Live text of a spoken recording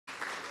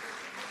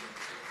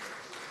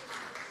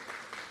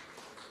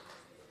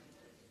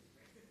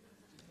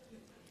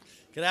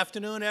Good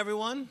afternoon,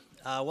 everyone.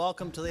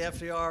 Welcome to the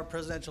FDR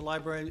Presidential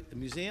Library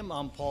Museum.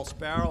 I'm Paul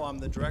Sparrow. I'm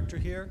the director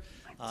here.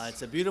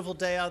 It's a beautiful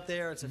day out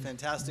there. It's a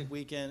fantastic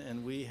weekend,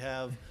 and we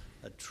have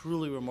a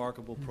truly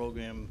remarkable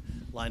program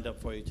lined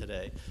up for you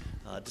today.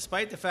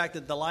 Despite the fact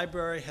that the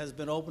library has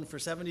been open for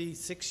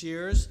 76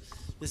 years,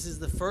 this is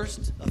the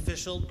first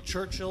official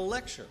Churchill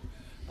lecture.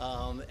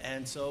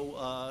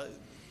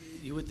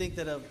 You would think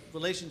that a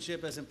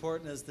relationship as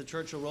important as the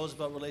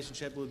Churchill-Roosevelt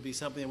relationship would be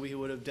something that we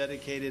would have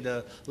dedicated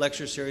a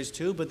lecture series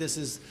to, but this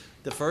is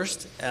the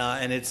first,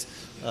 and it's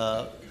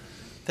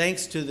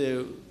thanks to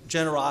the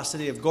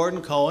generosity of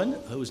Gordon Cohen,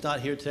 who's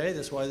not here today.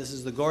 That's why this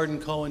is the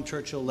Cohen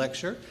Churchill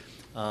Lecture,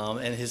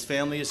 and his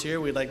family is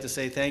here. We'd like to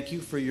say thank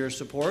you for your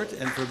support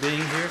and for being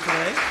here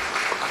today.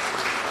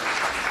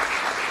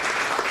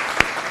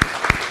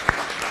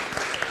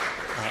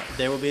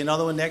 There will be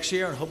another one next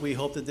year, and we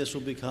hope that this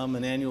will become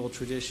an annual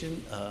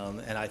tradition.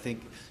 And I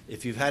think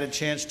if you've had a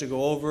chance to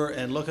go over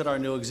and look at our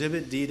new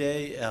exhibit,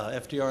 D-Day,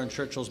 FDR and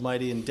Churchill's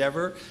Mighty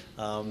Endeavor,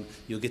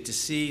 you'll get to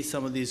see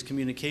some of these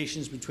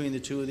communications between the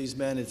two of these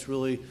men. It's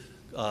really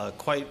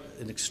quite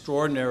an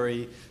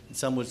extraordinary, and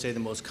some would say the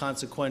most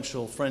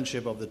consequential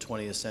friendship of the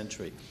 20th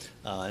century.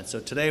 And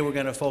so today we're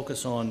going to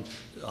focus on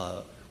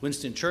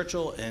Winston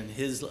Churchill and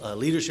his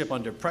leadership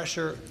under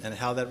pressure and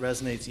how that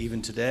resonates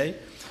even today.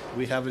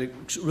 We have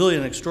really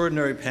an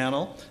extraordinary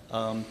panel.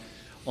 On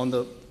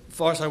the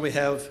far side we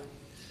have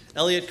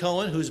Eliot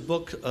Cohen, whose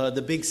book,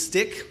 The Big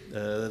Stick,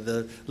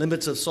 The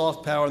Limits of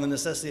Soft Power and the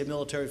Necessity of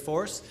Military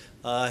Force.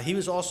 He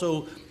was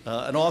also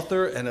an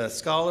author and a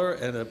scholar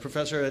and a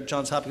professor at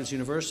Johns Hopkins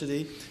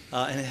University,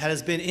 and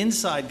has been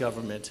inside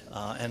government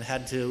and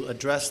had to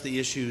address the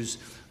issues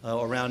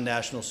around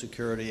national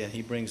security, and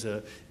he brings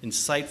an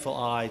insightful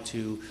eye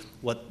to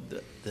what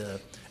the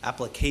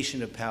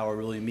application of power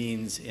really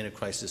means in a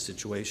crisis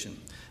situation.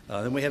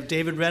 Then we have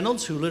David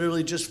Reynolds, who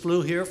literally just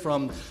flew here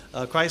from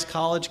Christ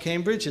College,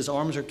 Cambridge. His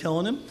arms are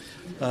killing him.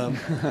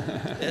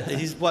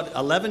 He's,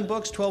 11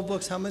 books, 12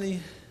 books, how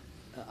many?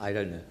 I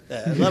don't know.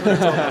 11 or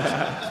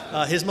 12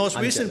 books. His most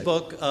recent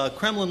book,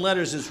 Kremlin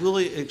Letters, is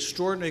really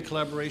extraordinary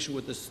collaboration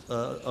with this,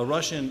 a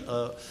Russian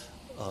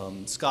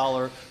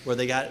scholar, where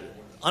they got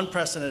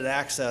unprecedented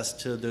access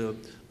to the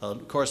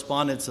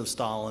correspondence of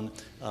Stalin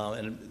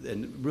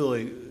and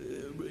really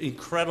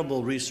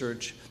incredible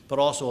research, but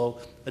also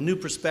a new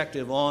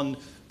perspective on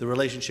the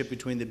relationship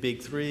between the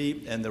Big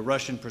Three and the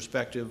Russian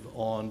perspective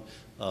on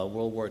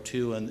World War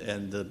II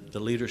and the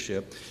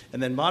leadership.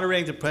 And then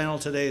moderating the panel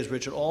today is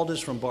Richard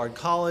Aldous from Bard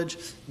College,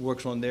 who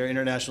works on their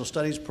International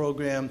Studies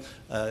program,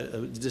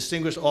 a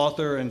distinguished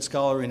author and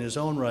scholar in his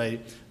own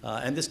right.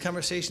 And this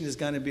conversation is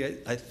going to be,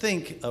 I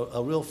think,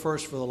 a real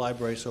first for the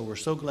library, so we're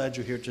so glad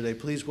you're here today.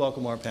 Please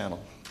welcome our panel.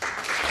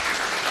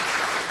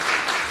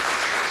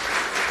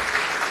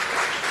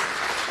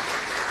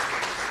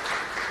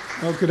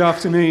 Well, good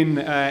afternoon,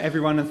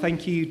 everyone, and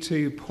thank you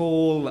to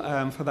Paul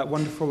for that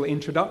wonderful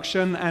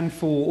introduction and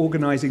for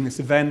organising this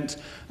event.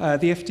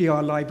 The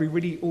FDR Library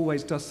really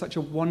always does such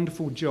a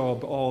wonderful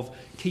job of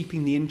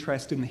keeping the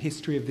interest in the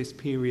history of this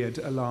period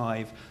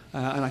alive.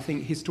 And I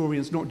think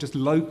historians, not just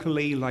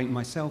locally, like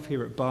myself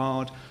here at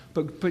Bard,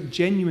 but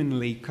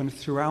genuinely kind of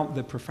throughout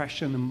the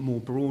profession and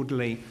more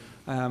broadly,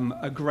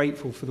 are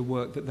grateful for the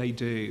work that they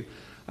do.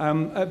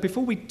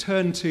 Before we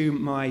turn to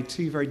my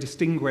two very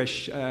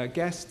distinguished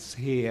guests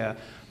here,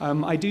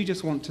 I do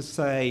just want to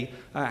say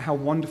how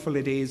wonderful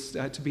it is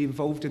to be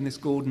involved in this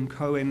Gordon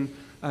Cohen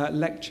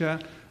lecture.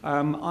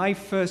 I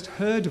first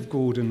heard of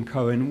Gordon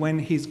Cohen when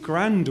his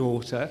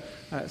granddaughter,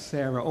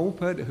 Sarah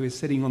Alpert, who is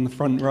sitting on the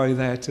front row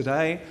there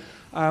today,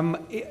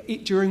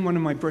 during one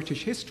of my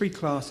British history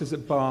classes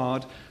at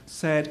Bard,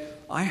 said,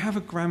 I have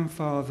a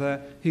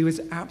grandfather who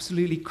is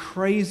absolutely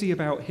crazy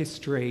about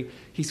history.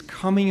 He's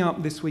coming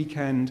up this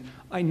weekend.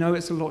 I know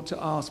it's a lot to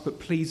ask, but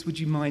please, would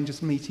you mind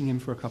just meeting him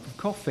for a cup of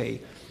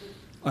coffee?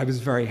 I was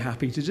very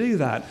happy to do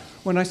that.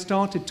 When I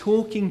started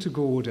talking to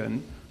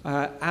Gordon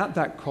at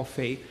that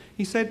coffee,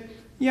 he said,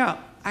 yeah,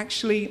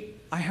 actually,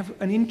 I have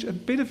a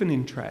bit of an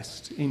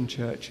interest in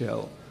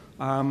Churchill,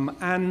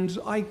 and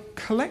I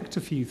collect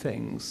a few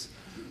things.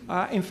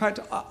 In fact,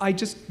 I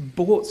just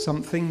bought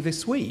something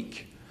this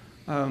week.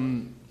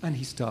 And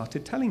he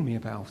started telling me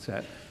about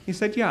it. He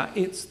said, yeah,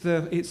 it's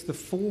the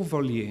 4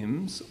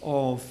 volumes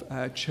of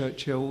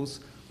Churchill's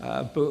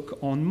book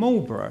on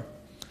Marlborough.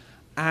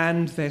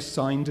 And they're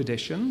signed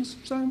editions,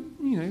 so,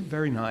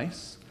 very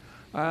nice.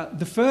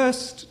 The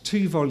first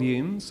 2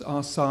 volumes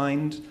are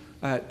signed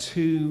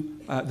to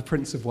the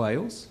Prince of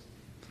Wales.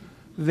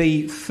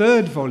 The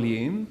 3rd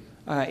volume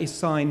is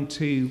signed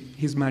to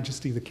His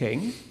Majesty the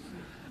King.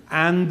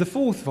 And the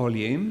 4th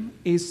volume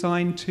is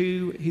signed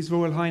to His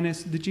Royal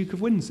Highness the Duke of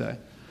Windsor.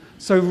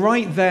 So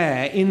right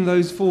there, in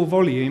those 4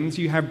 volumes,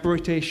 you have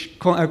British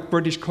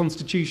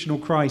constitutional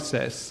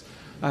crisis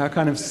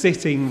kind of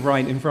sitting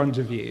right in front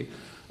of you.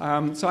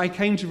 So I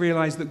came to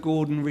realise that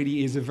Gordon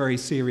really is a very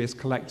serious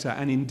collector,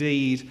 and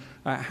indeed,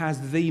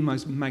 has the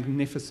most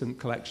magnificent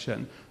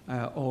collection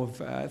of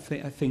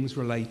things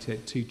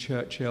related to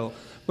Churchill.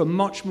 But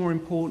much more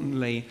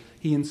importantly,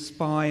 he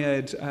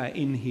inspired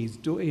in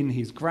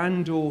his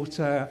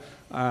granddaughter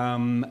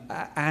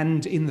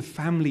and in the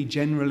family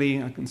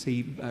generally. I can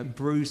see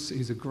Bruce,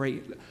 who's a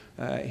great,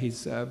 his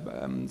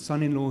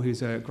son-in-law,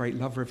 who's a great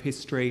lover of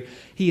history.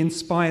 He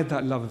inspired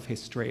that love of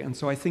history. And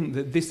so I think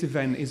that this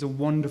event is a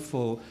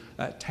wonderful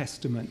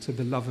testament to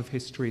the love of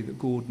history that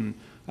Gordon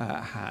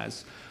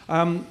has.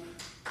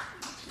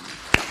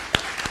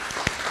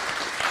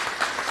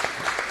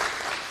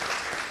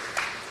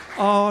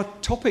 Our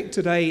topic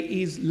today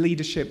is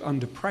leadership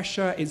under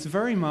pressure. It's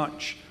very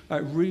much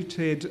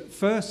rooted,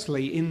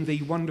 firstly, in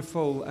the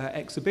wonderful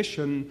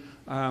exhibition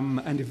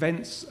and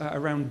events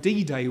around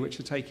D-Day, which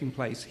are taking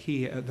place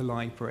here at the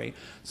library.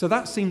 So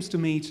that seems to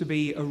me to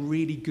be a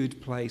really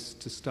good place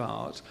to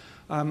start.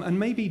 And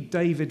maybe,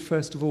 David,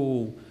 first of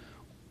all,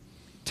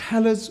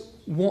 tell us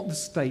what the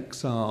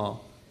stakes are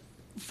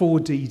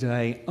for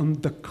D-Day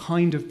and the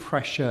kind of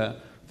pressure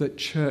that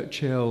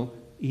Churchill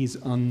is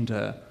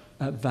under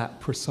at that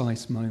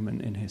precise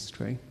moment in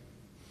history.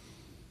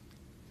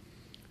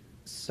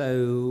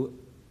 So,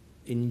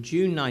 in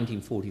June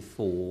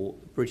 1940,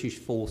 British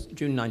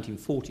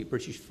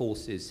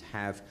forces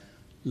have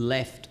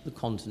left the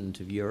continent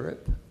of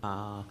Europe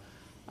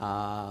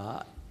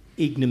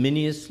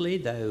ignominiously,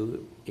 though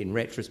in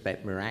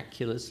retrospect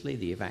miraculously,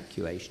 the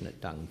evacuation at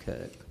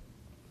Dunkirk.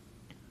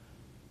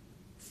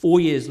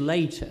 4 years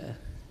later,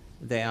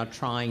 they are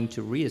trying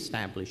to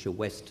re-establish a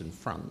Western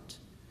front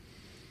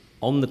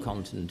on the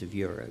continent of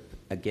Europe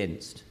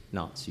against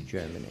Nazi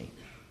Germany,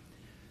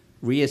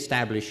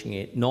 re-establishing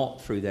it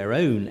not through their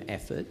own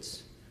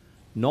efforts,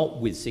 not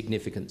with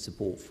significant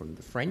support from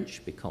the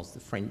French, because the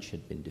French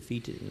had been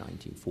defeated in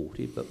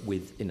 1940, but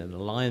in an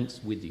alliance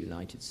with the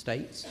United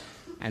States,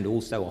 and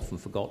also often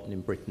forgotten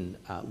in Britain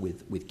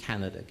with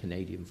Canada.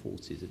 Canadian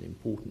forces, an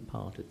important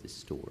part of this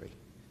story.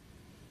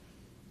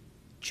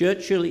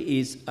 Churchill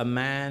is a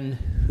man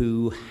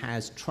who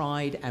has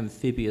tried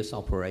amphibious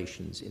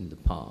operations in the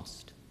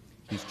past.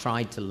 He's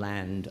tried to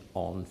land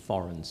on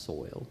foreign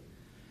soil,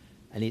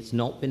 and it's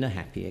not been a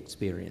happy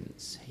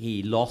experience.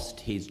 He lost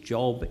his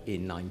job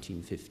in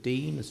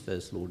 1915 as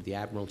First Lord of the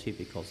Admiralty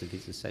because of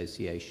his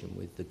association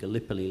with the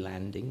Gallipoli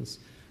landings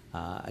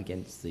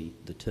against the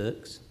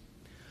Turks.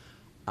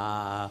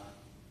 In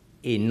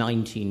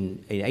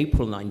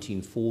April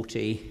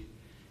 1940,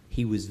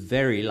 he was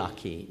very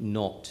lucky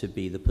not to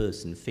be the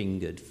person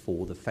fingered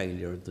for the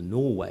failure of the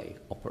Norway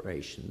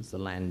operations, the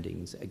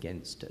landings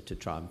to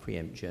try and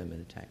preempt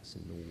German attacks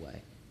in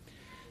Norway.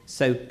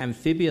 So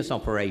amphibious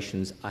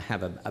operations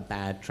have a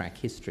bad track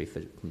history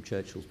from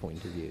Churchill's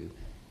point of view.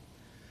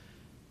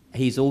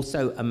 He's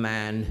also a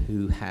man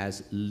who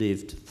has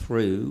lived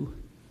through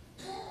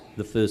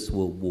the First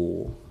World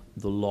War,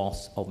 the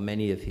loss of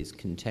many of his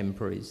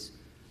contemporaries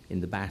in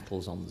the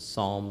battles on the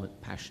Somme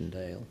at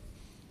Passchendaele.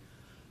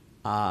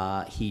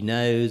 He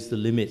knows the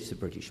limits of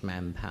British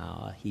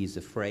manpower. He's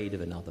afraid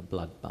of another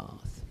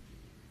bloodbath.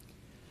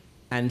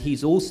 And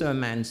he's also a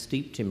man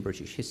steeped in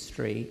British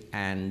history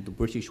and the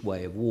British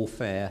way of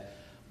warfare,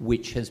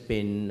 which has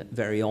been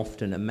very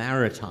often a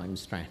maritime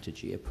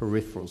strategy, a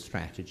peripheral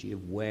strategy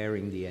of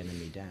wearing the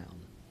enemy down.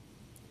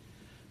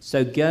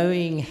 So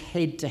going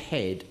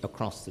head-to-head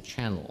across the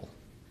Channel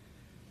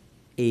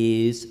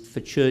is,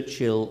 for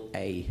Churchill,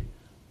 a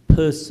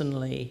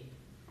personally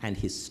and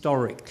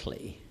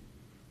historically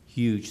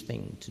huge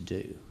thing to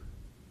do.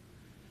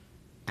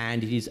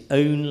 And it is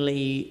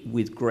only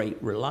with great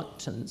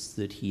reluctance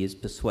that he is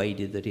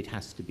persuaded that it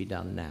has to be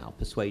done now,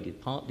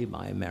 persuaded partly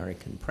by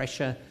American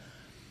pressure,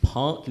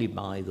 partly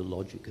by the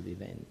logic of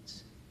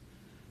events.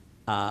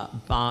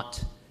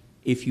 But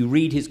if you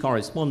read his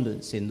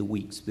correspondence in the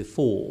weeks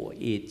before,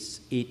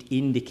 it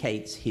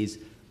indicates his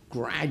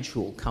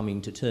gradual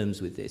coming to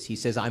terms with this. He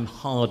says, I'm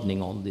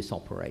hardening on this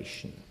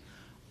operation.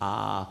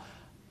 But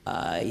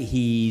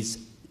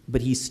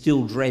he's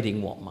still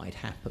dreading what might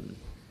happen.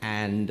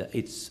 And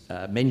it's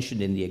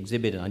mentioned in the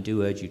exhibit, and I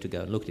do urge you to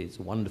go and look at it. It's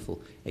a wonderful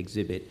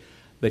exhibit.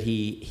 But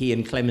he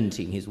and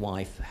Clementine, his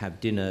wife, have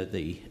dinner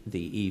the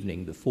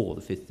evening before,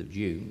 the 5th of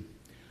June,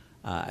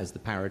 as the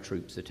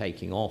paratroops are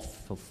taking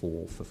off for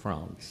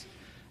France.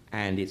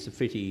 And it's a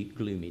pretty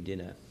gloomy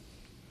dinner.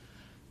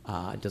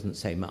 It doesn't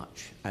say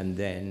much. And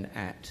then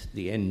at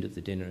the end of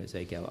the dinner, as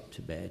they go up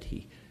to bed,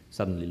 he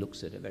suddenly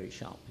looks at her very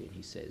sharply and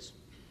he says,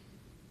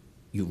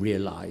 you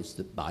realize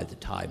that by the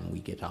time we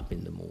get up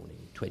in the morning,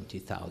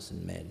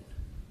 20,000 men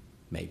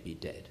may be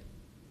dead.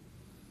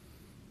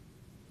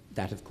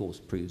 That, of course,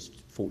 proves,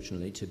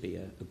 fortunately, to be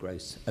a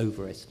gross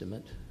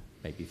overestimate,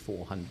 maybe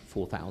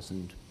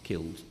 4,000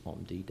 killed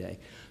on D-Day.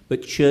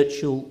 But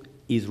Churchill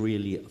is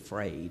really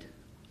afraid.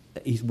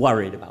 He's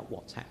worried about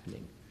what's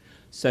happening.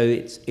 So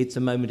it's a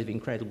moment of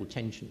incredible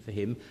tension for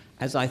him,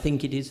 as I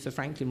think it is for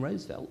Franklin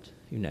Roosevelt,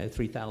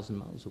 3,000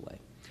 miles away.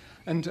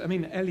 And I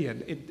mean,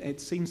 Eliot,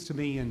 it seems to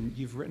me, and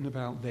you've written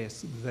about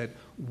this, that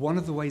one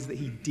of the ways that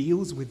he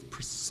deals with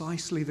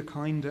precisely the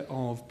kind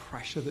of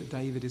pressure that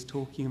David is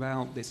talking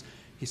about, this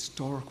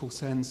historical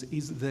sense,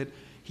 is that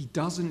he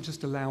doesn't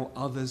just allow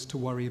others to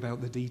worry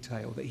about the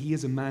detail, that he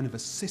is a man of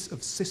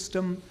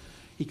system.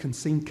 He can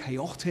seem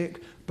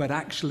chaotic, but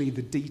actually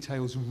the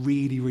details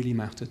really, really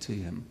matter to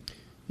him.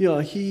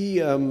 Yeah,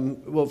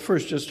 well,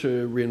 first, just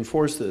to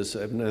reinforce this,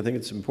 I think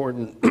it's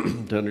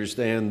important to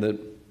understand that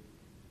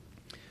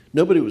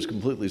nobody was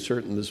completely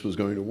certain this was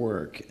going to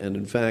work. And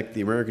in fact,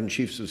 the American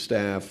Chiefs of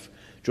Staff,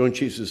 Joint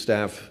Chiefs of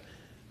Staff,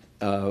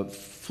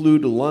 flew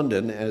to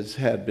London, as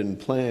had been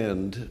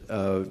planned,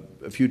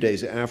 a few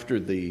days after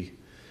the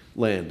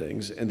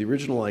landings. And the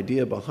original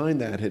idea behind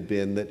that had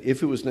been that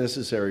if it was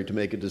necessary to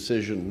make a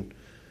decision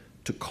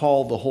to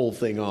call the whole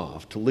thing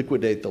off, to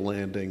liquidate the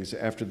landings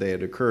after they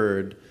had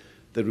occurred,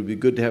 that it would be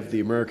good to have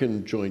the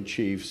American Joint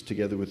Chiefs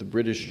together with the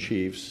British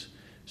Chiefs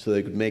so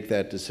they could make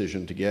that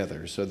decision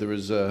together. So there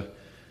was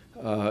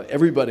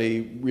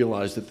everybody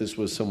realized that this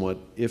was somewhat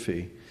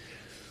iffy.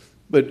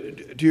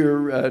 But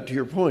to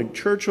your point,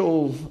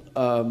 Churchill,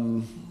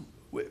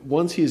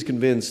 once he's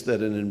convinced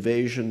that an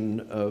invasion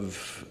of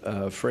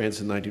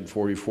France in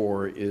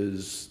 1944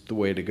 is the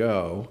way to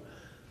go,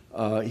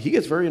 he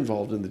gets very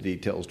involved in the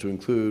details, to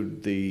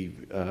include the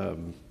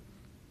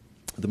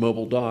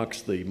mobile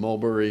docks, the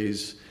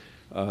mulberries.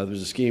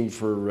 There's a scheme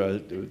for, I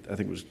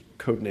think it was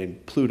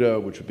codenamed Pluto,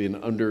 which would be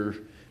an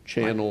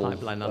under-channel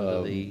pipeline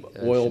under the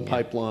oil ocean,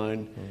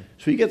 pipeline. Yeah.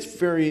 So he gets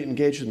very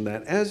engaged in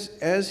that,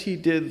 as he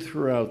did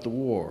throughout the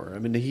war. I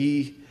mean,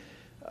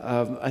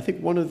 I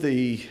think one of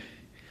the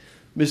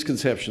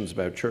misconceptions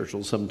about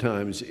Churchill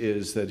sometimes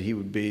is that he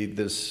would be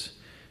this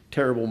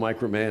terrible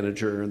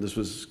micromanager, and this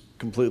was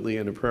completely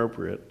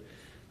inappropriate.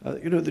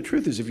 The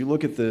truth is, if you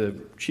look at the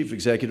chief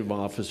executive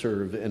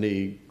officer of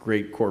any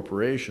great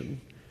corporation,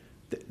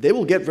 they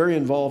will get very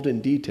involved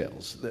in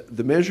details.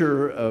 The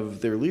measure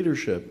of their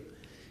leadership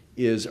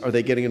is, are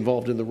they getting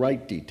involved in the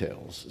right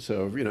details?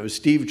 So,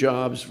 Steve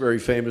Jobs, very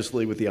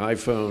famously with the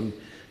iPhone,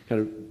 kind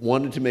of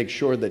wanted to make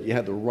sure that you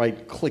had the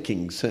right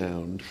clicking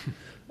sound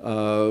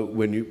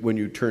when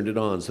you turned it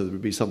on, so there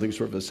would be something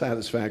sort of a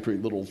satisfactory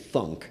little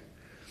thunk.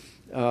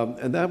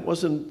 And that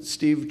wasn't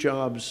Steve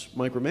Jobs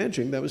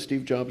micromanaging, that was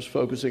Steve Jobs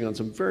focusing on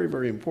some very,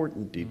 very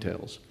important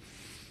details.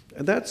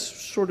 And that's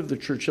sort of the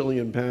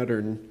Churchillian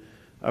pattern,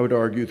 I would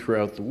argue,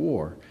 throughout the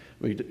war.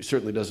 I mean, he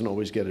certainly doesn't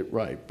always get it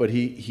right, but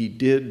he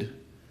did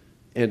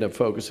end up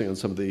focusing on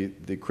some of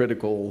the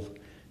critical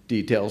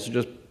details,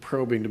 just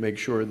probing to make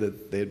sure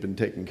that they had been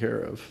taken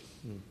care of.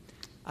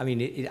 I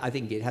mean, I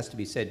think it has to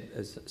be said,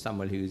 as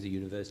someone who's a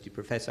university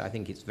professor, I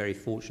think it's very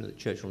fortunate that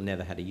Churchill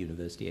never had a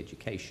university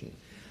education.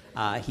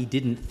 He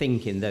didn't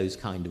think in those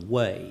kind of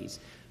ways.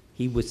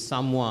 He was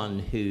someone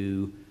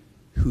who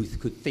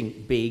could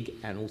think big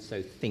and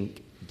also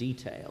think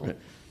detail, right,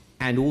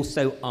 and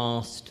also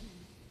asked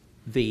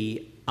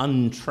the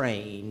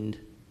untrained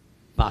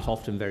but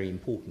often very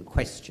important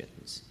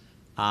questions.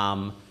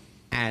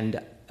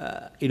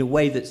 In a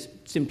way that's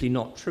simply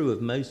not true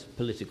of most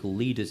political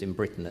leaders in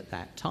Britain at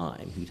that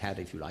time, who'd had,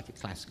 if you like, a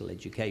classical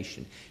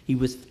education. He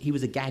was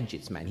a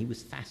gadgets man. He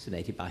was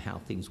fascinated by how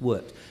things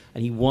worked,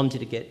 and he wanted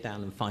to get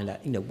down and find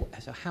out,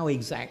 so how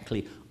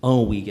exactly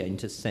are we going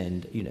to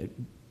send,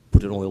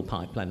 put an oil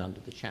pipeline under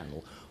the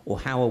channel, or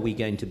how are we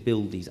going to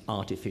build these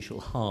artificial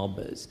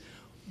harbours?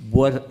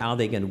 What are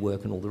they going to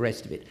work, and all the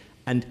rest of it?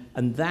 And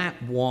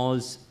that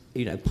was,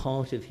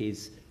 part of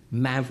his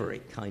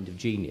maverick kind of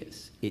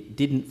genius. It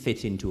didn't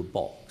fit into a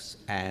box,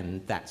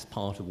 and that's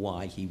part of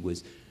why he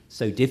was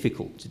so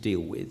difficult to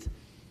deal with,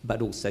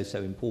 but also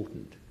so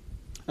important.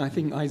 I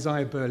think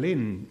Isaiah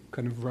Berlin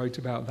kind of wrote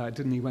about that,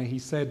 didn't he, where he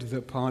said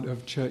that part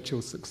of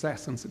Churchill's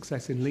success and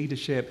success in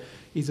leadership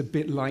is a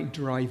bit like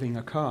driving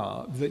a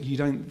car, that you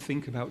don't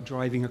think about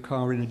driving a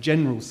car in a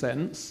general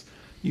sense,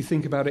 you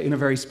think about it in a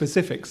very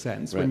specific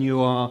sense, right, when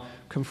you are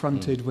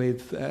confronted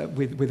with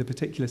a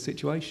particular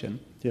situation.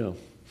 Yeah.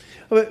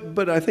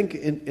 But I think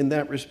in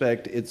that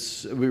respect,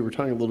 we were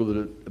talking a little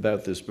bit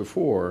about this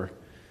before.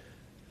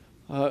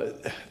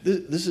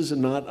 This is a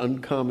not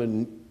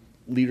uncommon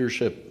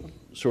leadership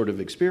sort of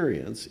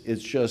experience.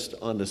 It's just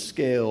on a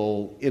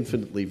scale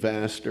infinitely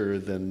vaster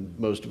than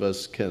most of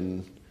us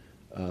can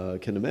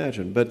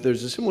imagine. But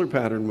there's a similar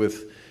pattern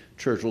with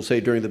Churchill, say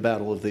during the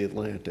Battle of the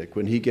Atlantic,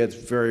 when he gets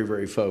very,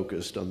 very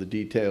focused on the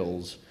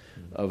details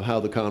of how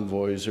the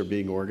convoys are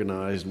being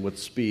organized and what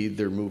speed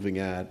they're moving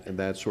at and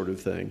that sort of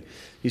thing.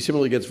 He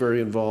similarly gets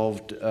very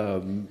involved,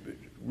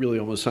 really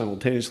almost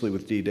simultaneously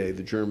with D-Day.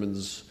 The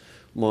Germans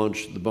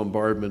launched the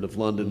bombardment of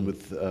London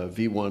with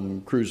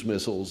V-1 cruise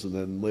missiles and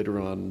then later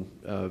on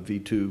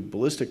V-2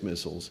 ballistic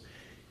missiles.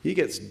 He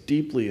gets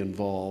deeply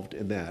involved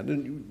in that.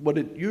 And what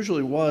it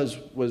usually was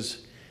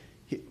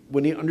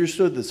when he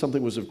understood that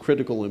something was of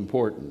critical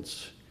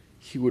importance,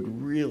 he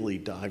would really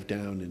dive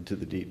down into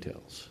the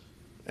details.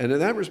 And in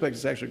that respect,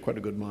 it's actually quite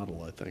a good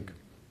model, I think.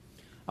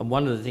 And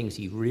one of the things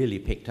he really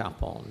picked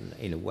up on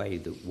in a way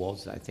that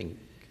was, I think,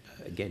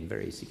 again,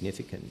 very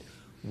significant,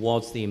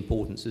 was the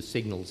importance of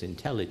signals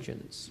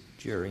intelligence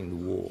during the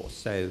war.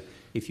 So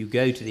if you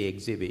go to the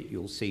exhibit,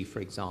 you'll see, for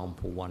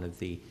example, one of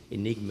the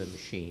Enigma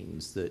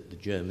machines that the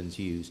Germans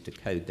used to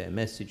code their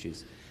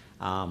messages.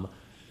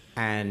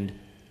 And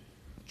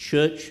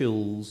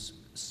Churchill's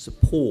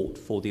support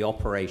for the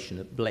operation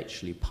at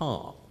Bletchley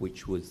Park,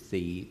 which was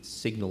the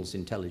signals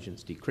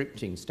intelligence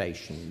decrypting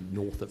station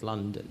north of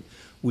London,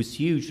 was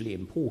hugely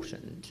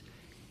important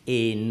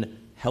in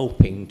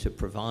helping to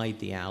provide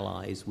the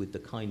Allies with the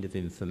kind of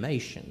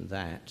information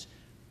that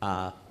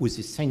was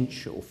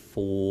essential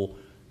for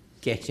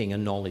getting a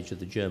knowledge of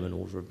the German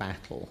order of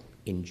battle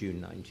in June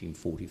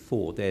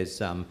 1944.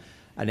 There's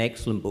an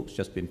excellent book's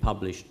just been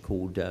published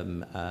called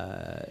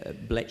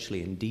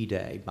Bletchley and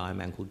D-Day by a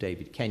man called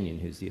David Kenyon,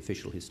 who's the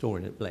official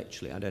historian at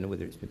Bletchley. I don't know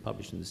whether it's been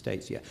published in the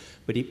States yet,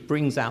 but it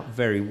brings out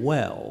very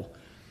well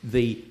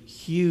the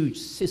huge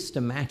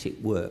systematic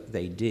work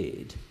they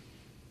did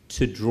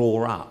to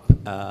draw up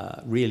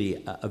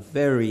really a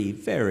very,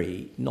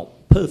 very, not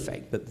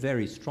perfect, but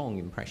very strong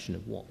impression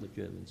of what the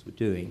Germans were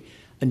doing.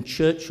 And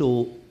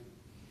Churchill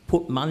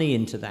put money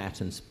into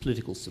that and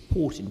political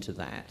support into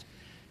that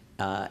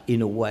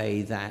in a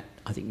way that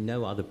I think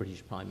no other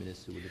British Prime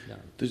Minister would have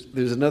done.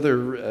 There's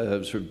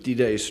another sort of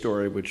D-Day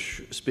story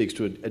which speaks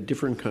to a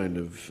different kind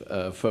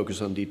of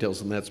focus on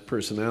details, and that's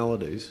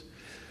personalities.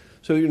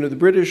 So, you know, the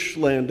British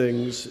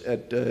landings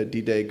at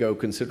D-Day go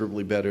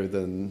considerably better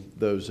than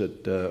those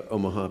at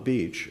Omaha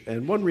Beach.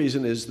 And one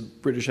reason is the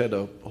British had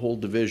a whole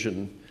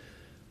division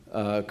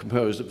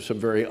composed of some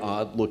very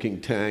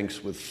odd-looking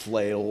tanks with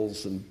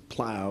flails and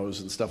plows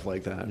and stuff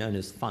like that. Known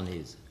as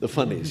funnies. The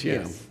funnies,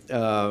 yeah. Yes.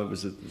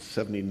 Was it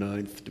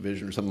 79th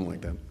Division or something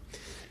like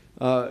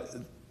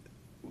that?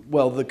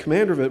 Well, the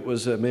commander of it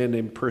was a man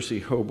named Percy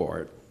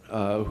Hobart,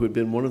 who had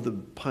been one of the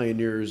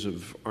pioneers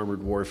of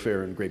armored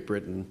warfare in Great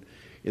Britain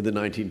in the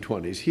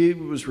 1920s. He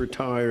was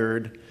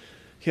retired.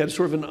 He had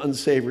sort of an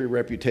unsavory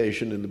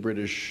reputation in the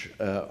British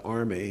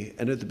Army.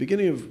 And at the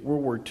beginning of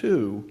World War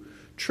II,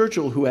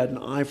 Churchill, who had an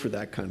eye for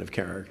that kind of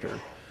character,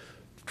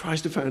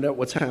 tries to find out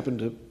what's happened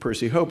to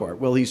Percy Hobart.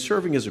 Well, he's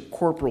serving as a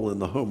corporal in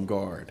the Home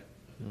Guard.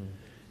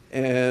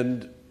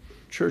 And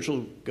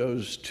Churchill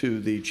goes to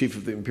the chief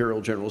of the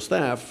Imperial General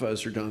Staff,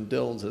 Sir John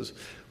Dill, and says,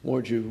 "Why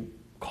don't you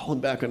call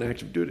him back on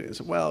active duty?" He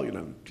said, "Well, you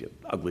know,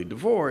 ugly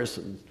divorce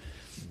and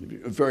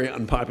a very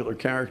unpopular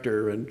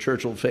character." And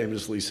Churchill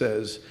famously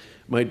says,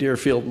 "My dear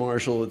Field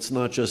Marshal, it's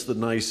not just the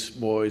nice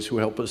boys who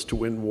help us to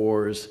win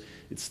wars,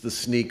 it's the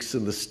sneaks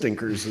and the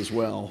stinkers as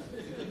well."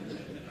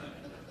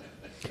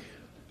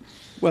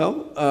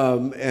 Well,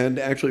 and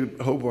actually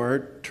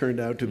Hobart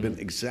turned out to have been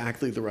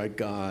exactly the right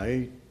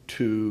guy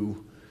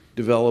to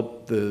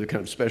develop the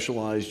kind of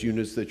specialized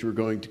units that you were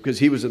going to, because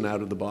he was an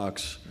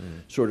out-of-the-box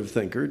sort of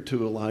thinker,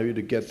 to allow you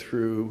to get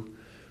through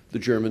the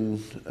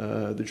German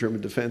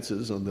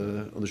defenses on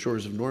the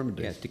shores of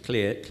Normandy. Yes, to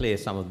clear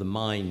some of the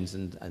mines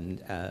and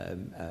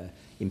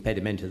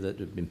impedimenta that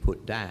had been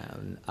put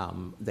down.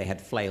 They had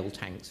flail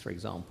tanks, for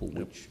example,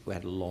 which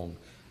had a long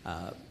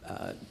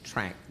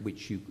track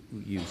which you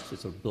used to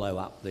sort of blow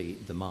up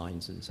the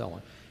mines and so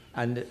on.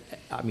 And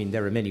I mean,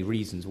 there are many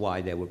reasons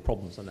why there were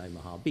problems on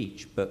Omaha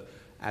Beach, but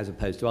as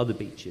opposed to other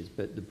beaches,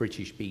 but the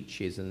British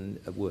beaches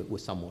were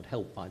somewhat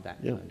helped by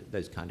that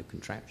those kind of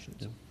contraptions.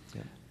 Yeah.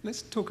 Yeah.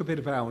 Let's talk a bit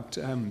about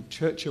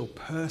Churchill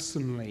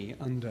personally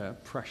under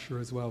pressure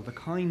as well, the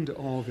kind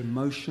of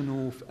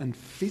emotional and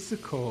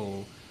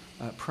physical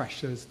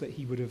pressures that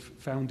he would have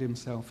found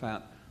himself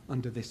at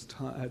under this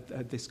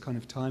at this kind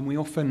of time. We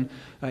often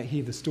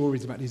hear the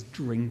stories about his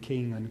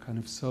drinking and kind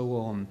of so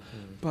on,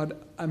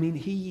 but I mean,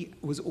 he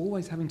was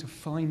always having to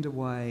find a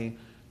way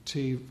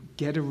to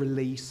get a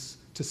release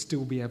to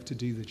still be able to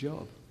do the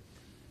job.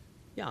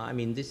 Yeah, I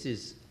mean, this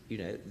is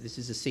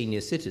a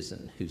senior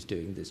citizen who's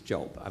doing this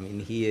job. I mean,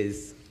 he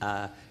is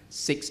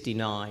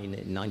 69 in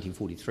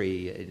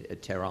 1943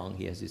 at Tehran.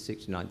 He has his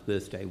 69th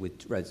birthday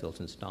with Roosevelt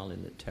and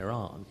Stalin at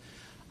Tehran.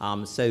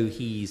 So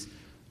he's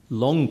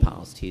long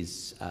past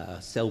his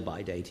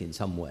sell-by date in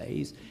some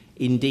ways.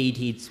 Indeed,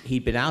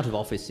 he'd been out of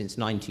office since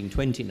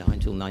 1929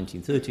 till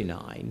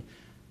 1939.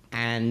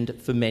 And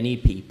for many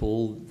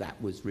people,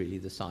 that was really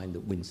the sign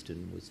that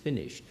Winston was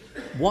finished.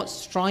 What's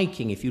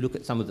striking, if you look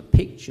at some of the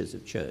pictures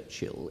of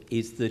Churchill,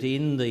 is that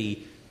in the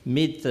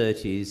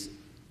mid-30s,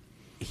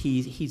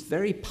 he's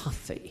very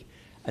puffy.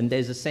 And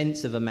there's a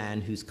sense of a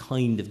man who's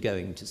kind of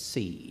going to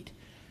seed.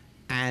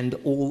 And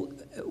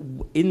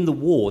in the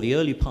war, the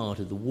early part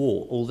of the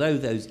war, although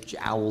those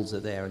jowls are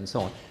there and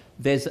so on,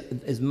 there's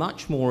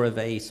much more of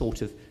a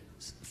sort of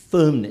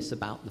firmness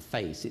about the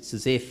face. It's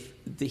as if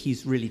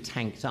he's really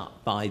tanked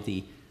up by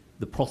the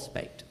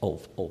prospect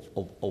of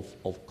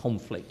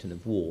conflict and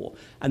of war.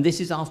 And this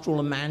is, after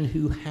all, a man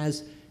who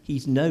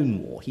he's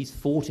known war. He's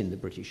fought in the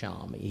British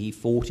Army. He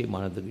fought in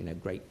one of the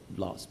great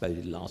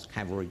supposedly last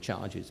cavalry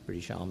charges,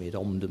 British Army at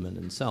Omdurman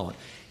and so on.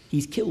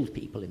 He's killed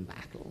people in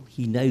battle.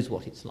 He knows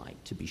what it's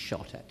like to be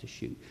shot at, to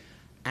shoot.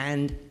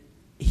 And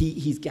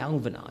he's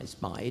galvanized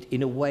by it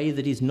in a way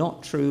that is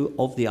not true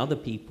of the other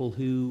people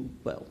who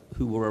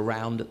were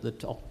around at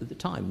the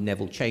time.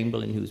 Neville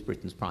Chamberlain, who was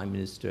Britain's Prime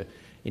Minister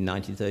in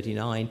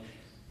 1939,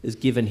 has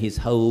given his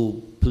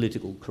whole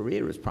political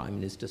career as Prime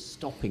Minister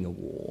stopping a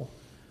war.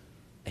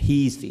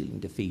 he's feeling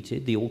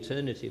defeated. The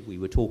alternative, we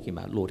were talking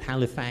about Lord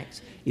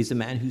Halifax, is a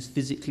man who's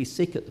physically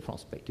sick at the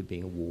prospect of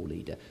being a war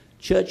leader.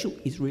 Churchill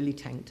is really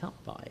tanked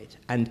up by it.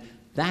 And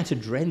that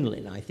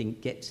adrenaline, I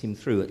think, gets him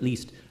through at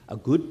least a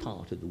good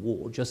part of the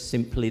war, just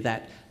simply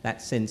that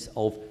sense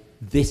of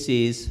this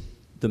is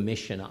the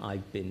mission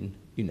I've been,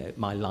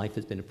 my life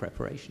has been a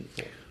preparation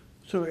for.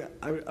 So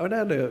I would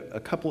add a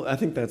couple, I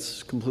think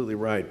that's completely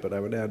right, but I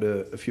would add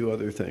a few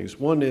other things.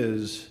 One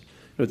is,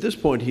 at this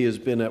point he has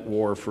been at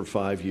war for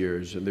 5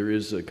 years, and there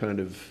is a kind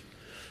of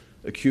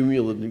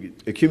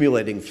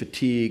accumulating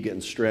fatigue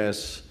and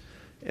stress,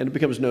 and it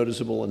becomes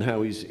noticeable in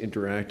how he's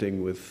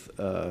interacting with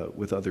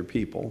other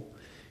people.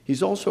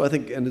 He's also, I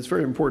think, and it's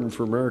very important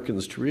for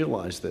Americans to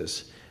realize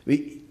this,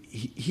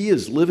 he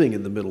is living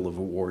in the middle of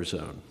a war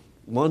zone.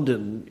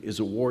 London is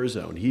a war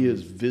zone. He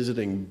is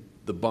visiting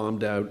the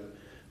bombed out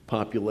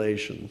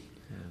population.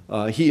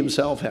 He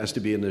himself has to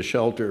be in a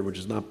shelter, which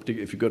is not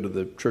particularly, if you go to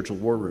the Churchill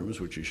war rooms,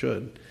 which you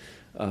should,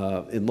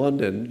 in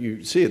London,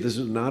 you see it. This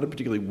is not a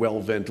particularly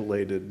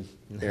well-ventilated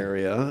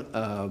area.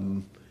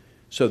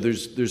 So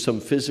there's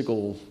some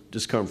physical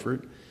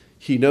discomfort.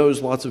 He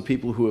knows lots of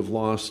people who have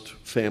lost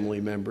family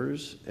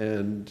members,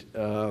 and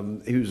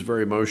he was a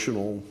very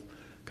emotional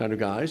kind of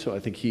guy. So I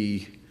think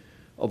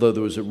although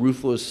there was a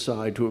ruthless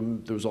side to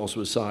him, there was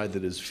also a side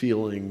that is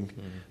feeling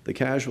the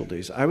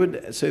casualties. I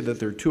would say that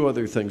there are two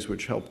other things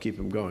which help keep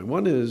him going.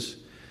 One is,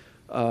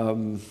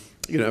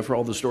 for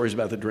all the stories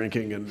about the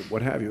drinking and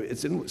what have you,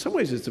 in some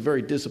ways it's a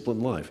very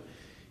disciplined life.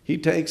 He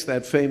takes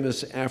that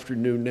famous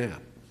afternoon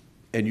nap,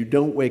 and you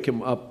don't wake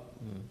him up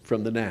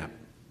from the nap.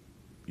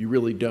 You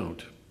really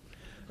don't.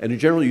 And in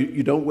general,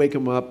 you don't wake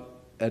him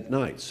up at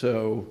night.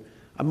 So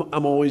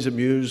I'm always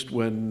amused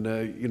when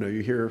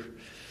you hear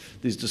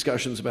these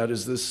discussions about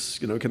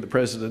can the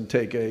president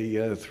take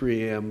a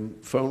 3 a.m.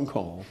 phone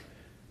call?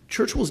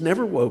 Churchill was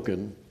never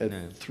woken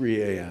at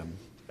 3 a.m.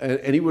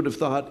 And he would have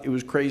thought it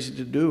was crazy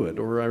to do it.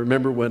 Or I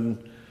remember when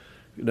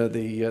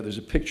there's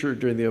a picture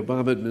during the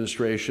Obama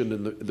administration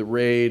and the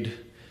raid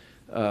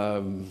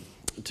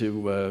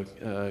to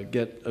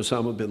get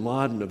Osama bin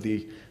Laden of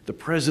the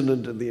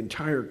president and the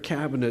entire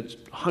cabinet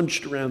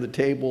hunched around the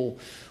table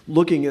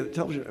looking at the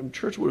television. I mean,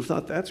 Churchill would have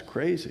thought that's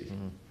crazy.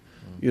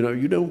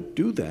 You don't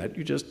do that.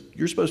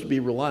 You're supposed to be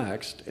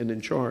relaxed and in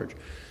charge.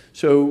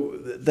 So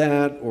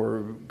that,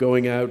 or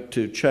going out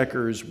to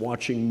Chequers,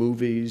 watching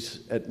movies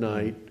at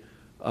night,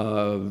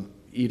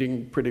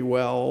 eating pretty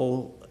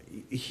well,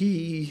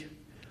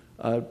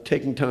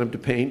 taking time to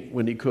paint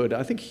when he could.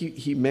 I think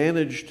he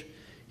managed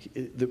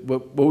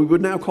what we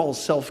would now call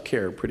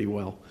self-care pretty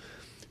well.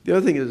 The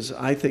other thing is,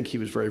 I think he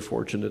was very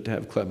fortunate to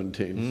have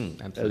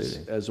Clementine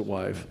as a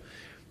wife.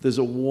 There's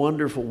a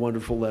wonderful,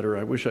 wonderful letter.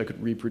 I wish I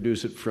could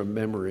reproduce it from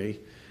memory,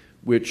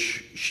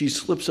 which she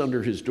slips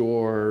under his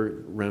door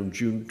around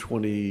June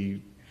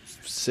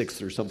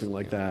 26th or something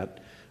like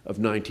that of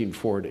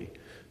 1940.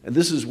 And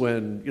this is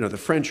when, the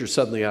French are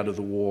suddenly out of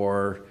the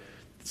war.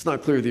 It's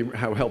not clear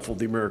how helpful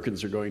the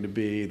Americans are going to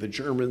be. The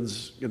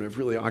Germans, have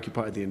really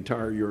occupied the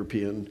entire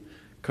European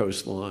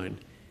coastline.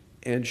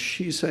 And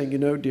she's saying,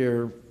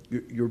 dear,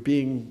 you're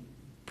being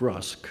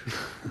brusque.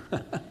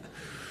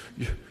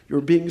 You're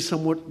being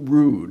somewhat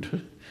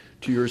rude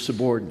to your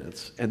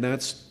subordinates, and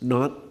that's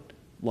not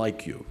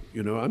like you.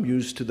 I'm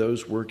used to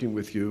those working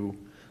with you,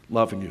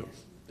 loving you,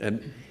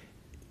 and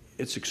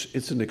it's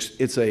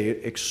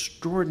a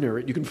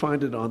extraordinary. You can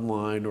find it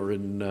online or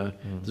in.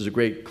 There's a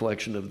great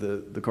collection of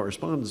the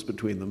correspondence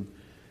between them.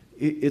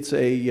 It's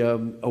a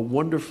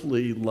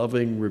wonderfully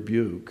loving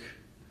rebuke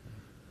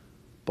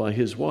by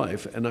his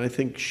wife, and I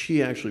think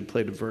she actually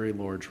played a very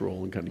large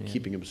role in kind of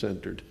keeping him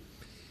centered.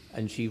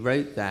 And she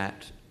wrote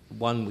that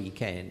one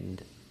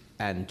weekend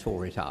and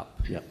tore it up.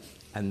 Yep.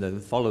 And the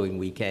following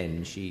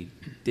weekend, she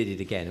did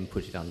it again and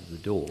put it under the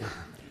door.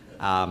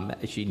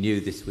 She knew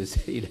this was,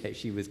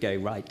 she was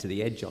going right to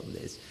the edge on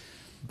this.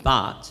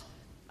 But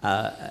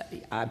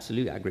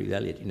absolutely, I agree with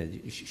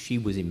Eliot. She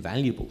was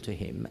invaluable to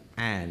him,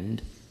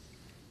 and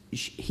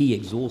he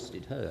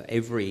exhausted her.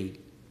 Every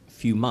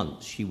few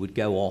months, she would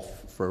go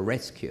off for a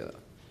rest cure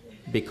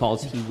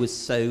because he was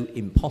so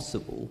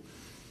impossible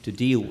to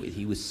deal with.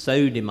 He was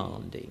so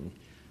demanding.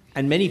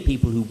 And many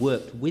people who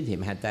worked with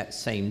him had that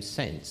same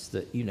sense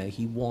that,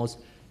 he was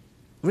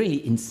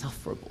really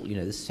insufferable.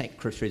 The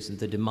secretaries and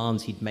the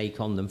demands he'd make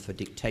on them for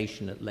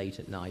dictation late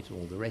at night and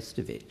all the rest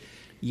of it.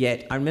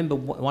 Yet, I remember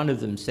one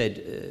of them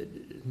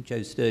said,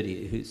 Joe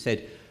Sturdy, who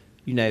said,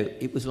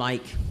 it was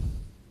like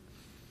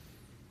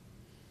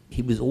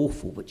he was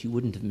awful, but you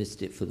wouldn't have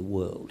missed it for the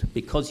world,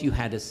 because you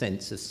had a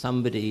sense of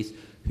somebody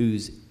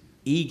whose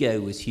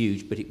ego was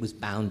huge, but it was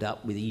bound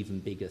up with even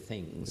bigger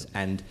things.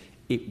 And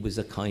it was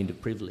a kind of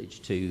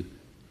privilege to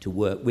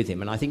work with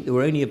him. And I think there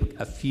were only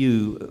a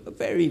few,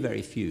 very,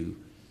 very few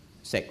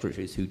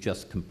secretaries who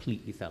just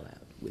completely fell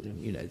out with him.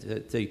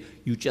 So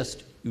you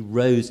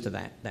rose to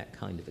that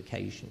kind of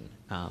occasion.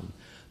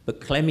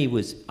 But Clemmy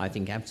was, I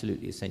think,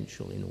 absolutely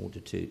essential in order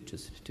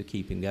to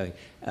keep him going.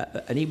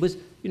 And he was,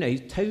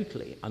 he's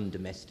totally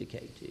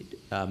undomesticated.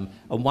 On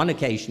one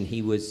occasion,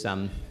 he was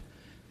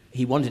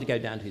he wanted to go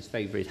down to his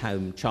favourite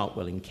home,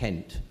 Chartwell in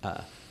Kent,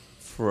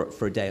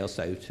 for a day or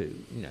so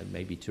to,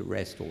 maybe to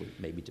rest or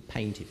maybe to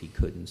paint if he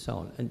could and so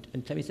on.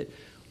 And Clemmy said,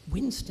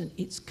 Winston,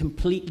 it's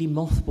completely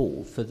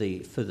mothballed for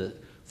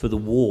the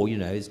war,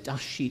 there's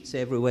dust sheets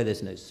everywhere,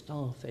 there's no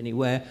staff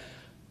anywhere.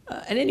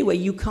 And anyway,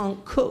 you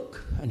can't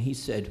cook. And he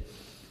said,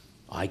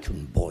 I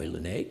can boil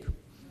an egg.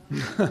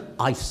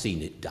 I've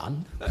seen it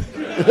done.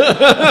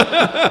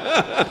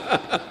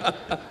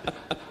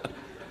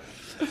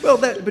 Well,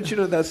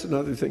 that's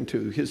another thing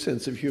too. His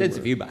sense of humor. Sense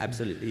of humor,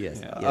 absolutely, yes.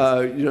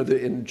 Yeah. Yes.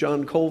 In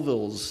John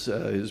Colville's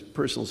his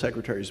personal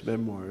secretary's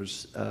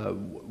memoirs,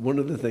 one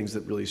of the things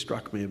that really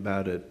struck me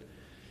about it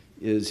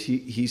is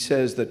he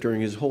says that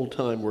during his whole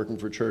time working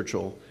for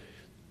Churchill,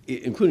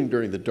 including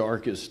during the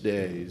darkest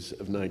days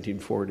of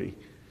 1940,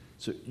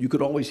 so you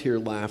could always hear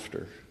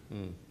laughter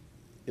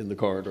in the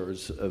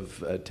corridors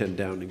of 10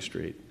 Downing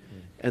Street,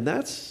 and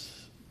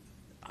that's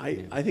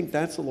I think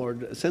that's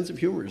a sense of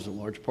humor is a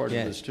large part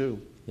of this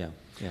too. Yeah.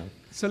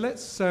 So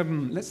let's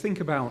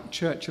think about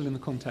Churchill in the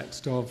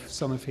context of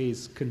some of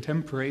his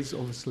contemporaries,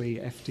 obviously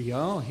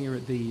FDR here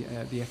at the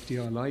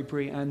FDR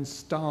Library, and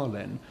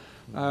Stalin.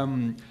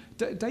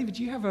 David,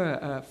 you have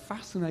a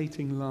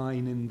fascinating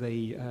line in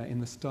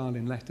the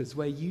Stalin letters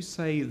where you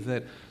say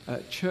that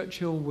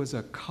Churchill was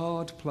a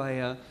card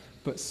player,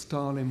 but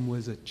Stalin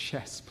was a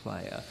chess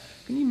player.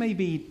 Can you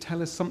maybe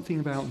tell us something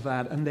about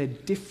that and their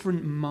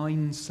different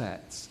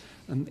mindsets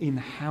and in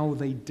how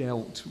they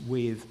dealt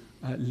with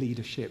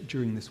leadership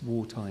during this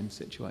wartime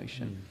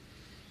situation?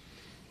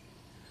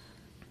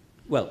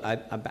 Well, I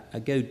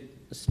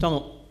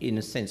start in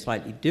a sense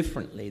slightly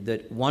differently,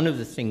 that one of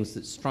the things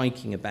that's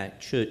striking about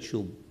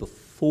Churchill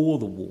before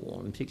the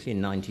war, and particularly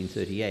in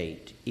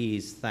 1938,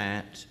 is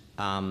that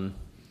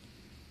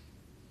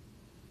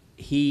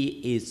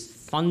he is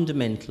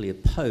fundamentally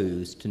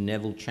opposed to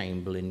Neville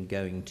Chamberlain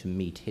going to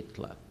meet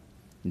Hitler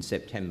in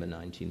September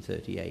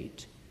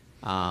 1938.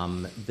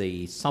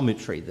 The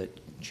summitry that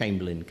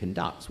Chamberlain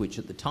conducts, which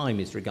at the time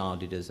is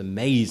regarded as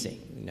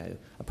amazing,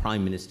 a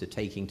prime minister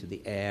taking to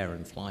the air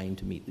and flying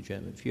to meet the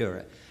German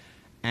Führer.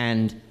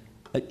 And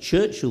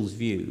Churchill's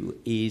view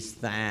is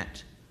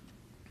that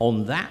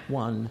on that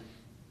one,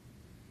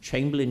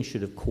 Chamberlain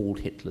should have called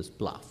Hitler's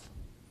bluff.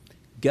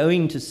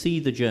 Going to see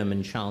the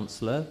German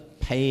Chancellor,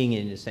 paying,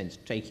 in a sense,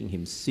 taking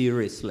him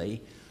seriously,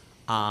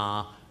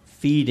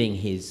 feeding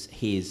his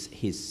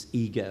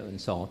ego and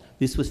so on.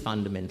 This was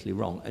fundamentally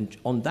wrong. And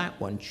on that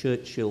one,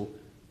 Churchill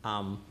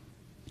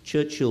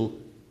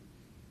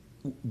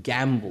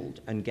gambled,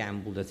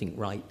 I think,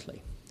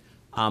 rightly.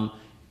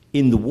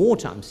 In the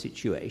wartime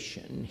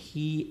situation,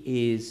 he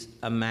is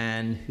a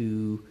man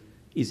who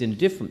is in a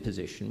different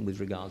position with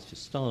regards to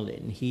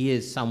Stalin. He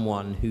is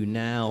someone who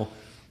now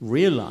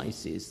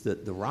realizes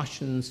that the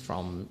Russians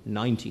from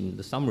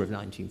the summer of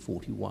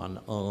 1941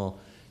 are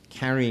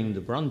carrying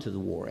the brunt of the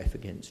war effort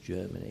against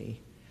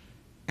Germany,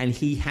 and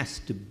he has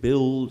to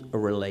build a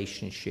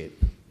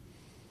relationship.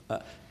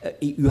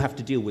 You have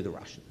to deal with the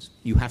Russians.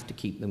 You have to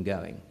keep them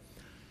going.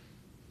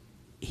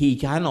 He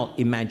cannot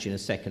imagine a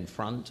second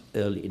front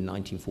early in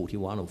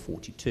 1941 or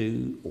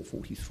 42 or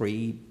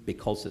 43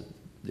 because of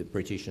the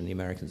British and the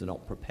Americans are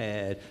not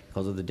prepared,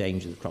 because of the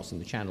dangers of crossing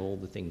the Channel, all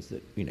the things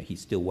that he's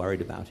still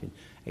worried about in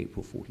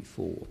April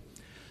 44.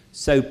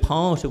 So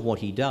part of what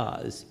he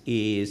does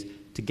is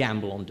to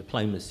gamble on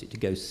diplomacy, to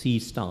go see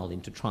Stalin,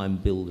 to try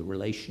and build a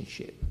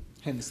relationship.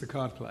 Hence the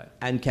card player.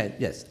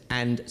 Yes.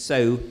 And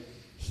so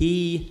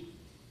he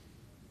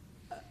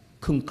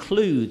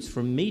concludes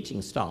from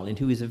meeting Stalin,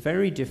 who is a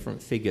very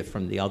different figure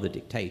from the other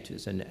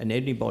dictators. And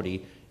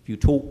anybody, if you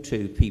talk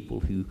to people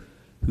who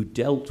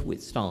dealt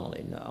with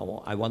Stalin,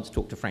 I once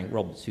talked to Frank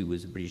Roberts, who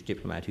was a British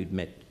diplomat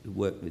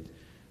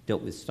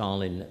dealt with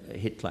Stalin,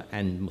 Hitler,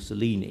 and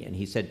Mussolini, and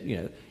he said,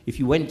 if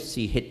you went to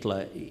see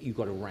Hitler, you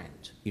got to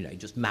rant,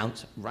 just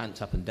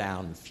rant up and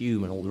down, and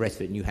fume, and all the rest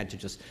of it, and you had to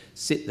just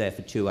sit there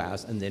for 2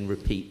 hours and then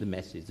repeat the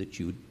message that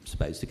you were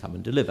supposed to come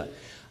and deliver.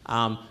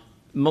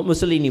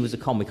 Mussolini was a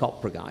comic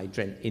opera guy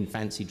in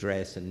fancy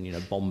dress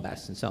and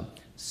bombast and so on.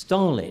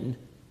 Stalin,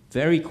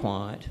 very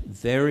quiet,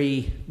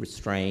 very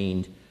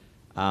restrained,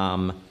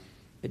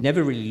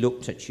 never really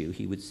looked at you.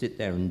 He would sit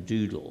there and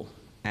doodle,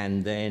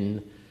 and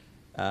then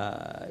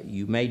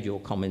you made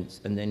your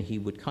comments, and then he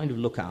would kind of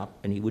look up,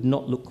 and he would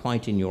not look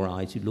quite in your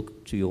eyes. He'd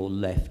look to your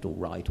left or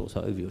right or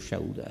so over your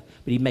shoulder,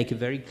 but he'd make a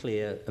very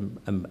clear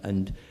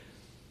and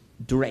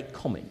direct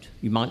comment.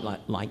 You might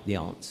like the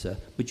answer,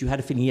 but you had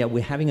a feeling, yeah,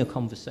 we're having a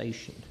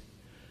conversation.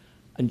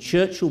 And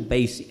Churchill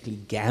basically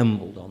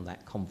gambled on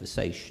that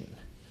conversation.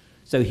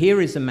 So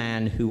here is a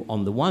man who,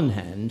 on the one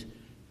hand,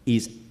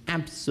 is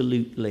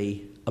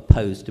absolutely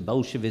opposed to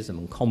Bolshevism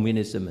and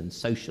communism and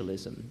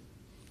socialism,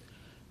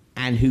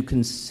 and who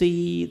can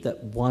see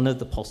that one of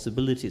the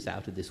possibilities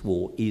out of this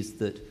war is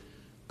that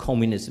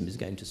communism is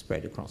going to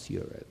spread across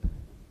Europe.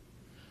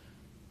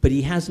 But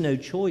he has no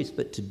choice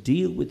but to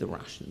deal with the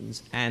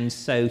Russians, and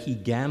so he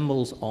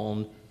gambles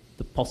on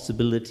the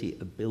possibility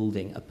of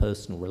building a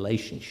personal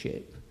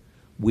relationship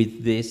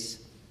with this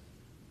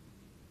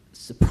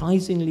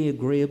surprisingly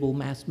agreeable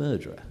mass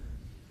murderer.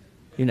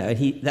 You know,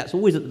 that's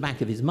always at the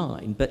back of his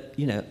mind, but,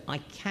 you know, I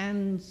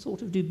can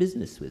sort of do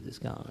business with this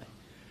guy.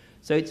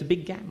 So it's a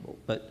big gamble,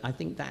 but I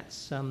think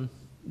that's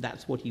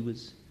what he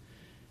was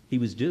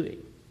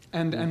doing.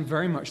 And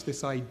very much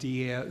this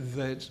idea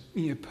that,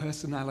 you know,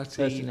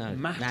 personality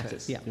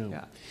matters.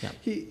 Yeah.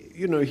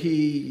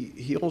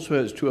 He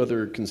also has two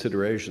other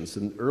considerations.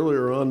 And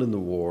earlier on in the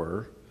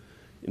war,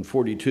 in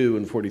 42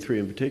 and 43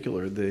 in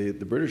particular,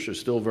 the British are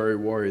still very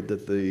worried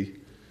that the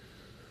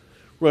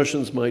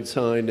Russians might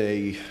sign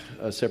a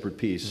separate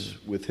peace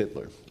with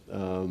Hitler.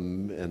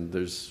 And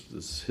there's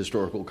this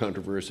historical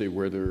controversy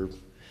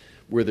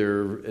were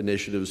there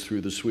initiatives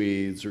through the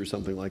Swedes or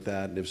something like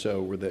that, and if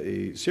so, were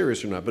they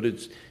serious or not? But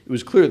it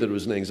was clear that it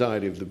was an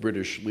anxiety of the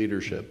British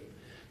leadership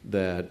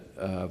that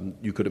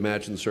you could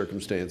imagine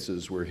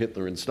circumstances where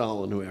Hitler and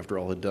Stalin, who after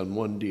all had done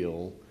one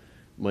deal,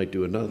 might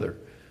do another.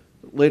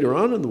 Later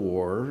on in the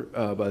war,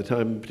 by the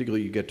time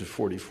particularly you get to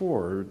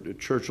 44,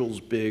 Churchill's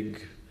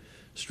big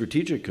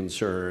strategic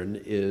concern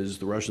is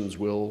the Russians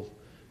will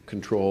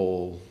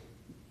control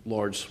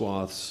large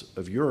swaths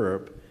of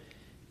Europe,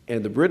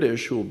 and the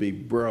British, who will be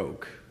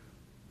broke,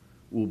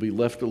 will be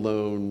left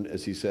alone,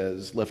 as he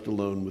says, left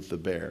alone with the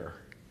bear,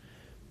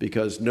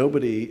 because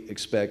nobody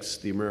expects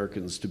the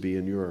Americans to be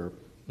in Europe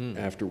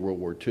after World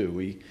War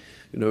II.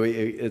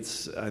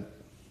 It's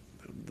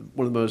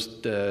one of the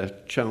most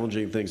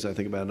challenging things I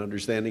think about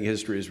understanding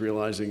history is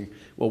realizing,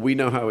 well, we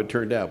know how it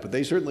turned out, but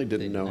they certainly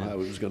didn't know how it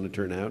was going to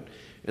turn out,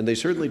 and they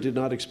certainly did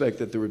not expect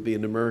that there would be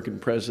an American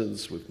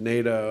presence with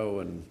NATO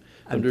and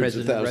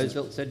President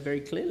Roosevelt said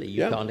very clearly,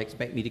 you can't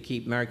expect me to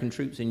keep American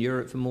troops in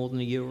Europe for more than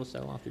a year or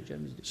so after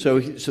Germany's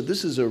defeat. So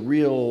this is a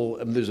real,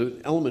 there's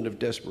an element of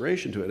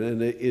desperation to it,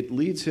 and it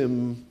leads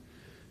him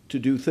to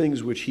do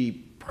things which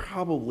he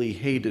probably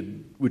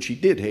hated, which he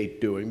did hate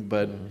doing,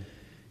 but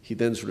he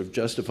then sort of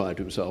justified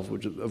to himself,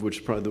 of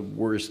which probably the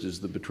worst is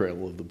the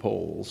betrayal of the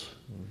Poles,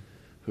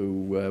 who,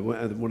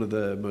 one of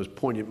the most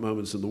poignant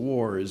moments in the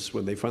war is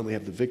when they finally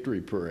have the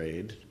victory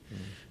parade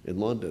in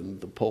London,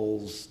 the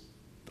Poles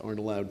aren't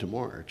allowed to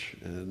march,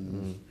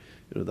 and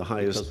the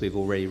highest, because we've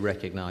already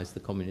recognized the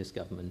communist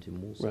government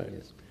in Warsaw. Right.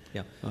 Yes.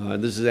 Yeah.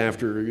 And this is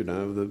after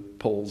the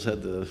Poles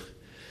had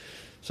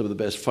some of the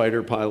best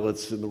fighter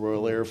pilots in the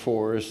Royal Air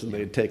Force, and they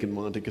had taken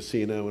Monte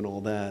Cassino and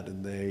all that,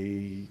 and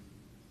they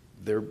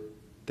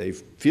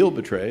feel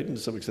betrayed, and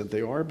to some extent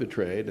they are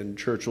betrayed, and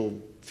Churchill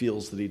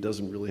feels that he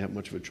doesn't really have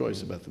much of a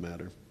choice about the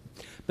matter.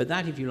 But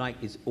that, if you like,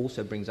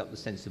 also brings up the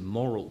sense of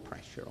moral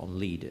pressure on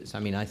leaders. I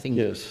mean, I think,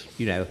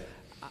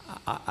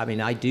 I'm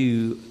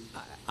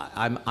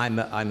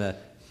a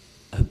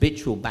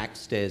habitual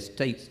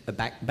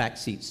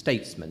backseat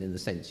statesman in the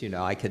sense,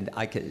 I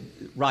can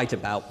write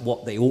about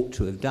what they ought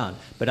to have done,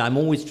 but I'm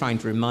always trying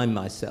to remind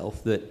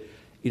myself that,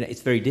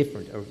 it's very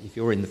different if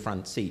you're in the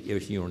front seat or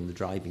if you're in the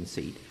driving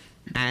seat.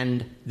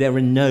 And there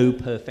are no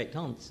perfect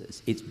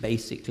answers. It's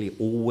basically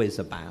always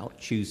about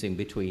choosing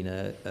between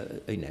a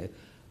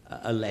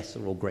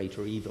lesser or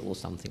greater evil or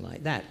something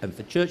like that. And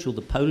for Churchill,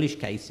 the Polish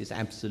case is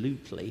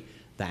absolutely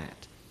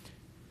that.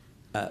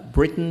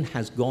 Britain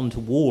has gone to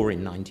war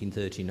in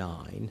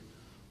 1939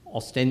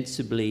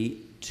 ostensibly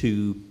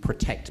to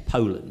protect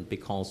Poland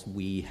because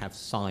we have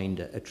signed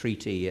a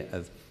treaty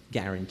of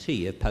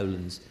guarantee of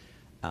Poland's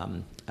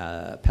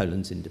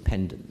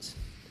independence.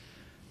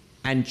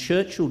 And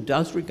Churchill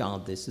does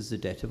regard this as a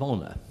debt of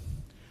honor.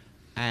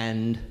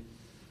 And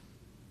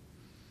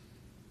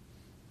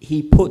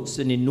he puts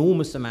an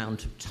enormous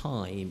amount of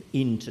time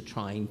into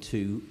trying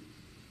to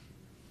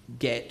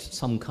get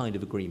some kind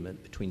of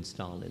agreement between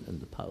Stalin and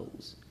the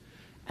Poles.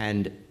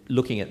 And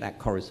looking at that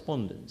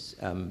correspondence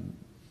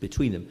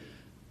between them,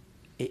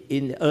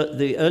 in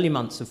the early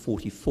months of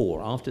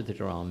 44, after the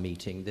Tehran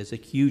meeting, there's a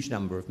huge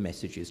number of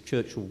messages.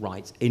 Churchill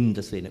writes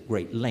endlessly and at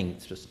great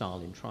length to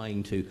Stalin,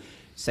 trying to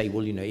say,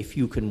 well, if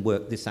you can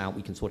work this out,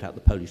 we can sort out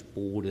the Polish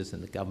borders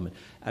and the government.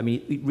 I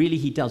mean, really,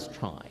 he does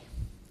try.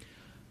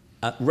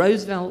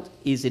 Roosevelt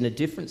is in a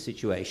different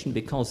situation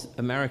because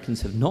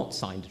Americans have not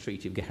signed a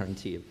treaty of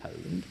guarantee of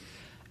Poland,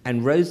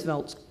 and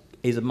Roosevelt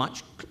is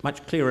much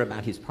clearer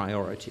about his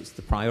priorities.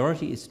 The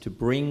priority is to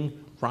bring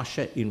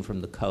Russia in from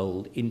the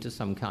cold into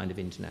some kind of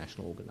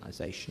international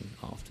organization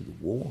after the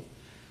war,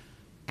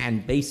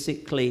 and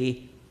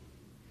basically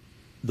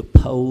the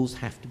Poles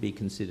have to be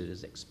considered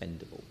as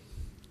expendable.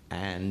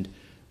 And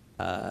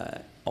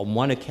on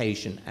one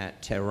occasion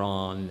at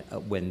Tehran,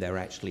 when they're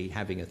actually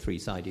having a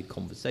three-sided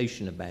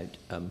conversation about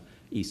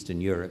Eastern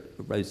Europe,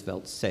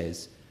 Roosevelt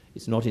says,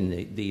 it's not in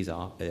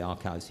the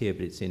archives here,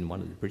 but it's in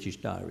one of the British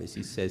diaries,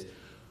 he says,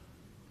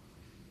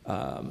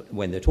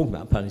 when they're talking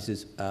about Poland, he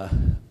says,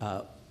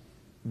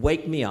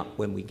 wake me up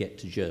when we get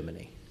to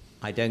Germany.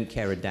 I don't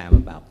care a damn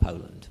about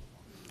Poland.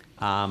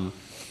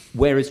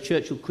 Whereas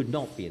Churchill could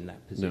not be in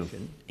that position.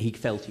 No. He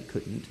felt he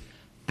couldn't.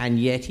 And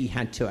yet he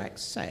had to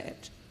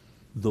accept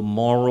the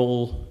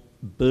moral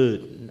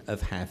burden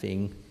of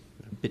having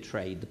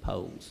betrayed the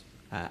Poles.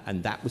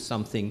 And that was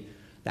something,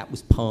 that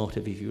was part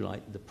of, if you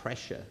like, the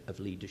pressure of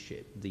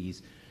leadership,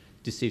 these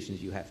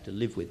decisions you have to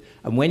live with.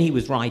 And when he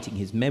was writing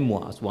his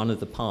memoirs, one of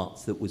the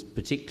parts that was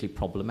particularly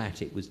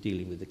problematic was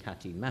dealing with the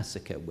Katyn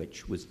massacre,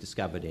 which was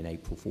discovered in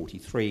April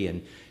 43,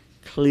 and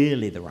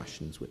clearly the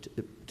Russians were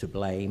to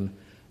blame,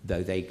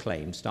 though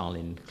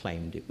Stalin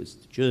claimed it was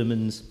the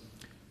Germans.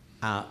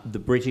 The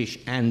British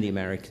and the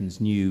Americans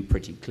knew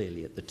pretty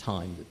clearly at the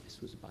time that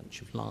this was a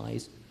bunch of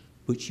lies,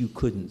 but you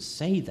couldn't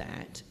say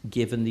that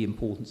given the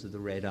importance of the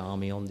Red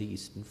Army on the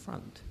Eastern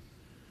Front.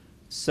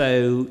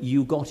 So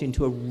you got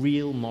into a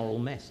real moral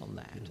mess on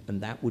that, and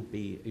that would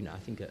be, I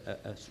think,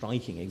 a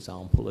striking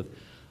example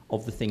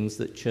of the things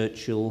that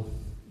Churchill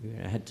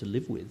had to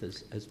live with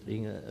as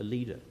being a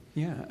leader.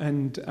 Yeah,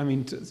 and I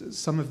mean,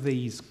 some of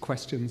these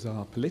questions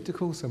are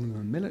political, some of them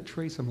are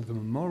military, some of them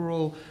are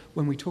moral.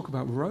 When we talk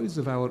about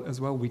Roosevelt as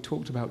well, we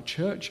talked about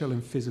Churchill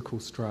and physical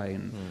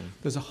strain.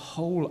 There's a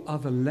whole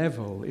other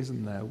level,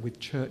 isn't there, with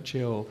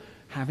Churchill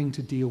having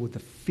to deal with the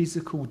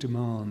physical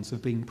demands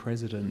of being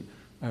president.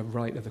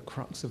 Right at the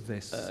crux of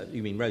this.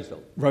 You mean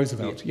Roosevelt?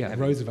 Roosevelt, yeah,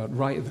 Roosevelt,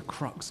 right at the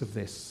crux of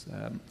this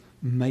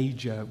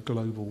major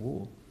global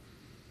war.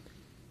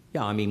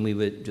 Yeah, I mean, we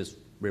were just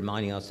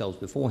reminding ourselves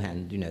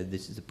beforehand,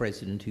 this is a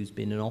president who's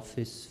been in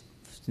office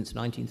since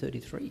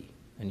 1933,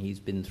 and he's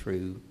been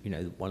through,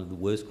 one of the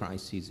worst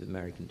crises of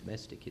American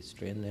domestic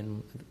history, and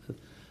then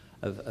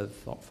of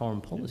foreign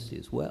policy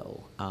as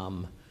well.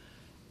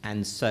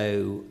 And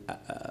so,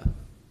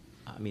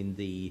 I mean,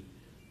 the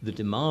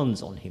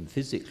demands on him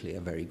physically are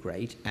very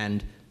great,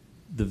 and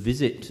the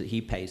visit he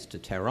pays to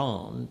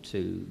Tehran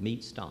to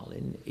meet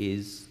Stalin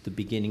is the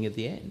beginning of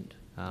the end.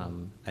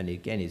 And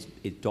again,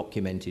 it's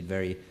documented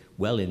very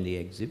well in the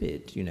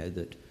exhibit,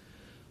 that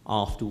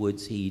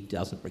afterwards he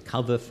doesn't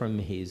recover from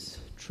his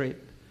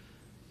trip.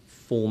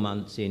 4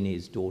 months in,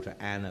 his daughter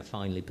Anna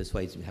finally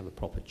persuades him to have a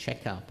proper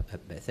checkup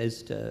at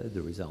Bethesda.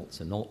 The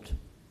results are not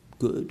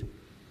good.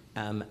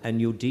 And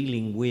you're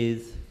dealing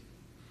with,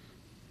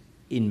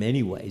 in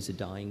many ways, a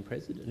dying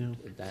president,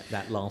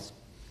 that last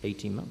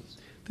 18 months.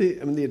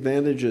 The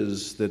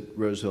advantages that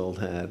Roosevelt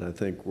had, I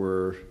think,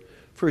 were,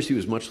 first, he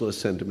was much less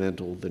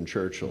sentimental than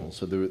Churchill,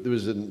 so there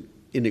was an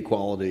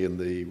inequality in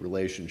the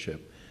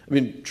relationship. I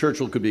mean,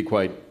 Churchill could be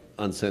quite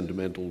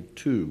unsentimental,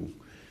 too,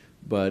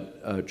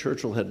 but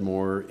Churchill had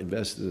more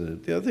invested in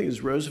it. The other thing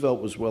is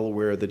Roosevelt was well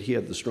aware that he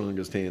had the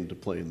strongest hand to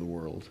play in the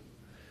world.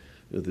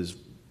 This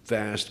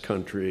vast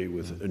country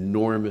with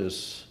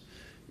enormous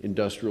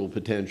industrial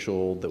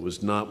potential that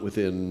was not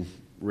within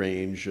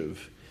range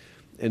of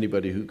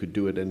anybody who could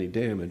do it any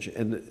damage.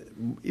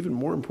 And even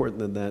more important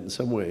than that, in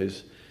some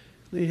ways,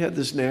 he had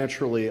this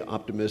naturally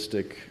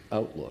optimistic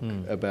outlook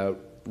about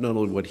not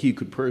only what he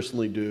could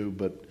personally do,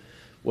 but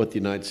what the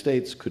United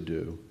States could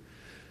do.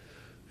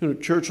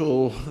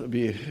 Churchill, I'd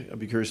be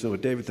curious to know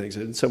what David thinks.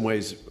 In some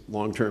ways,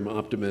 long-term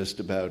optimist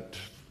about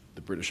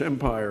the British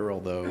Empire,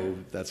 although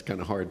that's kind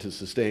of hard to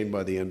sustain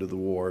by the end of the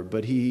war.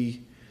 But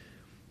he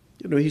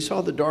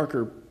saw the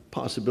darker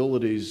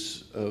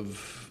possibilities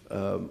of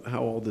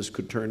how all this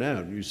could turn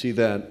out. You see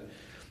that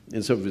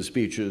in some of his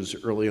speeches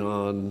early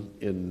on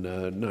in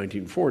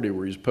 1940,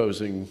 where he's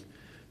posing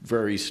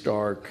very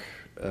stark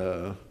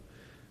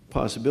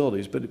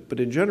possibilities. But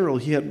in general,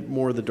 he had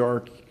more of the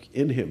dark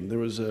in him.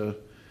 There's a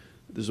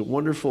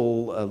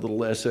wonderful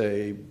little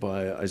essay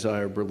by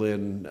Isaiah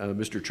Berlin,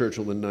 Mr.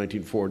 Churchill in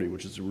 1940,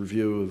 which is a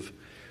review of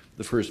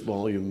the first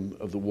volume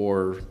of the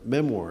war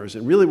memoirs.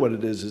 And really what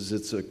it is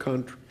it's a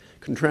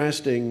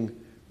contrasting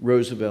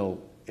Roosevelt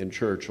and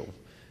Churchill.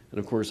 And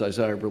of course,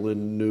 Isaiah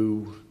Berlin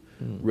knew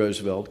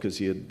Roosevelt because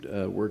he had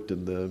worked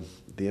in the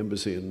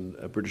embassy,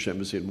 British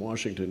embassy in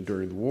Washington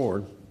during the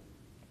war.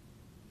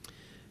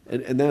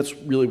 And that's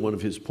really one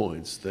of his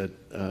points, that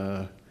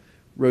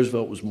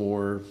Roosevelt was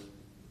more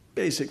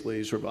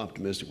basically sort of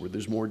optimistic, where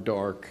there's more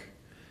dark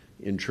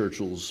in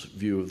Churchill's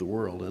view of the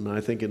world. And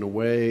I think in a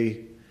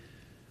way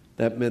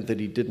that meant that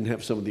he didn't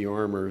have some of the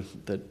armor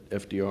that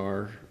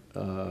FDR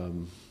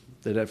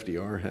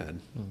had.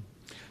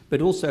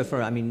 But also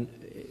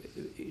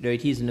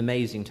it is an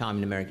amazing time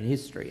in American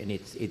history, and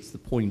it's the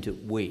point at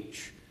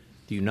which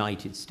the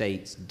United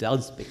States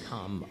does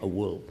become a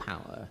world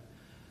power.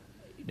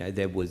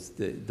 There was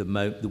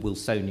the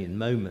Wilsonian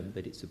moment,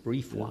 but it's a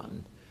brief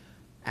one.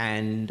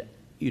 And,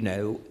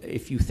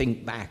 if you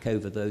think back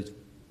over those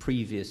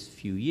previous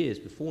few years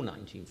before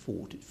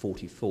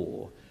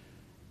 1944,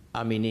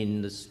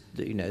 in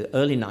the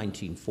early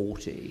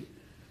 1940,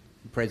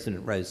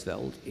 President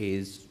Roosevelt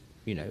is,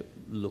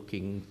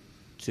 looking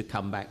to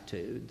come back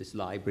to this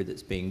library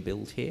that's being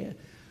built here,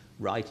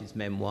 write his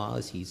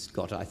memoirs. He's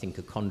got, I think,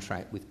 a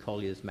contract with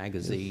Collier's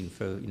magazine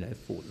for,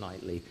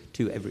 fortnightly,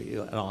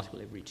 an article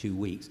every 2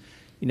 weeks.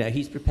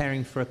 He's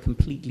preparing for a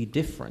completely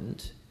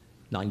different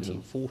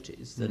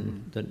 1940s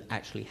than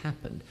actually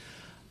happened.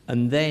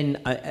 And then,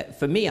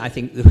 for me, I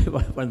think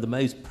one of the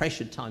most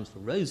pressured times for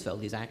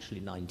Roosevelt is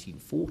actually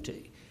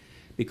 1940,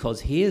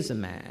 because here's a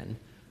man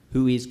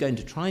who is going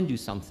to try and do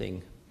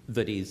something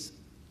that is,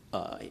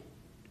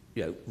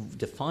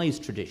 defies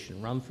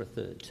tradition, run for a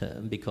third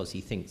term, because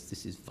he thinks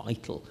this is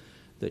vital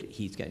that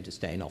he's going to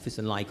stay in office.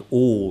 And like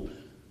all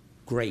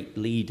great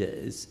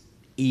leaders,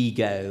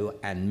 ego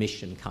and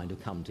mission kind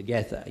of come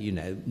together. You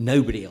know,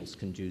 nobody else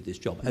can do this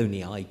job,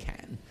 only I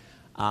can.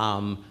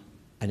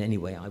 And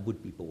anyway, I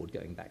would be bored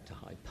going back to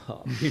Hyde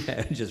Park, you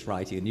know, just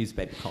writing a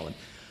newspaper column.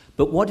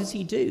 But what does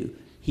he do?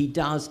 He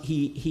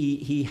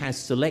has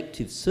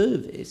selective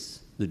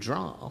service, the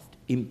draft,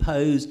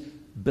 imposed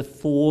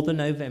before the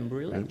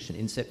November election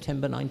in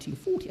September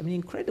 1940. I mean,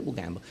 incredible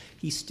gamble.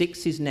 He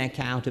sticks his neck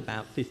out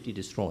about 50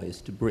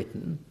 destroyers to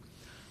Britain.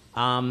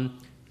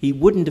 He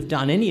wouldn't have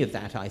done any of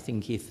that, I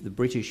think, if the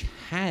British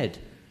had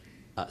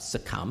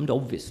succumbed.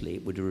 Obviously,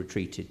 it would have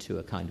retreated to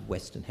a kind of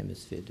Western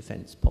Hemisphere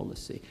defense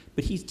policy.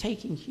 But he's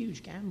taking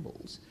huge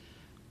gambles.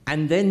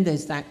 And then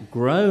there's that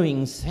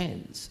growing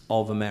sense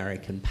of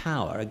American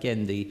power.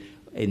 Again,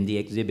 in the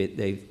exhibit,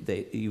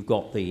 you've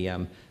got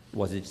the,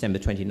 December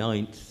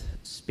 29th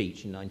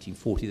speech in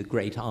 1940, the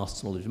great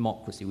arsenal of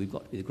democracy. We've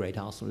got to be the great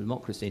arsenal of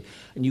democracy.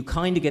 And you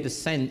kind of get a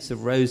sense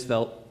of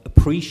Roosevelt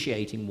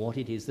appreciating what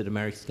it is that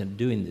America's going to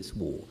do in this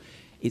war.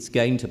 It's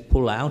going to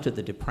pull out of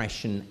the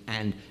Depression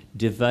and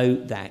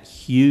devote that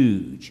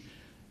huge,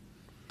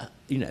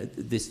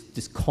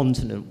 this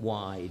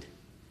continent-wide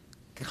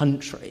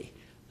country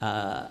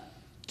to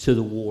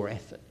the war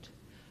effort.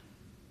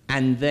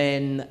 And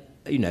then,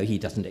 he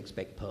doesn't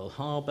expect Pearl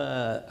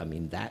Harbor. I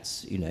mean,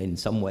 that's, in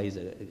some ways,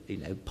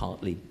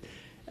 partly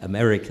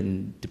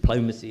American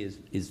diplomacy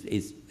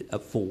is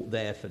at fault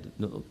there for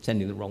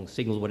sending the wrong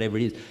signals, whatever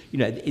it is.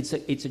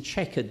 It's a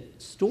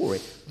checkered story.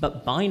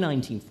 But by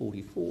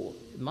 1944,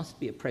 it must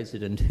be a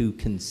president who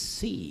can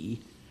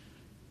see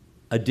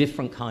a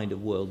different kind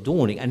of world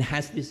dawning and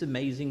has this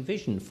amazing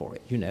vision for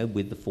it,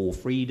 with the four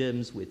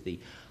freedoms, with the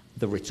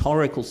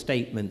rhetorical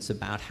statements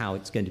about how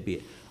it's going to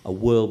be a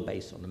world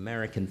based on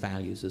American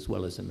values as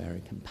well as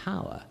American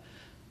power.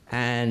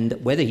 And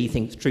whether he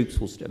thinks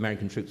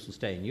American troops will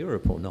stay in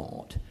Europe or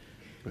not,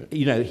 right.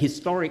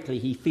 Historically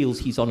he feels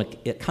he's on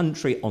a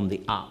country on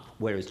the up,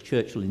 whereas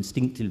Churchill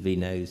instinctively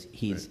knows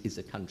is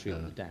a country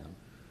on the down.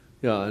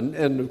 Yeah,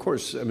 and of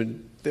course, I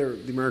mean, the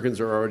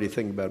Americans are already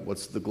thinking about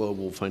what's the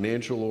global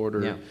financial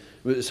order.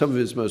 Yeah. Some of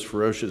his most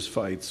ferocious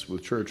fights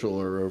with Churchill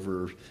are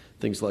over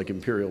things like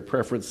imperial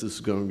preference. This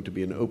is going to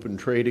be an open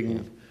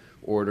trading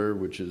order,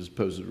 which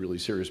poses really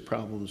serious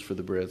problems for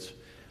the Brits.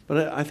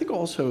 But I think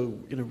also,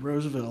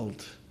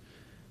 Roosevelt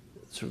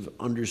sort of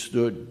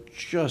understood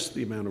just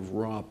the amount of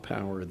raw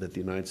power that the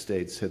United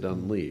States had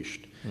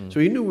unleashed. So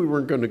he knew we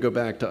weren't going to go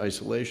back to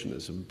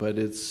isolationism, but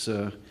it's,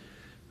 it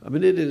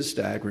is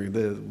staggering.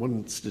 The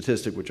one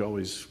statistic which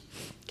always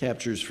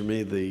captures for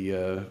me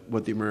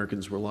what the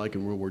Americans were like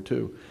in World War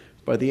II.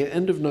 By the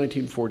end of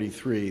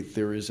 1943,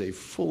 there is a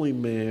fully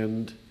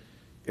manned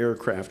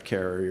aircraft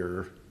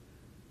carrier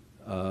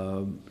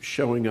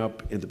showing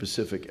up in the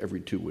Pacific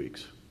every 2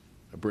 weeks.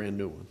 A brand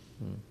new one.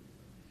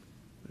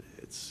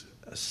 It's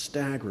a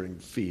staggering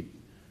feat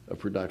of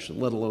production,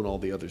 let alone all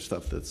the other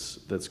stuff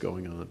that's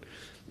going on.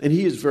 And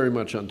he is very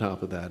much on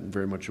top of that and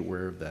very much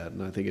aware of that.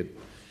 And I think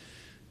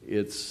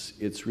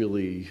it's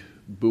really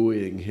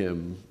buoying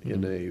him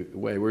in a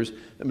way. Whereas,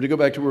 to go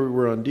back to where we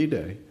were on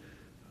D-Day,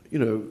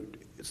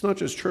 it's not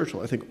just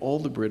Churchill. I think all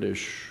the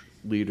British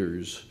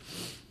leaders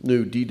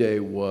knew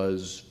D-Day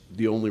was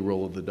the only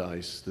roll of the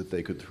dice that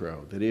they could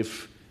throw. That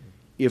if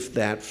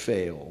that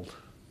failed,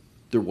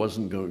 there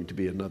wasn't going to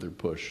be another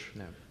push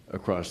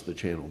across the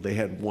channel. They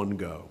had one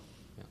go,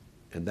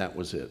 and that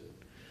was it.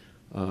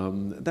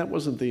 That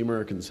wasn't the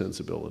American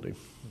sensibility.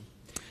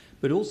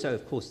 But also,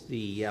 of course,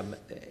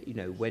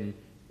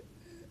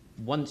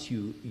 once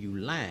you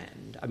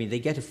land, I mean, they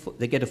get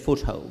a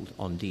foothold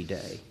on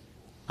D-Day.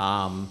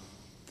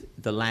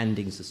 The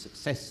landings are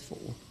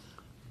successful,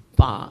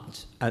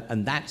 but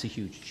and that's a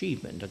huge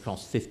achievement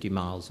across 50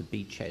 miles of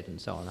beachhead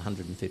and so on,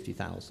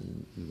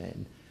 150,000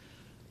 men.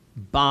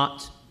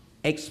 But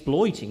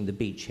exploiting the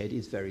beachhead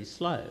is very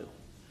slow.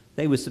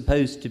 They were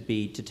supposed to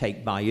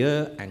take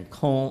Bayeux and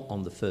Caen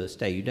on the first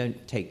day. You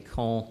don't take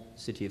Caen,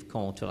 city of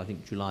Caen, till I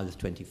think July the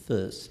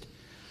 21st.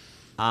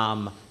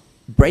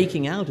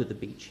 Breaking out of the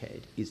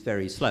beachhead is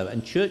very slow.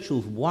 And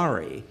Churchill's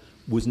worry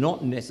was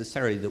not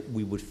necessarily that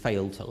we would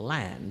fail to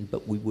land,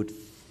 but we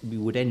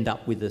would end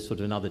up with a sort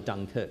of another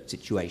Dunkirk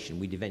situation.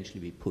 We'd eventually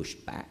be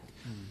pushed back,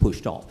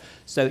 pushed off.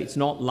 So it's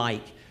not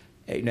like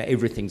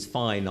everything's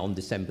fine on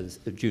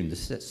June the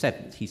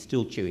 7th. He's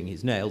still chewing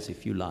his nails,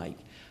 if you like.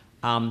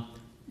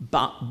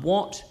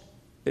 But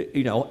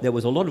there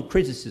was a lot of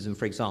criticism,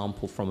 for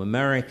example, from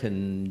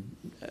American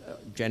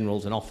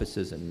generals and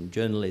officers and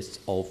journalists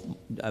of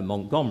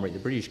Montgomery, the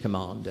British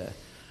commander,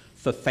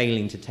 for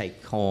failing to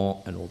take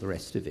Caen and all the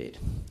rest of it.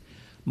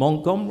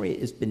 Montgomery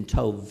has been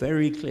told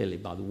very clearly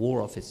by the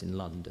War Office in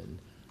London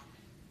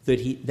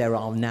that there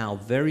are now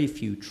very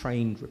few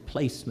trained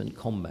replacement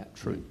combat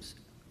troops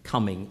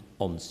coming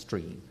on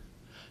stream.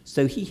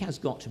 So he has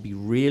got to be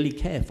really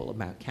careful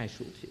about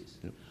casualties.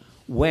 Yep.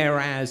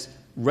 Whereas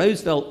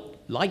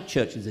Roosevelt, like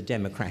Churchill, is a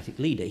democratic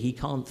leader. He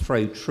can't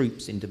throw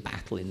troops into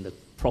battle in the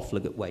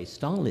profligate way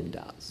Stalin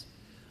does.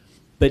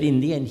 But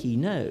in the end, he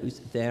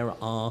knows there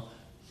are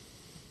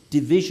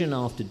division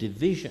after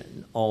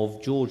division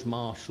of George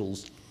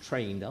Marshall's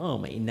trained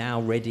army now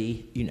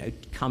ready,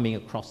 coming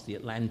across the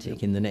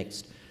Atlantic in the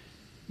next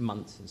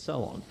months and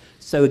so on.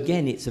 So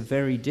again, it's a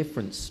very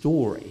different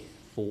story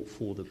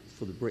for the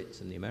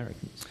Brits and the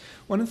Americans.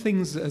 One of the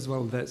things as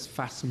well that's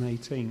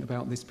fascinating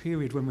about this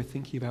period when we're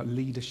thinking about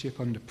leadership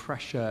under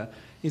pressure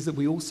is that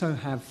we also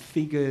have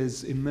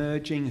figures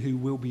emerging who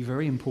will be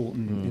very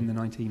important in the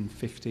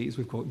 1950s.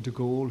 We've got de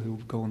Gaulle, who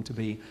will go on to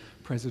be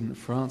president of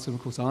France, and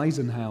of course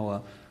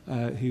Eisenhower,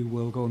 who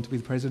will go on to be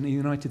the president of the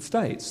United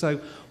States.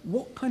 So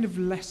what kind of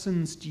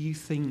lessons do you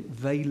think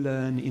they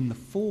learn in the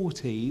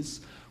 40s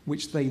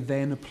which they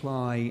then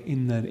apply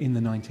in the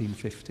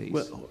 1950s?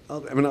 Well,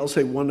 I'll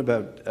say one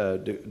about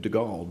de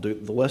Gaulle.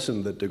 The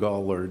lesson that de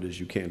Gaulle learned is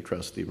you can't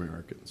trust the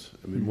Americans.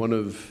 I mean,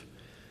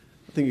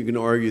 I think you can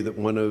argue that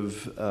one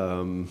of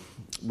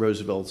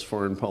Roosevelt's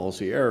foreign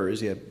policy errors,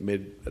 he had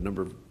made a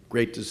number of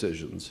great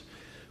decisions,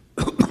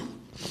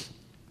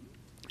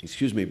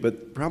 excuse me,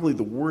 but probably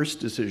the worst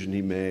decision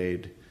he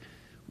made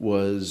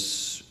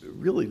was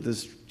really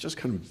this just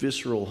kind of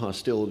visceral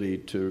hostility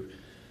to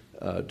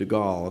de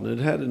Gaulle, and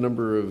there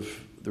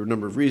were a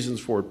number of reasons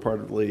for it.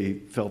 Partly he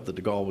felt that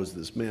de Gaulle was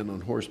this man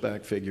on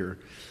horseback figure.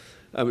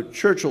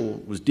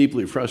 Churchill was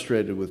deeply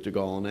frustrated with de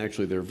Gaulle, and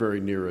actually they're very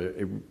near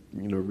a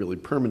really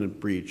permanent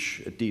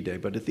breach at D-Day.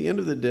 But at the end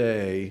of the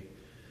day,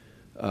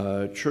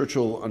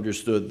 Churchill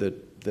understood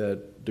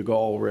that de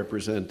Gaulle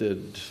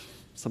represented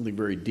something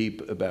very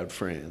deep about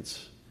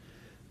France,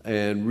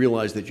 and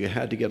realized that you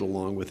had to get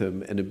along with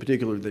him, and in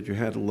particular that you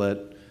had to let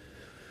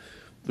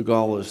the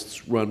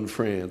Gaullists run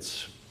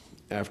France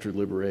after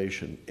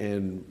liberation.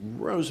 And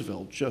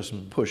Roosevelt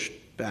just pushed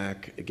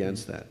back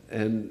against that.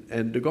 And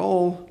de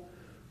Gaulle,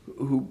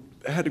 who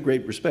had a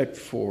great respect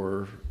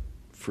for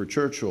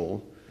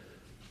Churchill,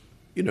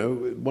 at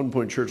one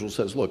point Churchill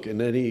says, look, in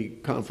any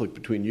conflict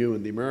between you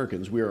and the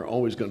Americans, we are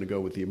always going to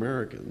go with the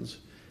Americans.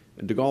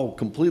 And de Gaulle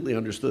completely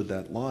understood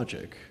that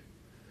logic.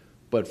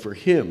 But for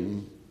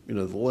him,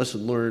 the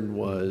lesson learned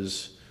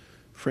was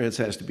France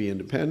has to be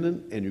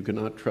independent, and you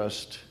cannot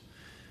trust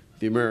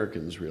the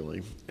Americans,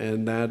 really.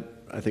 And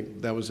I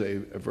think that was a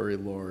very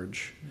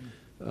large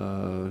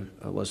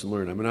lesson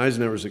learned. I mean,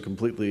 Eisenhower is a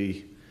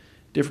completely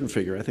different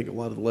figure. I think a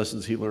lot of the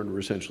lessons he learned were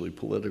essentially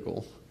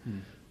political.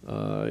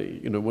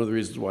 One of the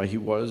reasons why he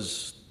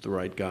was the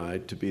right guy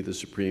to be the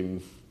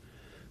supreme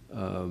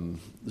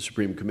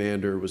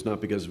commander was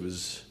not because of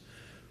his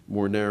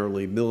more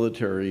narrowly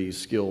military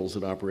skills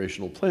at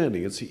operational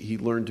planning. He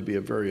learned to be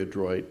a very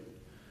adroit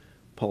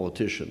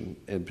politician,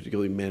 and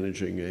particularly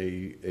managing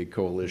a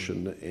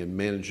coalition and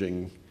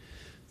managing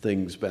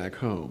things back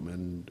home.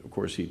 And of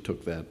course, he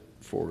took that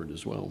forward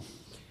as well.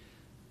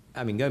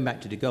 I mean, going back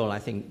to de Gaulle, I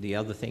think the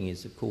other thing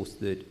is, of course,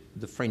 that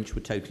the French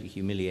were totally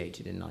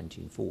humiliated in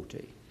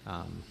 1940.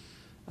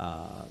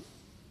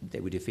 They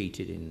were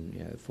defeated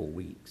in 4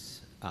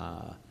 weeks.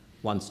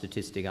 One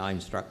statistic I'm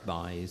struck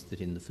by is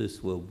that in the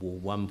First World War,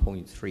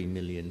 1.3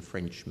 million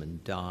Frenchmen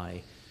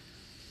die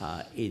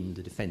in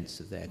the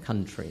defense of their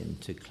country and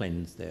to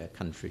cleanse their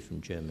country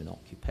from German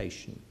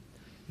occupation.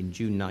 In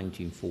June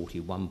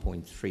 1940,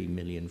 1.3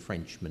 million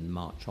Frenchmen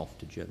march off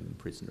to German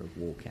prisoner of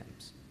war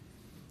camps.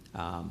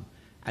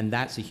 And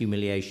that's a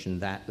humiliation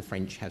that the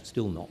French have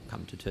still not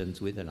come to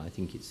terms with, and I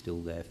think it's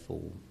still there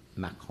for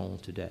Macron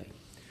today.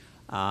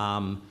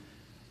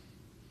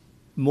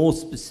 More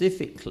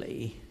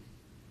specifically,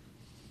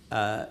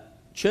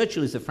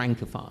 Churchill is a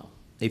Francophile.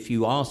 If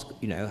you ask,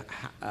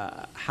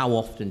 how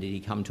often did he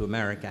come to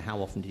America, how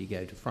often did he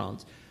go to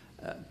France,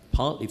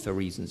 partly for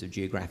reasons of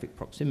geographic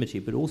proximity,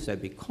 but also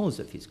because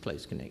of his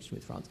close connection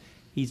with France,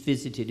 he's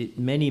visited it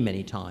many,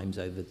 many times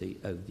over the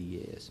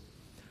years.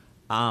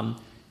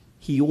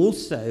 He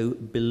also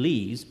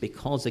believes,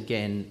 because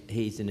again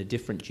he's in a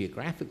different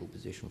geographical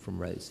position from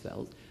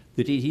Roosevelt,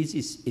 that it is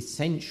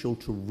essential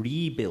to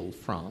rebuild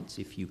France,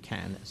 if you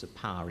can, as a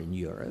power in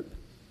Europe,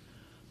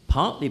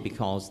 partly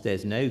because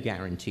there's no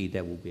guarantee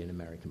there will be an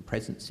American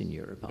presence in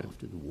Europe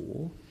after the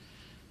war,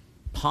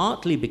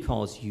 partly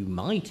because you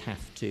might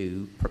have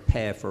to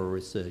prepare for a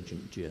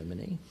resurgent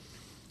Germany,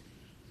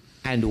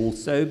 and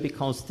also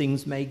because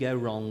things may go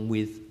wrong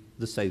with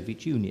the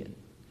Soviet Union.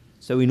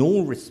 So in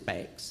all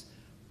respects,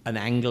 an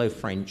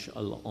Anglo-French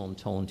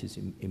entente is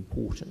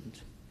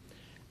important.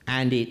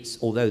 And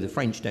although the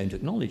French don't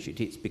acknowledge it,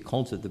 it's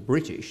because of the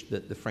British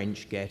that the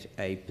French get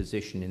a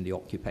position in the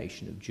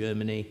occupation of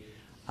Germany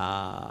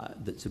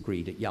that's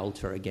agreed at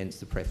Yalta against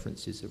the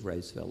preferences of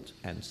Roosevelt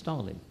and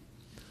Stalin.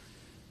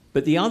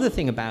 But the other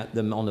thing about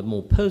them on a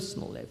more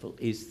personal level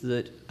is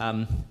that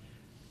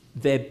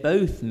they're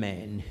both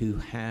men who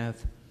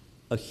have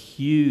a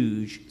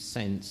huge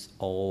sense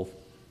of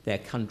their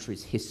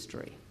country's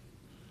history,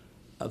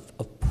 of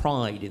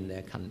pride in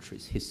their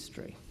country's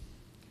history.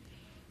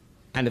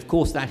 And of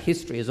course, that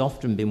history has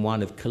often been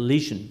one of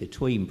collision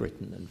between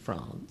Britain and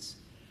France,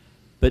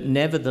 but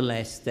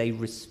nevertheless, they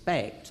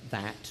respect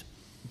that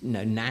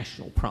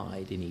national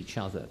pride in each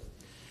other.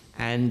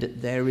 And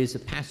there is a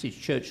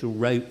passage Churchill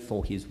wrote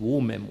for his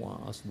war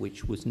memoirs,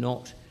 which was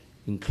not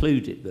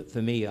included. But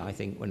for me, I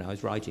think when I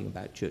was writing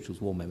about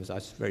Churchill's war memoirs, I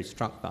was very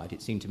struck by it.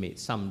 It seemed to me it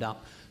summed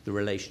up the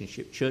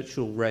relationship.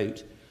 Churchill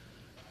wrote,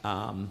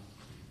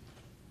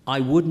 I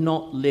would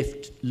not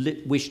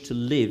wish to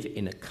live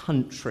in a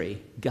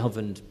country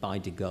governed by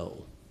de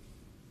Gaulle,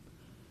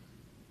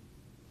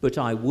 but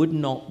I would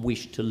not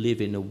wish to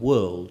live in a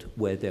world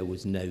where there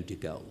was no de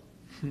Gaulle.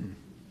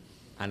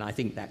 And I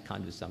think that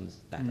kind of sums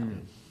that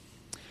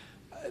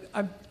up.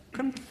 I'm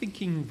kind of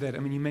thinking that, I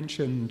mean, you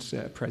mentioned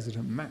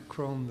President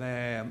Macron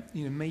there,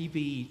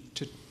 maybe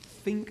to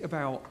think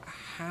about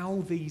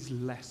how these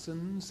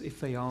lessons, if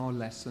they are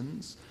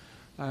lessons,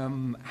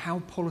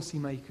 how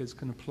policymakers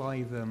can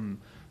apply them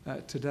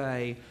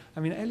today. I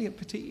mean, Eliot,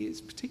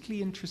 it's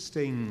particularly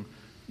interesting.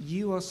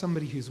 You are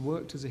somebody who's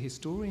worked as a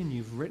historian,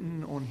 you've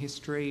written on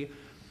history,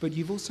 but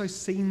you've also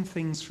seen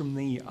things from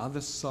the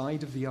other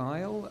side of the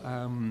aisle.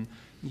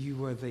 You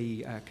were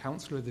the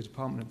counselor of the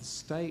Department of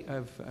State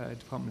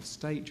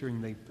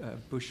during the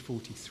Bush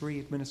 43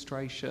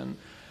 administration.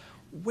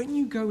 When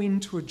you go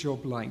into a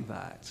job like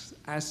that,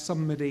 as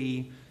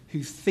somebody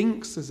who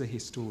thinks as a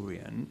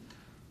historian,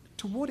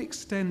 to what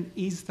extent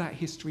is that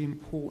history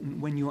important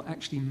when you're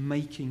actually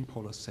making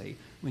policy,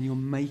 when you're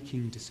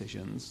making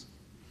decisions?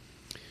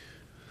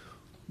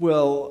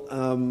 Well,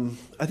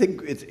 I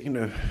think it's,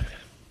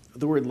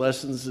 the word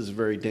lessons is a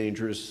very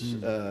dangerous,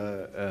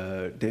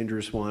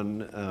 dangerous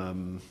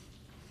one.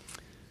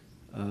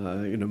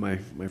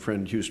 My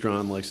friend Hugh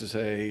Strawn likes to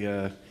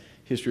say,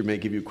 history may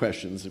give you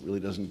questions, it really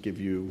doesn't give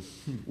you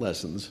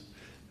lessons,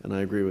 and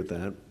I agree with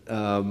that.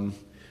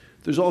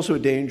 There's also a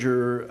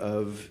danger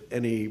of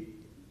any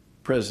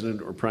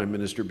president or prime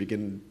minister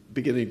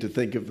beginning to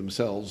think of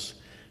themselves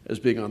as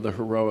being on the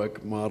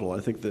heroic model. I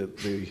think that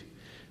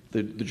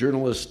the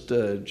journalist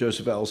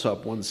Joseph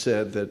Alsop once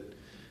said that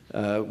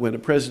when a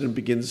politician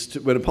begins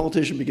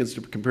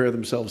to compare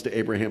themselves to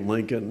Abraham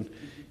Lincoln,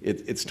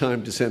 it's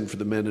time to send for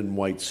the men in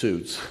white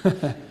suits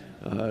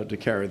to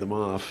carry them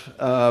off.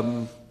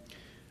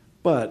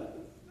 But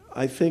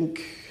I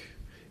think,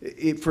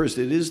 first,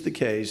 it is the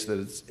case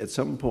that at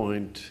some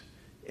point,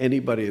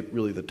 anybody at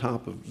really the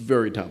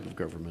very top of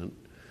government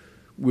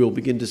will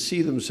begin to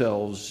see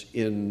themselves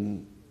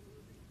in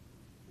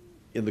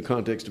the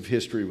context of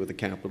history with a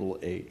capital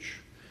H.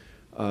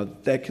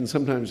 That can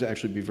sometimes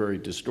actually be very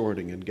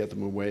distorting and get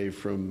them away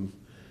from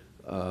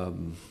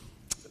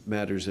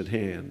matters at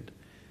hand.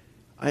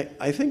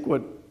 I think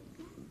what,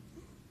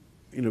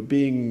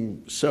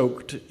 being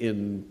soaked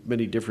in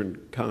many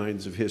different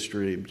kinds of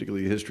history,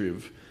 particularly the history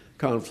of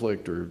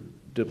conflict or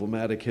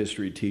diplomatic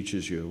history,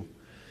 teaches you,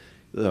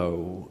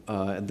 though,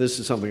 and this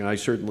is something I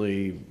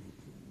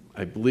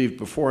believed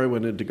before I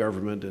went into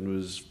government and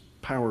was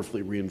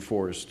powerfully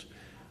reinforced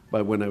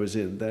by when I was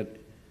in, that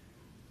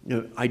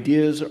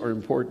ideas are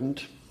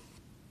important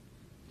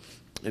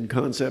and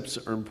concepts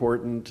are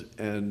important,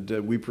 and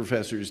we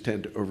professors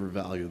tend to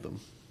overvalue them.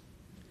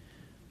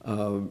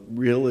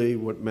 Really,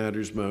 what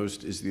matters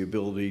most is the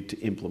ability to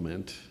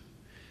implement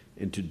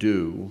and to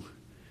do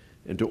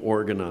and to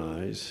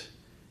organize,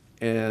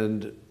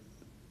 and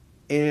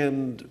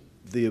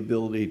the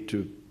ability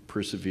to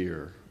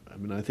persevere. I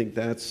mean, I think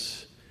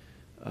that's,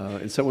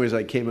 in some ways,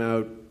 I came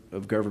out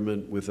of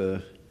government with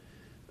a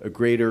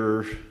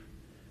greater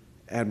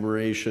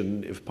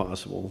admiration, if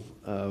possible,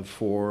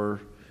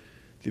 for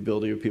the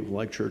ability of people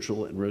like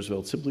Churchill and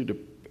Roosevelt,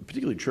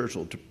 particularly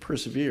Churchill, to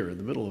persevere in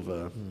the middle of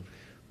a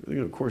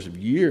course of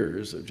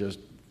years of just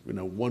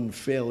one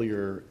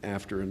failure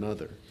after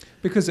another.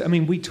 Because, I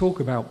mean, we talk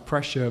about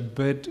pressure,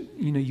 but,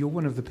 you're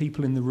one of the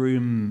people in the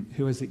room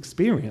who has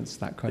experienced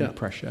that kind of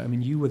pressure. I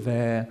mean, you were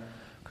there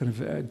kind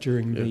of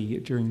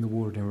during the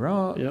war in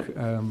Iraq,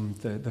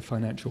 the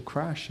financial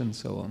crash and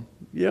so on.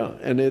 Yeah,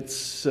 and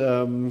it's,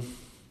 the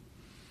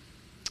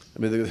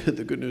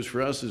good news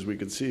for us is we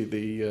could see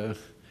the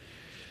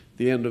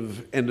end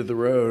of the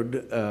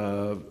road,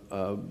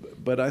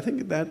 but I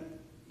think that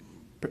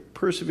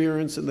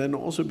perseverance and then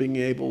also being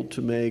able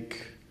to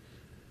make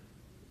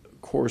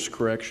course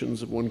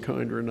corrections of one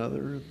kind or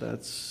another,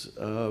 that's,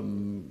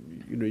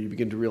 you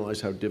begin to realize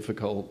how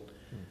difficult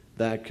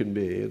that can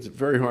be. It's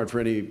very hard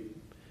for any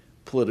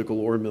political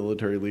or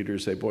military leader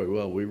to say, boy,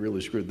 well, we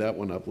really screwed that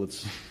one up,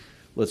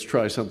 let's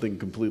try something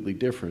completely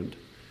different.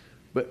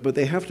 But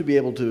they have to be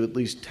able to at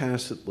least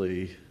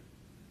tacitly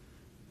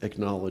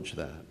acknowledge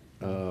that,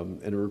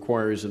 and it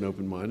requires an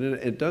open mind. And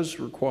it does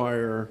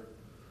require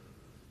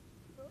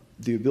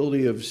the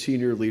ability of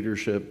senior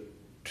leadership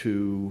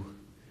to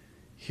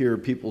hear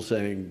people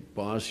saying,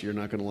 boss, you're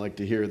not going to like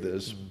to hear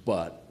this,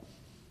 but.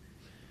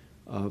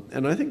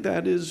 And I think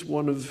that is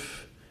one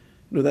of,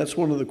 that's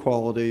one of the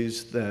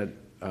qualities that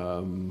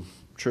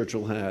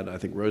Churchill had, I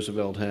think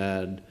Roosevelt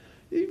had,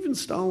 even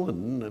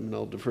Stalin. I mean,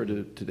 I'll defer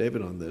to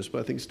David on this,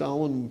 but I think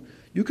Stalin,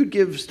 you could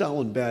give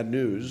Stalin bad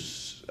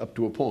news up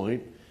to a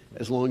point,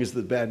 as long as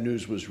the bad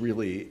news was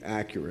really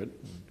accurate.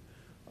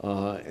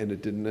 And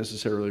it didn't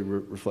necessarily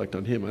reflect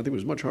on him. I think it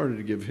was much harder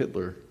to give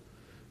Hitler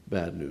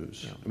bad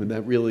news. Yeah. I mean,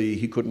 that really,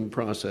 he couldn't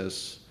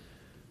process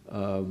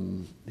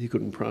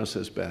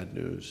bad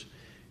news.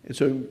 And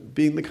so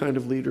being the kind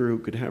of leader who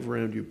could have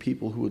around you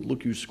people who would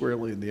look you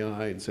squarely in the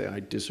eye and say,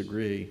 I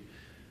disagree,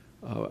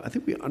 I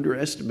think we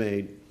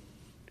underestimate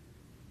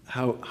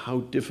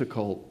how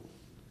difficult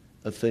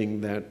a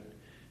thing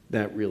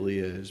that really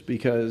is.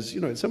 Because,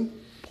 at some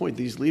point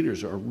these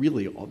leaders are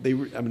really,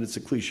 it's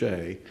a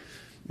cliche,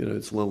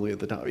 it's lonely at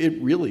the top.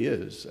 It really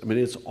is.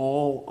 It's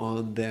all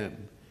on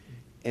them.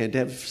 And to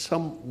have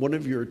one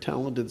of your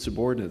talented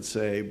subordinates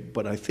say,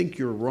 but I think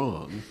you're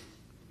wrong,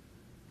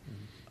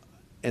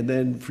 and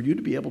then for you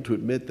to be able to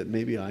admit that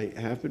maybe I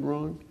have been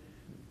wrong,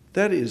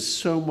 that is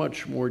so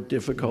much more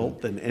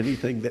difficult than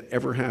anything that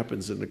ever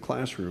happens in a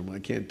classroom, I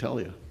can't tell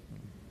you.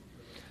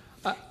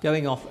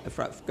 Going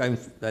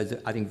those,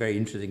 I think, very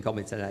interesting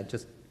comments, and I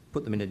just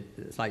put them in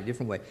a slightly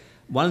different way.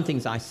 One of the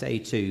things I say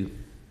to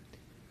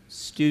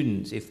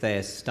students, if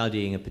they're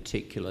studying a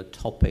particular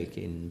topic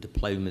in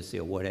diplomacy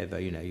or whatever,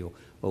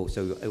 what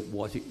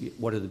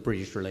are the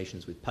British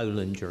relations with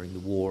Poland during the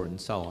war and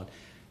so on,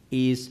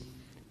 is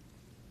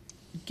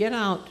get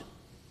out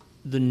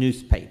the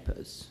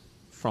newspapers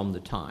from the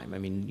time.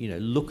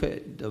 Look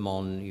at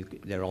them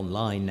they're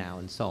online now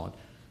and so on.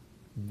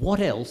 What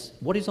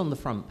is on the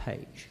front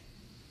page?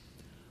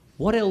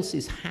 What else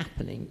is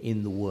happening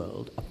in the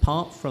world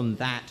apart from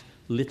that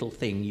little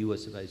thing you were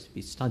supposed to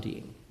be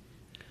studying?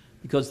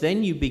 Because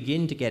then you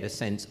begin to get a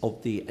sense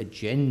of the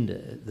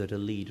agenda that a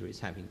leader is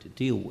having to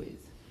deal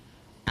with,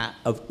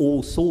 of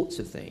all sorts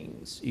of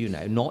things,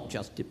 not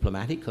just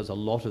diplomatic, because a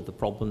lot of the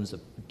problems are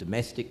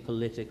domestic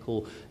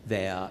political,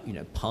 they're,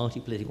 party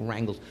political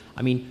wrangles.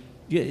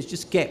 It's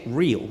just get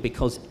real,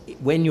 because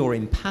when you're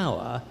in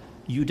power,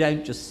 you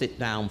don't just sit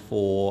down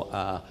for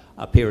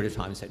a period of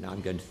time and say, no,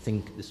 I'm going to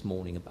think this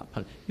morning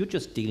about... You're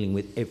just dealing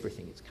with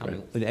everything. It's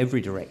coming in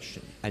every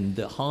direction. And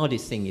the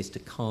hardest thing is to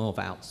carve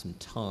out some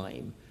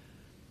time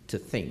to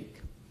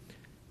think.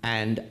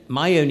 And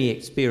my only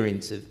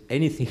experience of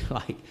anything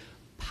like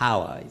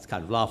power, it's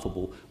kind of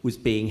laughable, was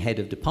being head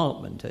of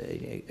department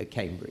at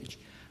Cambridge.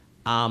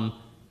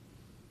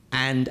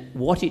 And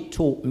what it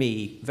taught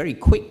me very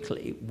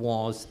quickly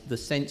was the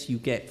sense you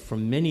get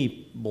from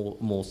many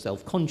more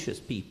self-conscious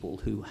people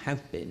who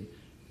have been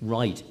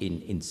right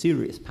in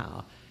serious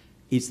power,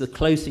 is the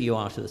closer you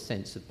are to the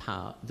sense of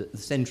power, the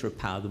center of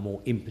power, the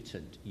more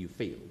impotent you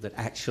feel. That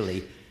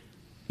actually,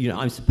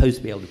 I'm supposed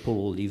to be able to pull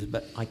all these,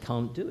 but I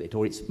can't do it,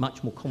 or it's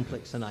much more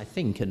complex than I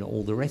think, and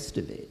all the rest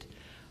of it.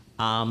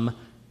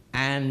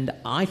 And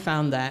I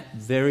found that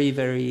very,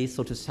 very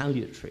sort of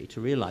salutary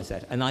to realize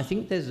that. And I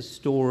think there's a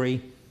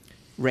story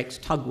Rex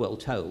Tugwell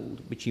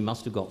told, which he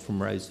must have got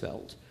from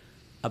Roosevelt,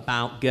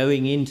 about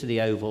going into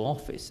the Oval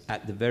Office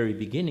at the very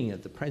beginning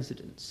of the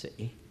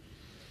presidency.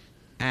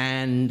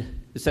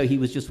 And so he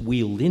was just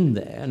wheeled in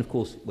there. And of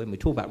course, when we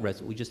talk about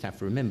Roosevelt, we just have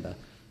to remember,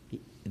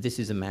 this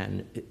is a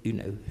man,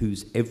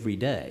 whose every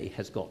day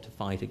has got to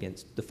fight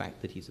against the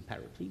fact that he's a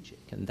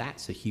paraplegic. And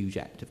that's a huge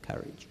act of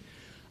courage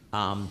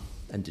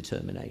and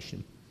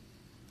determination.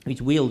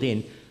 He's wheeled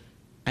in,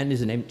 and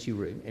there's an empty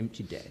room,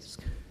 empty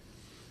desk.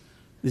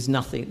 There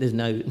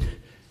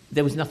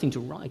was nothing to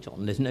write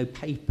on. There's no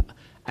paper.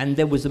 And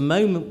there was a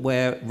moment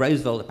where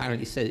Roosevelt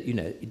apparently said,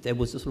 there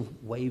was a sort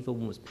of wave of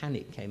almost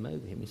panic came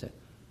over him. He said,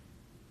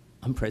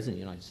 I'm president of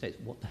the United States.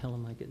 What the hell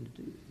am I going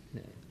to do?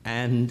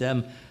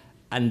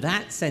 And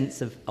that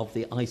sense of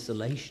the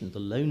isolation, the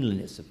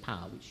loneliness of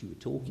power, which you were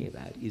talking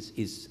about,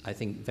 is I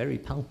think, very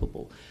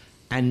palpable.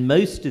 And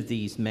most of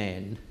these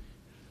men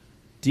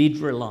did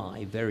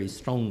rely very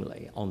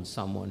strongly on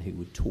someone who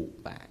would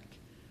talk back.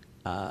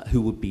 Who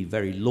would be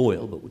very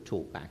loyal but would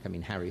talk back.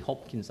 Harry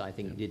Hopkins, I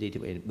think, did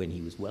it when he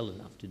was well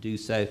enough to do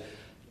so.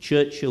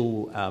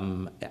 Churchill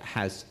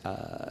has,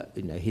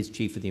 his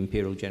chief of the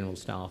Imperial General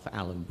Staff,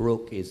 Alan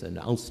Brooke, is an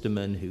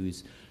Ulsterman who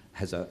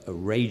has a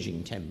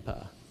raging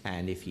temper,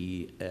 and if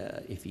he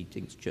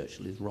thinks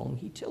Churchill is wrong,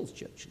 he tells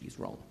Churchill he's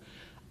wrong.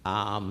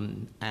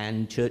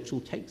 And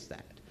Churchill takes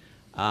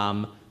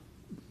that.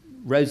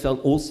 Roosevelt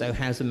also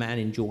has a man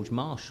in George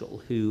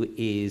Marshall who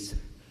is...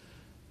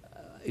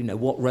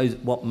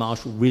 what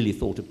Marshall really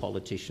thought of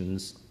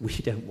politicians, we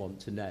don't want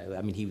to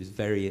know. He was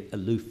very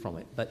aloof from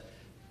it, but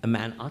a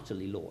man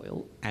utterly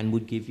loyal and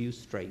would give you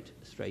straight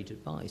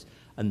advice.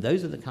 And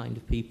those are the kind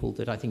of people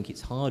that I think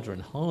it's harder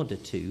and harder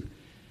to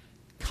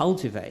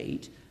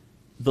cultivate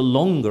the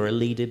longer a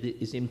leader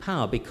is in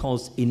power,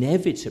 because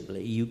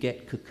inevitably you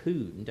get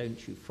cocooned,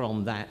 don't you,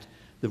 from that,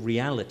 the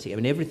reality.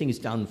 Everything is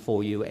done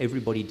for you,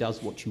 everybody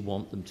does what you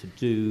want them to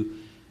do,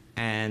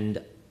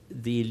 and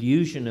the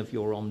illusion of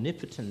your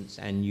omnipotence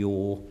and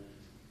your,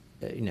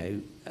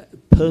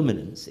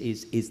 permanence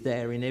is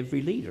there in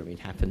every leader. It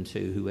happened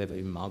to whoever,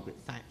 Margaret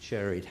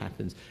Thatcher. It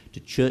happens to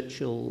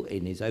Churchill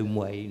in his own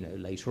way,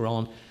 later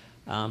on.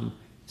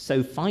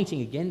 So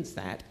fighting against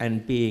that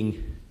and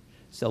being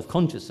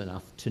self-conscious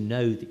enough to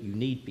know that you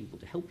need people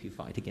to help you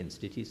fight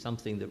against it is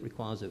something that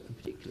requires a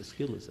particular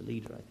skill as a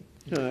leader, I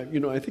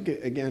think. I think,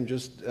 again,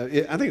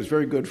 I think it's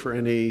very good for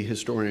any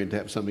historian to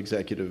have some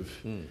executive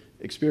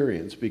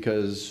experience,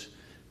 because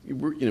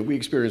we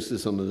experienced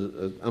this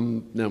on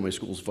I'm now my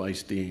school's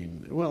vice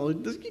dean. Well,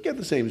 you get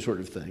the same sort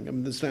of thing. I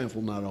mean, the staff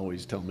will not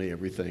always tell me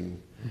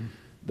everything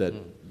that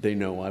they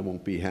know I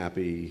won't be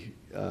happy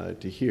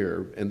to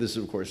hear. And this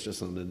is, of course,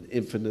 just on an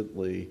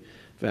infinitely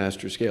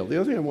vaster scale. The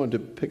other thing I wanted to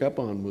pick up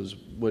on was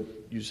what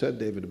you said,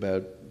 David,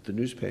 about the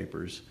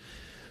newspapers.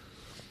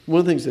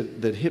 One of the things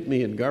that hit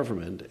me in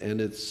government,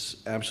 and it's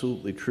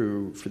absolutely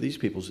true for these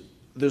people, is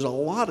there's a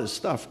lot of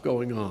stuff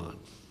going on.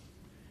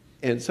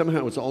 And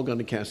somehow it's all going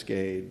to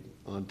cascade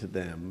onto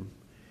them.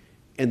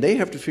 And they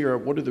have to figure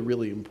out what are the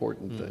really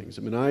important things.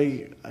 I mean,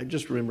 I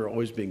just remember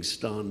always being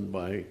stunned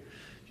by,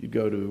 you'd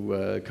go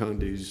to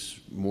Condi's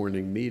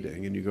morning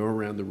meeting, and you go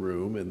around the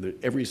room, and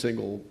every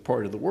single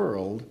part of the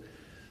world,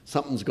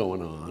 something's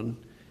going on.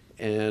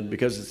 And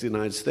because it's the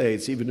United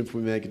States, even if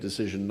we make a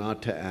decision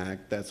not to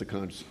act, that's a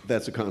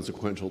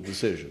consequential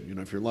decision. You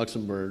know, if you're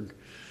Luxembourg,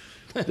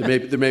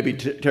 there may be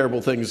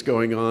terrible things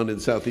going on in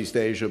Southeast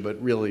Asia, but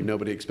really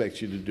nobody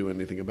expects you to do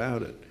anything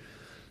about it.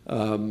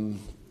 In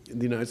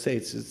the United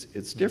States,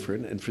 it's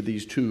different. And for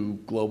these two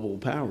global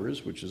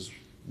powers, which is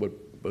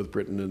what both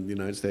Britain and the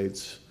United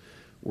States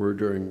were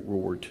during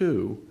World War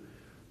II,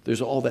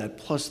 there's all that,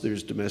 plus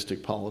there's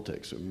domestic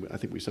politics. And I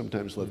think we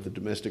sometimes let the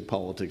domestic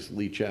politics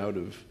leach out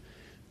of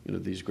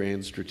these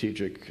grand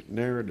strategic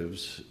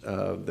narratives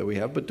that we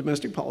have, but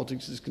domestic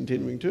politics is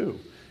continuing too.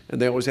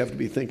 And they always have to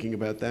be thinking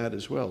about that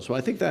as well. So I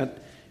think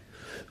that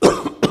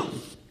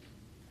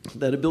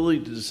that ability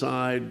to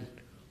decide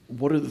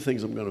what are the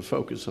things I'm going to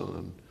focus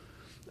on,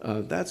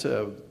 that's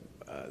a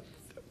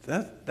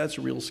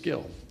real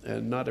skill,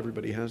 and not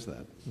everybody has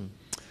that.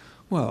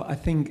 Well, I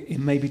think it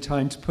may be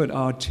time to put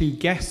our two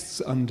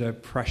guests under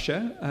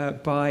pressure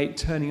by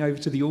turning over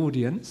to the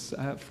audience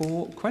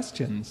for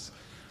questions.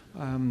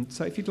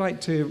 So if you'd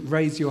like to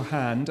raise your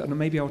hand, and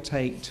maybe I'll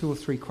take 2 or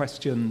 3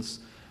 questions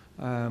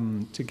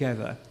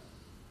together.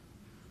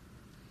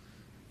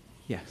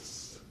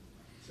 Yes.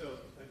 So a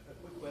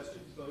quick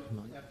question, both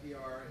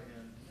FDR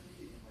and,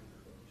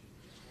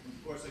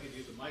 of course I could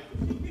use a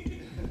microphone.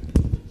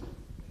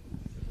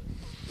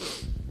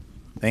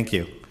 Thank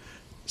you.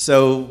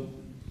 So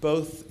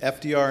both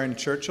FDR and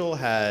Churchill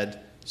had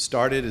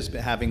started as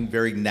having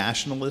very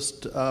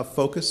nationalist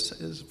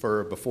focuses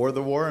before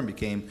the war and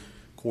became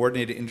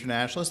coordinated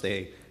internationalists.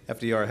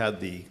 FDR had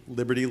the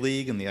Liberty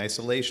League and the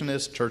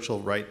isolationists.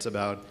 Churchill writes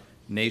about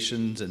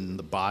nations and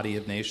the body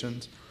of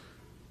nations.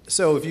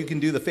 So if you can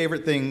do the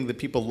favorite thing that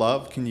people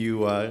love, can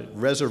you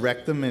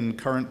resurrect them in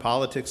current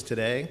politics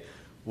today?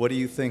 What do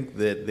you think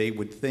that they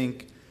would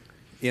think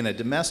in a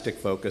domestic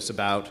focus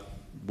about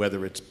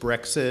whether it's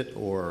Brexit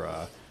or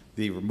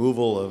the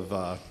removal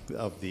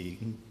of the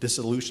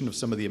dissolution of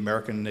some of the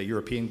American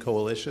European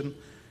coalition?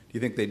 Do you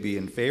think they'd be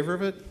in favor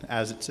of it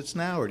as it sits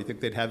now, or do you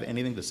think they'd have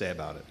anything to say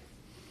about it?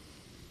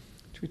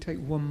 Should we take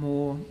one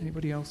more?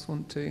 Anybody else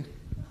want to?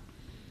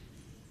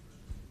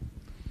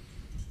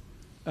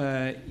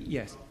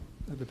 Yes,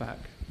 at the back.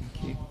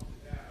 Thank you.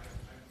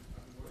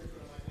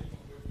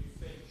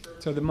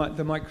 So the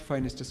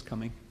microphone is just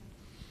coming.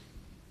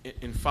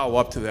 In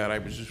follow-up to that, I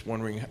was just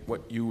wondering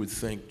what you would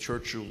think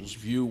Churchill's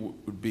view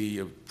would be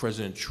of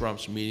President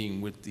Trump's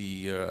meeting with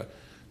the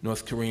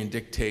North Korean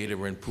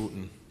dictator and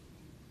Putin.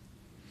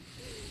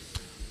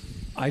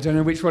 I don't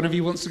know which one of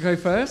you wants to go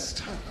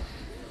first.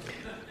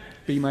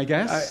 Be my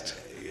guest.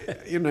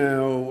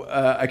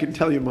 I can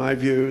tell you my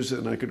views,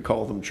 and I could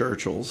call them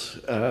Churchill's.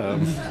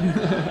 And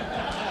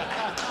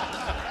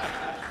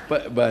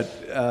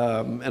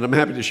I'm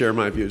happy to share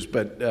my views,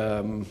 but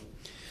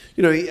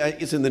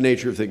it's in the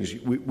nature of things.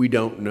 We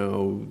don't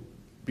know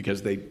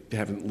because they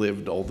haven't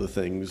lived all the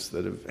things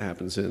that have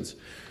happened since.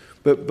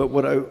 But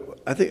what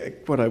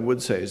I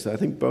would say is that I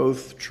think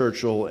both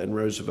Churchill and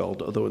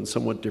Roosevelt, although in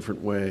somewhat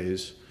different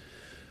ways,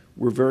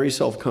 were very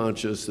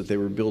self-conscious that they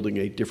were building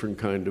a different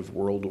kind of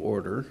world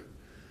order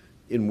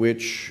in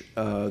which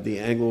the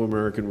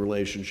Anglo-American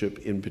relationship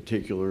in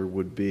particular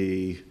would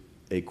be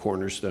a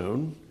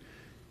cornerstone,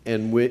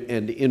 and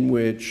in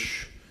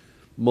which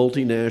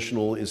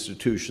multinational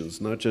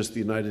institutions, not just the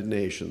United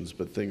Nations,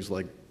 but things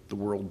like the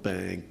World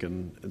Bank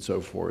and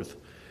so forth,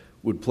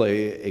 would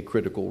play a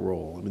critical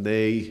role. I mean,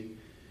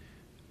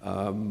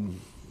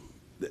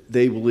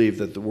 they believed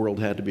that the world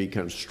had to be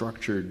kind of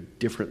structured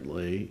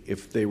differently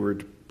if they were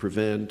to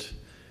prevent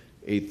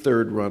a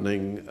third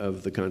running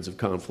of the kinds of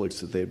conflicts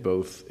that they had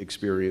both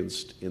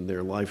experienced in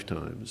their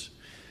lifetimes.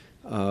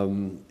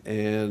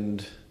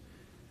 And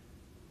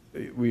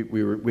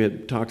we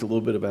had talked a little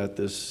bit about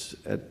this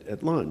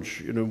at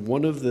lunch.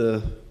 One of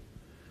the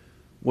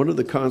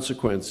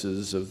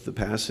consequences of the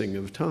passing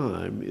of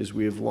time is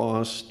we have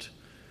lost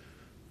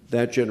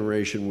that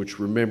generation which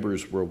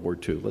remembers World War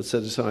II. Let's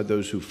set aside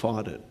those who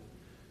fought it,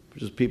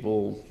 just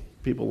people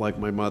like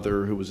my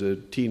mother, who was a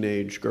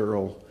teenage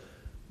girl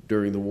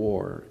during the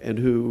war, and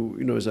who,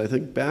 as I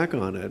think back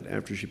on it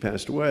after she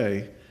passed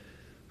away,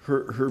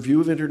 her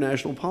view of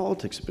international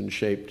politics had been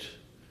shaped,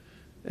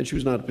 and she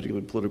was not a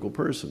particularly political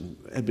person,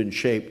 had been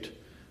shaped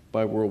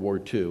by World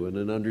War II and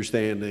an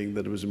understanding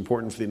that it was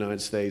important for the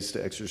United States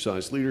to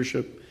exercise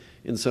leadership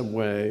in some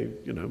way,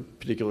 you know,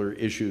 particular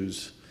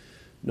issues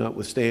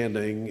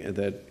notwithstanding, and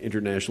that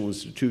international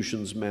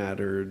institutions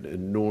mattered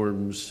and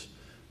norms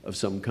of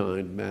some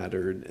kind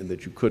mattered, and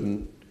that you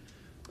couldn't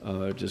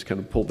just kind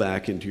of pull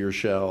back into your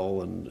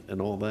shell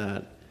and all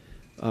that.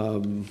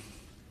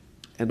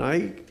 And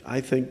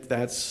I think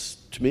that's,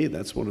 to me,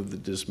 that's one of the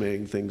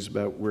dismaying things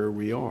about where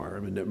we are. I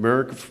mean,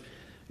 America,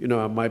 you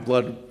know, my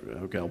blood,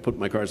 okay, I'll put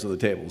my cards on the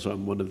table. So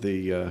I'm one of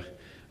the,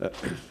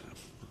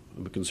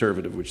 I'm a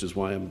conservative, which is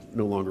why I'm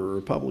no longer a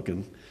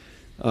Republican.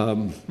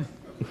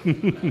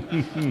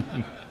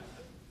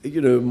 You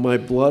know, my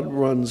blood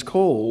runs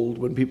cold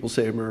when people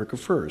say America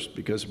first,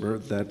 because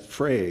that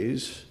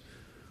phrase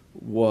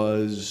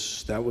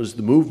that was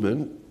the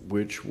movement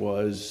which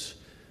was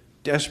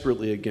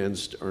desperately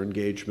against our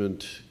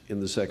engagement in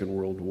the Second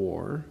World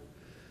War.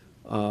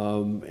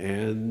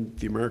 And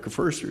the America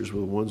Firsters were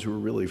the ones who were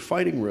really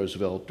fighting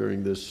Roosevelt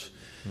during this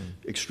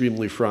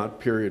extremely fraught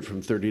period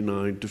from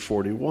 39 to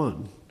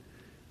 41.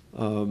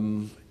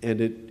 And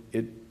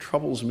it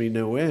troubles me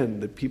no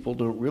end that people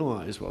don't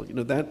realize, well, you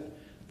know,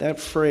 that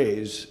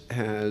phrase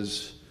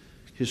has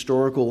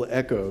historical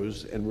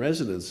echoes and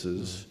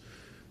resonances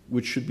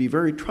which should be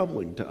very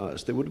troubling to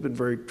us. They would have been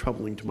very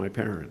troubling to my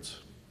parents.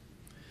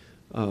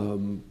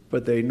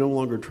 But they no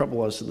longer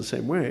trouble us in the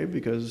same way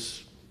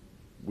because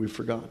we've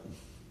forgotten.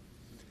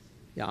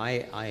 Yeah,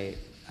 I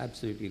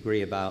absolutely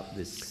agree about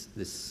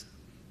this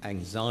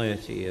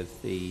anxiety of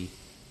the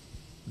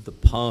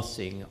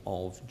passing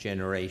of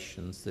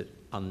generations that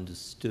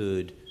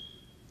understood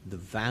the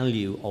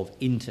value of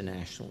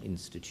international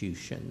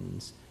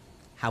institutions,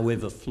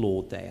 however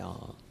flawed they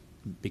are,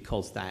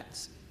 because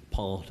that's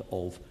part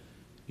of,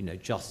 you know,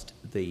 just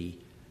the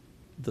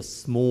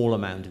small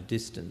amount of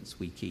distance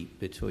we keep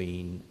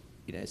between,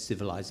 you know,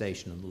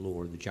 civilization and the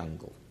law of the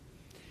jungle.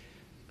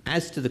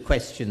 As to the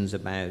questions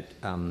about,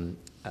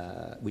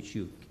 which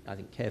you, I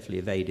think, carefully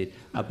evaded,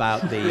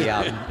 about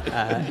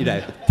the, you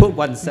know, put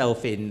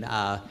oneself in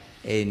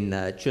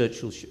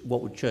Churchill,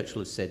 what would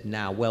Churchill have said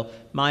now? Well,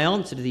 my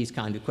answer to these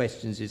kind of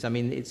questions is, I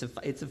mean, it's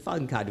a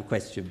fun kind of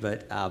question,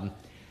 but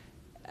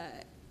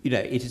you know,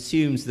 it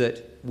assumes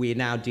that we're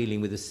now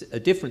dealing with a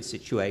different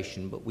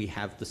situation, but we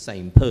have the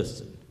same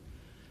person.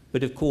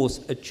 But of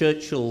course, a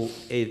Churchill,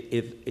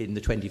 if in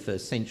the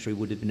 21st century,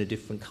 would have been a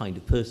different kind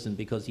of person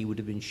because he would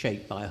have been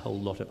shaped by a whole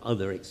lot of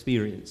other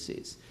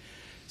experiences.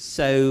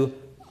 So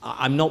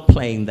I'm not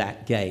playing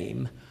that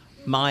game.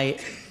 My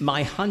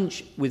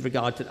hunch with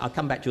regard to, I'll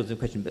come back to your other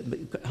question,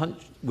 but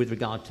hunch with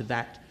regard to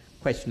that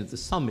question of the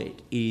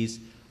summit is,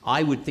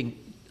 I would think,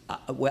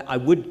 I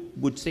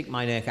would stick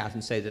my neck out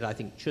and say that I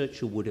think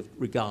Churchill would have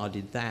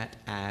regarded that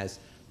as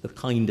the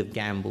kind of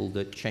gamble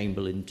that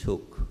Chamberlain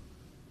took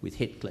with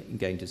Hitler in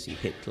going to see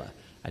Hitler,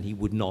 and he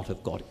would not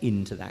have got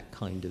into that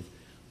kind of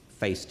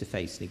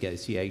face-to-face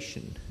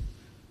negotiation,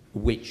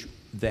 which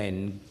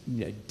then,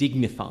 you know,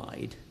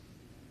 dignified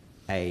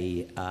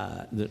a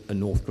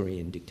North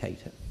Korean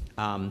dictator.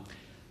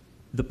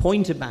 The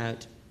point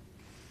about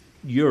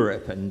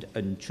Europe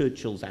and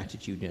Churchill's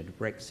attitude, you know, to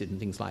Brexit and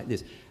things like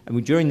this. I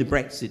mean, during the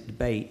Brexit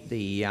debate,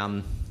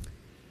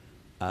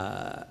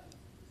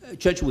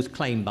 Churchill was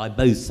claimed by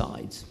both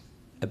sides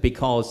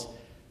because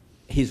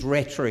his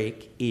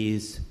rhetoric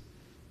is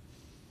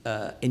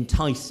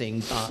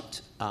enticing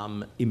but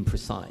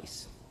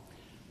imprecise.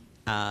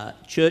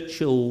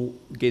 Churchill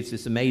gives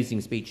this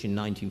amazing speech in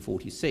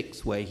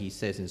 1946 where he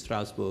says in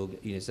Strasbourg,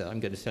 you know, I'm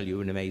going to tell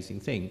you an amazing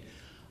thing.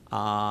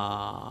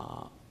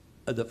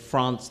 That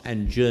France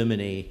and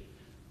Germany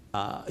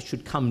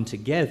should come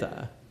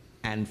together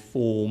and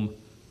form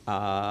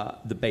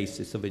the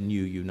basis of a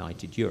new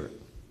united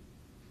Europe.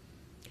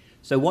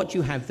 So what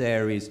you have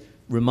there is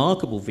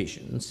remarkable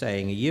vision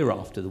saying a year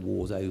after the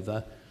war's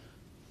over,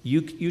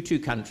 you two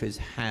countries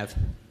have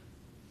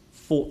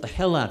fought the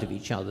hell out of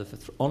each other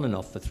on and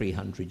off for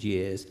 300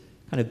 years,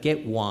 kind of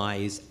get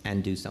wise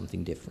and do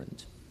something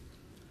different.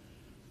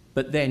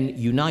 But then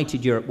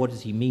united Europe, what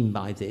does he mean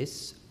by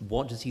this?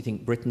 What does he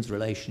think Britain's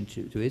relation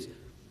to is?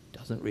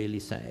 Doesn't really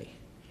say.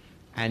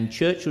 And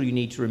Churchill, you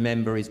need to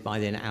remember, is by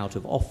then out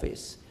of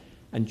office.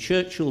 And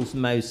Churchill's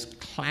most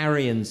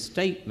clarion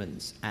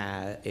statements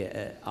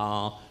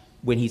are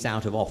when he's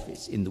out of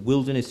office, in the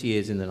wilderness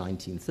years in the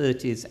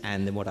 1930s,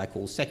 and then what I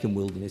call second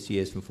wilderness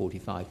years from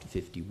 45 to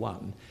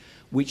 51,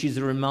 which is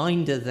a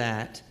reminder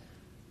that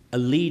a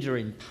leader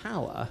in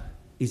power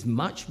is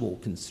much more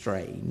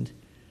constrained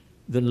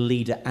than a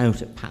leader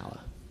out of power.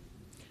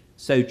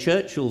 So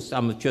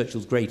some of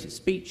Churchill's greatest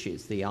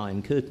speeches, the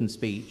Iron Curtain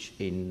speech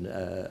in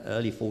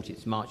early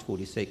 40s, March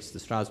 46, the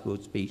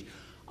Strasbourg speech,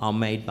 are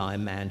made by a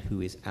man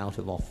who is out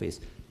of office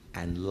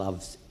and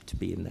loves to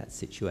be in that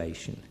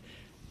situation.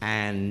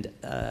 And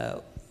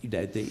you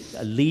know,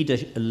 a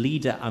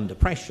leader under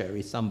pressure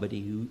is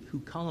somebody who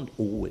can't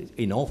always,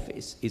 in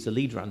office, is a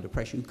leader under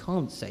pressure who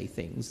can't say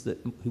things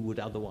who would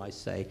otherwise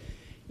say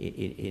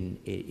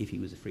if he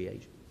was a free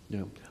agent.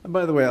 Yeah. And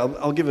by the way,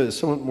 I'll give a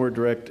somewhat more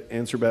direct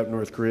answer about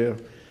North Korea.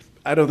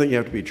 I don't think you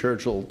have to be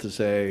Churchill to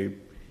say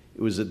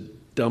it was a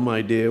dumb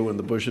idea when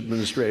the Bush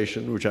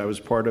administration, which I was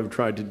part of,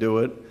 tried to do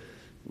it.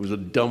 It was a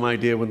dumb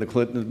idea when the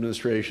Clinton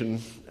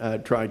administration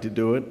tried to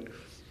do it,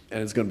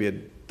 and it's going to be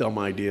a dumb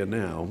idea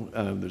now.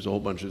 There's a whole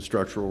bunch of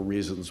structural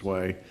reasons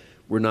why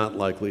we're not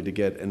likely to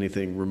get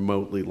anything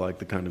remotely like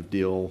the kind of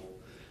deal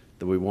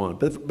that we want.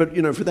 But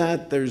you know, for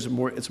that,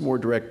 it's more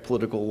direct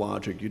political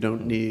logic. You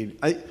don't need,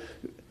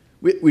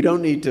 we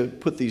don't need to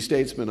put these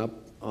statesmen up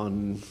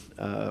on,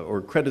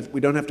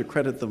 we don't have to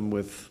credit them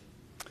with,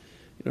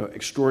 you know,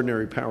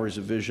 extraordinary powers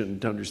of vision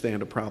to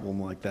understand a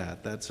problem like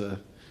that. That's a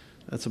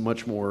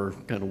much more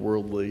kind of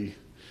worldly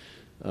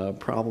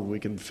problem we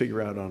can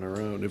figure out on our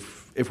own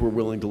if we're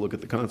willing to look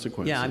at the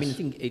consequences. Yeah, I mean, I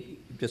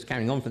think just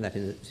carrying on from that,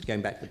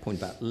 going back to the point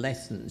about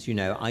lessons, you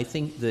know, I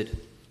think that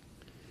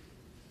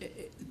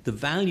the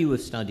value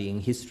of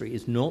studying history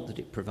is not that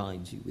it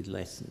provides you with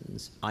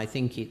lessons. I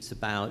think it's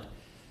about,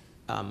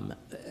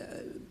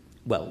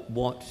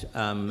 what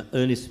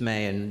Ernest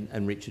May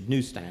and Richard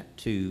Neustadt,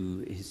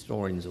 two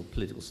historians or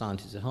political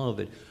scientists at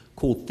Harvard,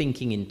 call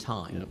thinking in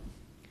time. Yep.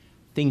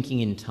 Thinking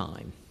in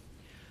time.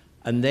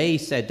 And they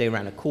said they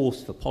ran a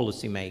course for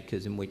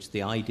policymakers in which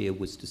the idea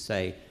was to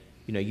say,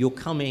 you know, you're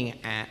coming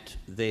at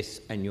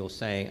this and you're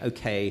saying,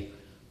 okay,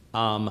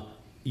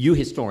 you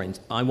historians,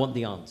 I want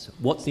the answer.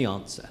 What's the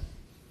answer?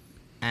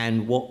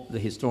 And what the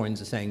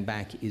historians are saying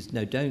back is,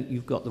 no,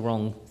 you've got the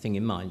wrong thing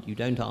in mind. You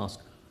don't ask,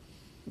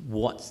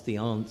 what's the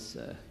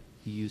answer?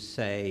 You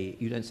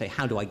don't say,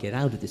 how do I get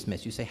out of this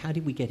mess? You say, how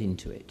did we get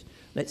into it?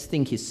 Let's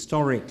think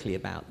historically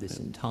about this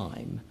in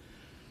time.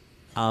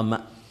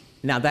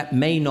 Now, that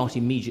may not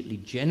immediately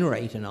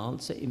generate an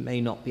answer. It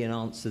may not be an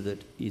answer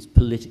that is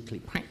politically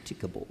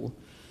practicable.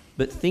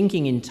 But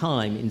thinking in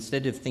time,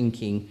 instead of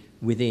thinking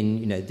within,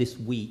 you know, this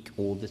week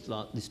or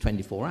this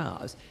 24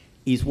 hours,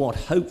 is what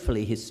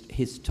hopefully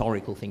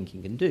historical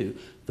thinking can do.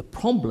 The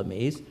problem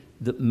is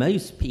that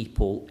most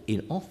people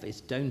in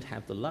office don't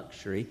have the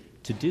luxury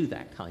to do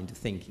that kind of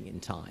thinking in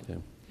time. Yeah.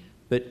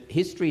 But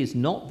history is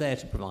not there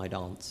to provide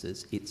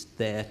answers. It's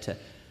there to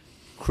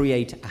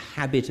create a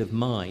habit of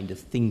mind of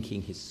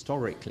thinking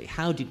historically.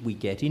 How did we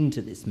get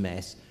into this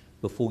mess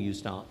before you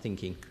start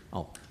thinking,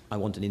 oh, I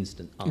want an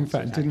instant answer. In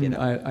fact,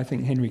 I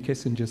think Henry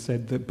Kissinger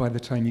said that by the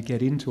time you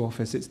get into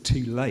office, it's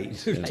too late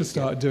to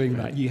start doing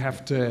that. You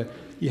have to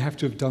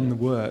have done the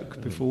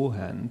work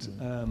beforehand.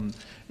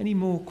 Any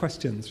more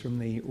questions from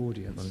the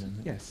audience?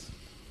 Yes.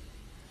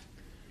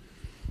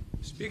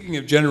 Speaking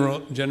of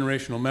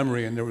generational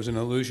memory, and there was an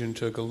allusion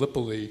to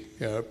Gallipoli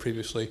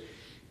previously,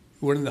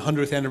 we're in the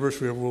 100th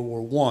anniversary of World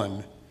War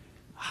I.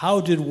 How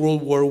did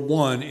World War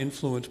I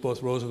influence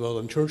both Roosevelt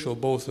and Churchill,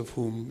 both of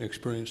whom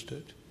experienced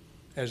it,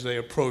 as they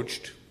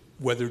approached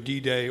whether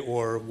D-Day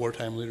or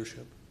wartime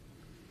leadership?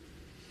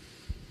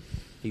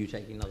 Are you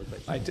taking another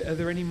question? Are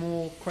there any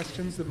more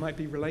questions that might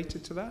be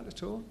related to that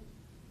at all?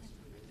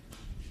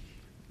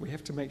 We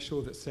have to make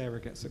sure that Sarah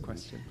gets a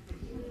question,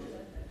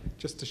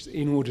 just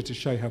in order to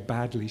show how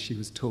badly she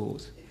was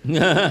taught.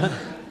 World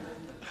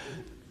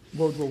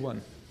War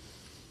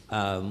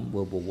I.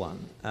 World War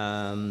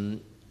I.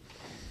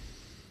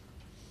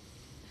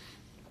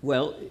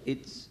 Well,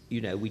 it's,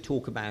 you know, we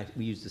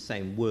use the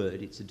same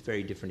word. It's a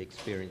very different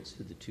experience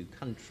for the two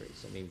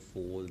countries. I mean,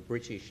 for the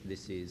British,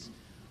 this is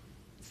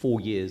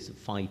 4 years of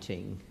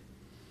fighting,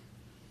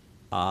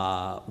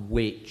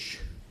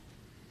 which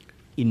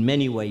in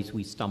many ways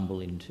we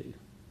stumble into.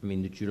 I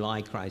mean, the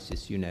July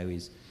crisis, you know,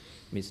 it's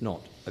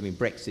not, I mean,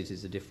 Brexit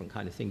is a different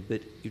kind of thing,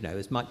 but, you know,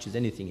 as much as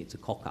anything, it's a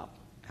cock-up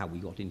how we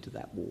got into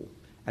that war,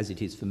 as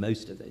it is for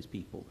most of those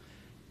people.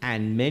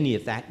 And many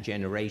of that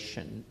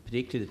generation,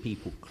 particularly the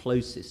people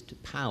closest to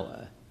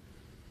power,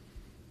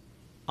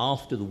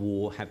 after the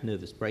war have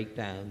nervous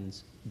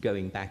breakdowns,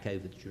 going back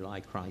over the July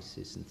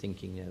crisis and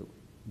thinking, you know,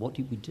 what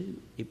did we do?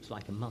 It was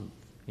like a month.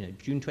 You know,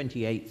 June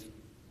 28th,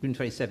 June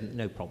 27th,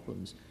 no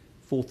problems.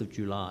 4th of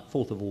July,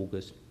 4th of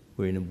August,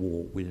 we're in a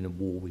war.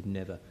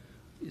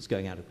 It's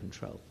going out of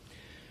control.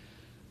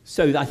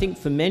 So I think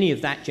for many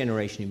of that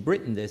generation in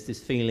Britain, there's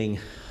this feeling,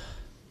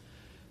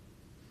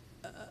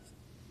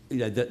 you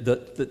know,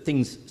 that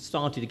things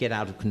started to get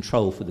out of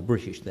control for the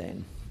British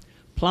then.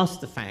 Plus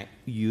the fact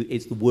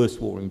it's the worst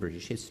war in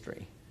British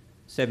history,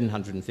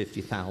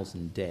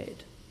 750,000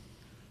 dead.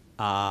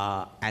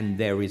 And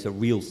there is a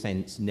real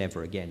sense,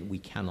 never again. We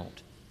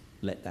cannot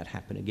let that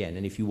happen again.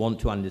 And if you want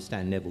to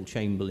understand Neville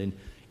Chamberlain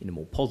in a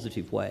more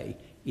positive way,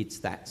 it's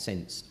that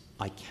sense,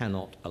 I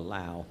cannot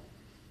allow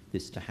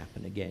this to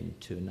happen again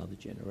to another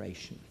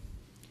generation.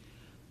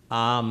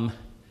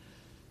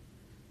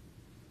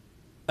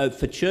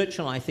 For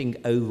Churchill, I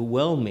think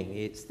overwhelming,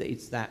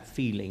 it's that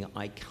feeling,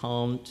 I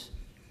can't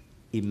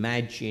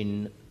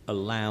imagine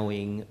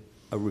allowing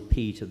a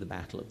repeat of the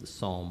Battle of the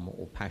Somme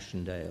or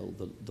Passchendaele,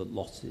 the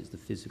losses, the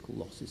physical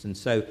losses. And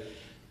so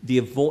the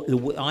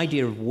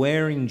idea of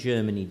wearing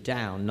Germany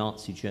down,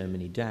 Nazi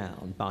Germany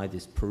down, by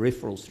this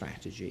peripheral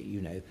strategy,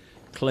 you know,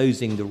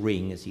 closing the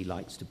ring, as he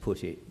likes to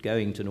put it,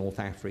 going to North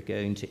Africa,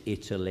 going to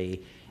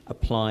Italy,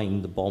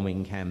 applying the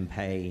bombing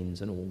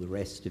campaigns and all the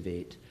rest of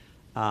it.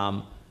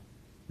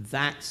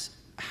 That's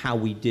how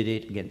we did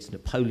it against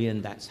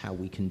Napoleon. That's how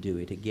we can do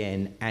it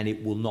again. And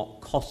it will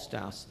not cost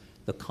us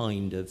the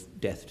kind of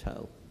death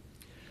toll.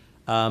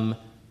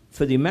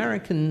 For the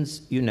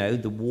Americans, you know,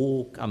 the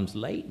war comes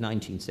late,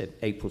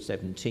 April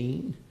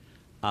 17.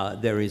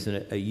 There is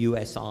a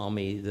US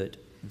Army that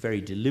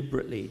very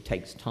deliberately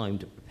takes time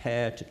to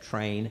prepare, to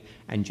train,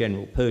 and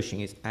General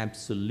Pershing is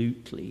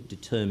absolutely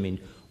determined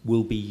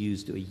will be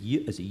used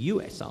as a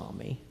US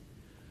Army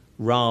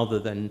rather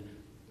than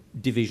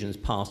divisions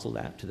parceled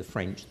out to the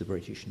French, the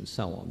British, and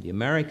so on. The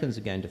Americans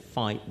are going to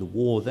fight the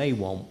war they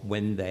want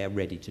when they are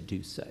ready to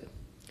do so.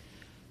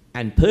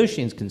 And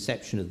Pershing's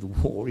conception of the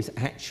war is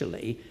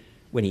actually,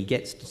 when he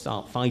gets to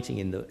start fighting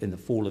in the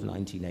fall of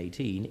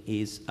 1918,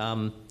 is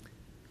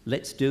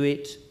let's do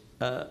it.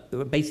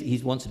 Basically, he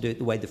wants to do it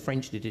the way the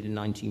French did it in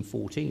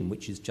 1914,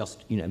 which is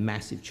just, you know,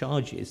 massive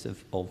charges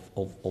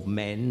of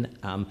men,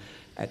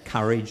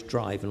 courage,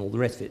 drive, and all the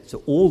rest of it.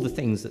 So all the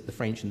things that the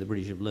French and the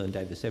British have learned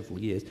over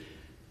several years,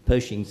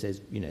 Pershing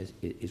says, you know,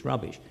 is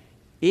rubbish.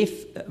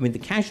 The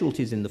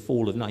casualties in the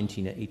fall of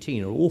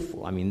 1918 are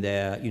awful. I mean,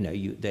 they're, you know,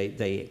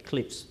 they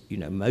eclipse, you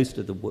know, most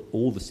of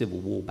all the Civil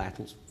War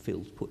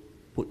battlefields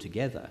put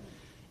together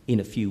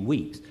in a few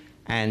weeks.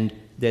 And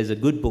there's a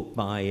good book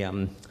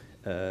by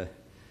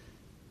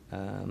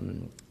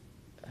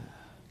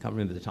can't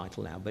remember the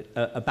title now, but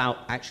about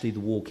actually the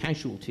war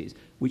casualties,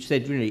 which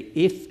said really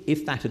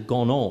if that had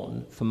gone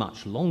on for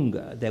much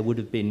longer, there would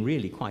have been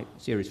really quite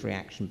serious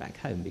reaction back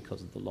home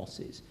because of the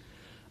losses.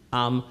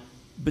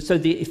 But so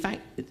in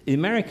fact, the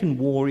American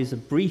war is a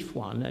brief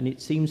one, and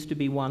it seems to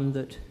be one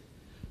that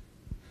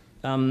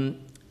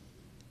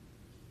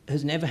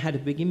has never had a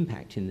big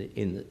impact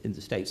in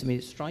the States. I mean,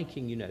 it's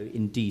striking, you know,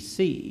 in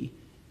D.C.,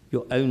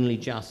 you're only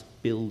just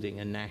building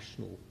a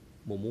national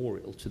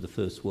memorial to the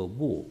First World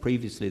War.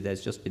 Previously,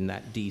 there's just been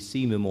that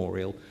D.C.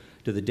 memorial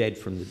to the dead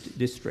from the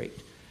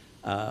district,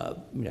 you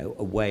know,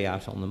 way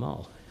out on the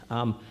Mall.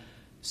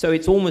 So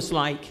it's almost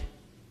like,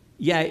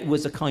 yeah, it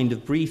was a kind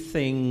of brief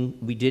thing.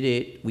 We did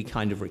it. We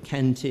kind of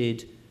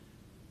recanted.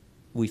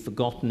 We've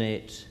forgotten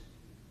it.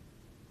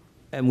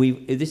 And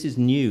this is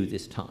new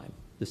this time,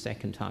 the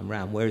second time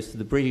round, whereas for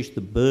the British,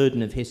 the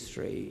burden of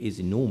history is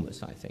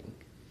enormous, I think.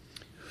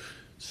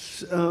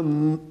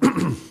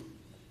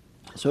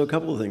 So a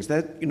couple of things.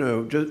 That, you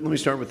know, let me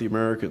start with the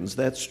Americans.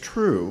 That's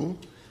true,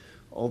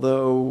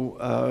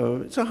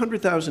 although it's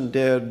 100,000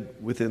 dead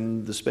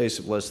within the space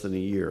of less than a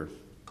year.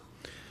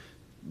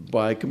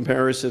 By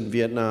comparison,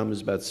 Vietnam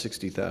is about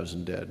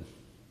 60,000 dead.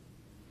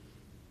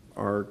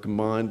 Our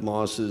combined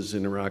losses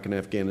in Iraq and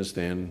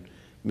Afghanistan,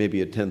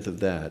 maybe a tenth of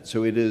that.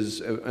 So it is,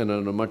 and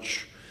on a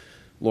much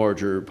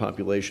larger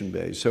population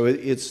base. So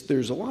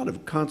there's a lot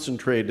of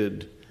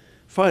concentrated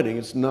fighting.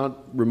 It's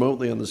not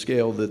remotely on the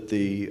scale that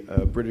the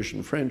British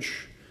and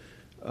French,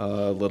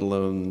 let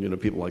alone, you know,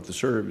 people like the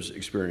Serbs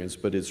experience,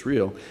 but it's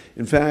real.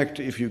 In fact,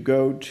 if you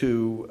go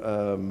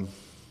to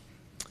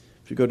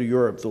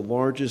Europe, the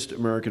largest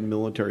American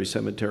military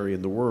cemetery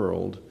in the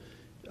world,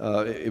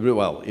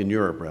 in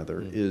Europe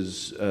rather,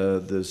 is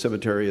the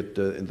cemetery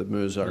in the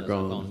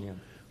Meuse-Argonne, yeah,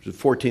 which is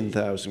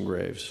 14,000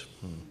 graves.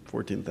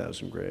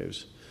 14,000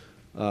 graves.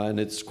 And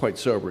it's quite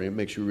sobering. It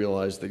makes you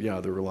realize that, yeah,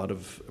 there were a lot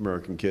of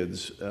American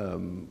kids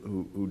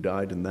who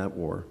died in that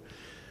war.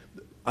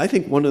 I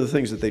think one of the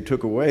things that they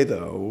took away,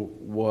 though,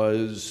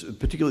 was,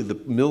 particularly the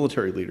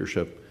military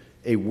leadership,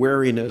 a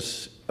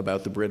wariness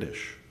about the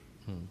British.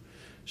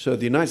 So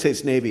the United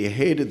States Navy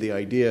hated the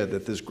idea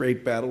that this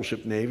great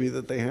battleship navy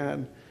that they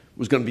had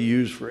was going to be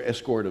used for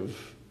escort of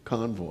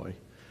convoy.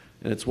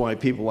 And it's why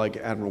people like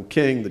Admiral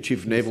King, the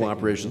chief of naval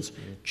operations,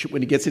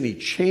 when he gets in, he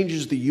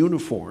changes the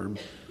uniform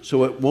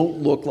so it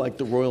won't look like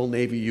the Royal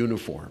Navy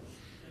uniform.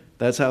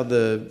 That's how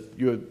the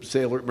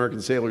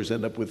American sailors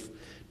end up with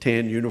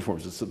tan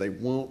uniforms, so they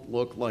won't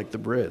look like the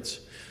Brits.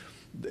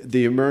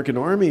 The American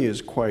Army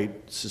is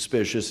quite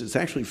suspicious. It's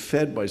actually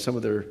fed by some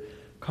of their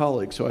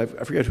colleagues. So I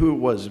forget who it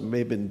was. It may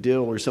have been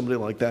Dill or somebody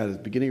like that at the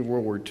beginning of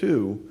World War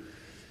II,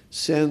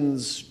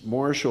 sends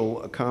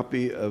Marshall a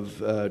copy of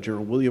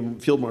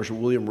Field Marshal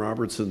William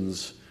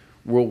Robertson's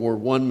World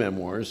War I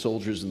memoir,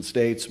 Soldiers and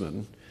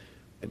Statesmen,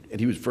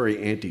 and he was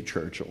very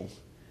anti-Churchill.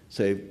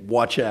 Say,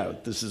 watch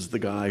out, this is the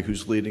guy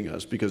who's leading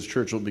us, because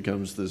Churchill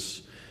becomes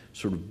this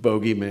sort of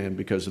bogeyman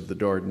because of the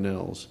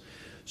Dardanelles.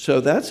 So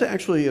that's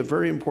actually a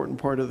very important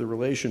part of the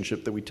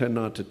relationship that we tend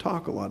not to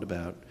talk a lot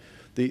about.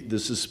 The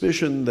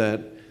suspicion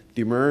that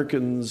the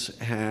Americans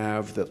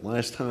have that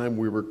last time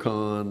we were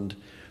conned,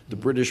 the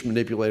British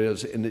manipulated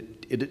us, and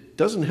it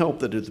doesn't help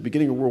that at the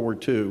beginning of World War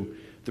II,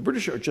 the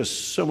British are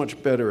just so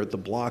much better at the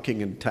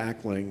blocking and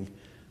tackling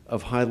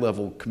of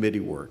high-level committee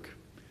work.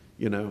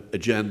 You know,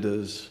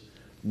 agendas,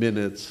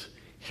 minutes,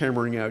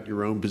 hammering out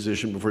your own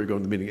position before you go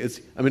into the meeting.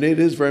 It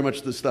is very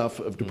much the stuff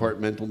of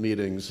departmental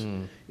meetings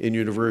in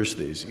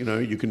universities. You know,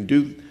 you can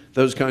do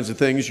those kinds of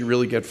things, you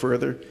really get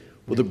further.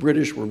 Well, the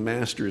British were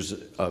masters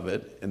of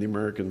it, and the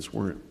Americans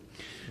weren't.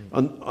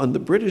 On the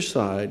British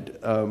side,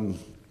 I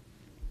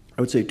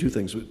would say two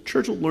things.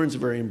 Churchill learns a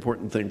very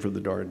important thing from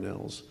the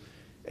Dardanelles,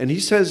 and he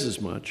says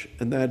as much,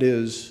 and that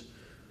is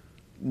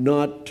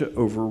not to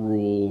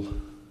overrule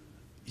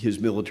his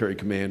military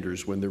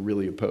commanders when they're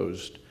really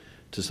opposed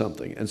to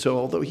something. And so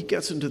although he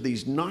gets into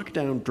these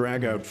knockdown,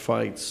 drag-out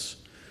fights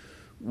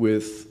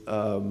with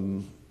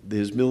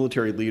his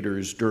military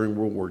leaders during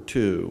World War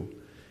II,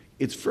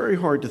 it's very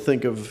hard to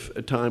think of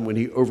a time when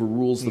he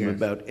overrules them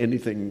about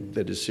anything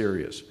that is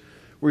serious.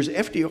 Whereas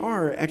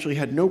FDR actually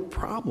had no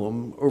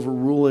problem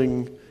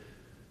overruling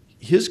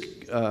his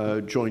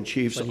Joint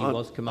Chiefs. When he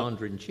was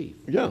Commander-in-Chief.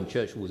 Yeah. And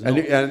Churchill was not.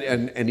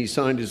 And he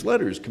signed his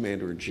letters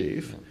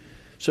Commander-in-Chief. Yeah.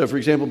 So, for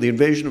example, the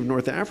invasion of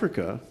North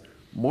Africa,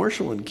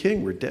 Marshall and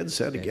King were dead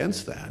set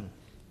against that.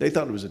 They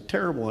thought it was a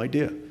terrible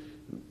idea.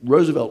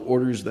 Roosevelt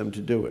orders them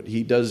to do it.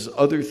 He does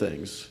other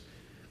things.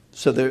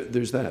 So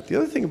there's that. The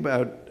other thing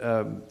about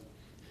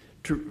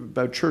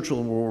Churchill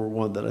in World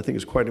War I that I think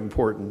is quite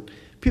important,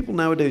 people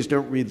nowadays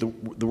don't read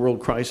the World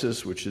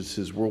Crisis, which is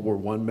his World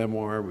War I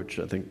memoir, which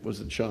I think, was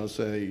it Shaw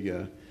say,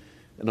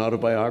 an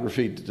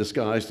autobiography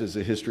disguised as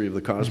a history of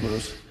the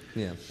cosmos.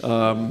 Yeah.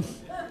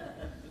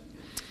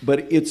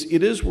 But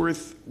it is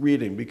worth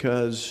reading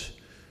because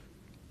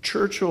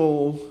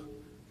Churchill,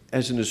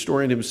 as an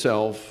historian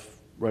himself,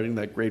 writing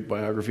that great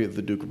biography of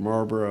the Duke of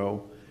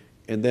Marlborough,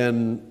 and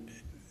then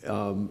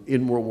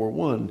in World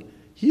War I,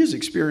 he has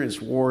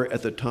experienced war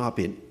at the top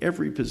in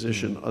every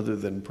position other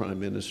than prime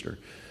minister.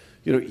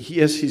 You know,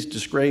 he's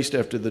disgraced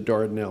after the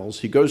Dardanelles.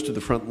 He goes to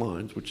the front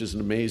lines, which is an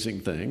amazing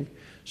thing,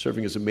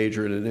 serving as a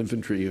major in an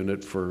infantry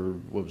unit for,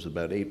 what was it,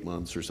 about 8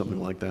 months or something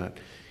like that.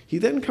 He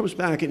then comes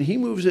back and he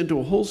moves into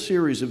a whole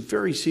series of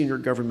very senior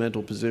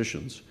governmental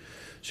positions.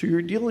 So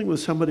you're dealing with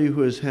somebody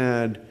who has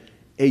had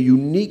a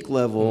unique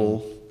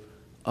level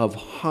of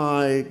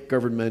high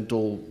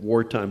governmental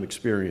wartime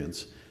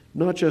experience,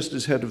 not just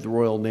as head of the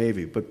Royal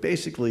Navy, but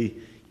basically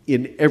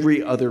in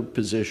every other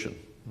position,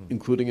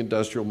 including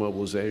industrial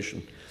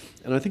mobilization.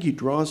 And I think he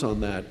draws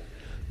on that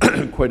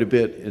quite a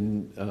bit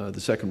in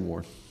the Second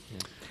War.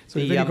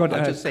 So we've only got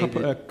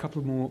a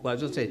couple more. Well, I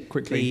was just say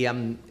quickly.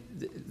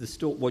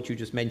 What you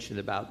just mentioned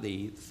about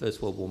the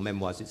First World War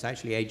memoirs, it's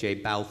actually A.J.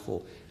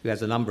 Balfour who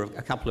has a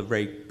couple of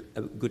very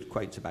good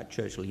quotes about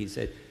Churchill. He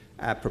said,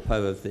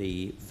 apropos of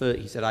he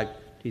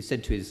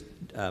said to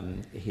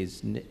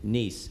his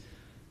niece,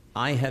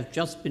 "I have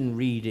just been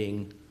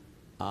reading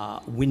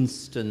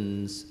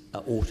Winston's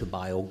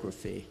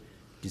autobiography,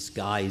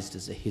 disguised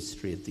as a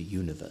history of the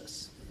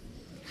universe."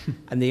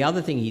 And the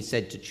other thing he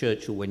said to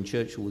Churchill when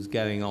Churchill was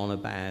going on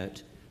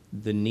about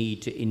the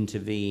need to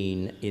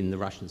intervene in the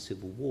Russian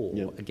Civil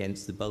War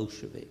against the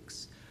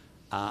Bolsheviks,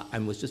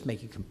 and was just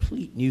making a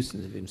complete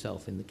nuisance of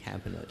himself in the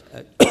cabinet,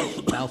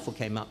 Balfour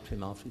came up to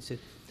him after and said,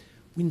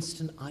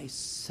 "Winston, I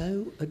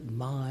so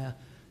admire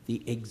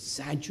the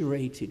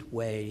exaggerated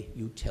way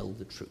you tell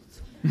the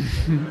truth."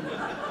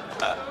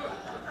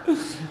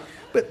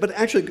 But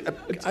actually,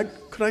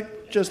 could I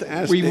just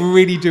ask? We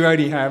really do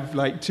only have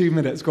like 2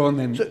 minutes. Go on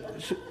then.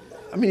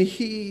 I mean,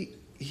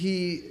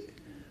 he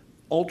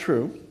all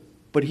true,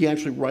 but he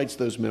actually writes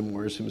those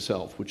memoirs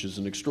himself, which is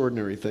an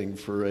extraordinary thing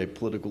for a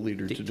political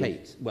leader to do.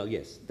 Well,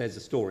 yes, there's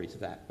a story to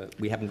that, but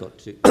we haven't got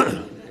to.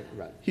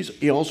 Right.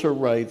 He also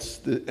writes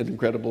an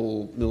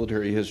incredible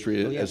military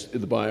history as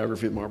the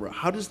biography of Marlborough.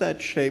 How does that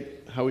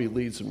shape how he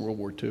leads in World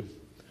War II?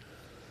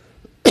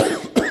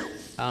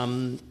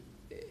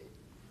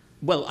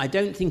 Well, I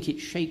don't think it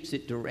shapes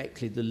it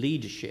directly, the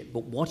leadership,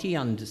 but what he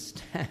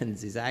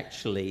understands is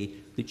actually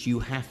that you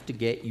have to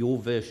get your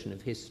version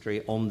of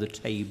history on the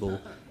table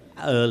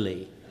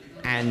early.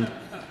 And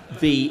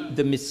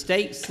the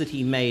mistakes that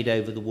he made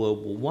over the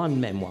World War I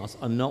memoirs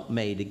are not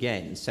made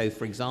again. So,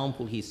 for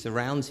example, he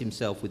surrounds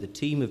himself with a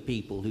team of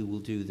people who will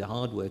do the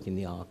hard work in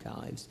the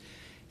archives.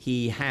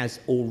 He has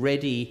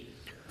already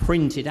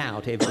printed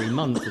out every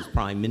month as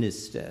Prime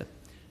Minister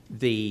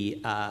the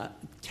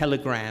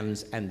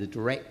telegrams and the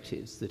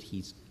directives that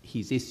he's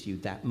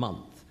issued that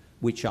month,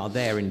 which are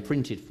there in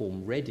printed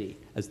form ready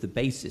as the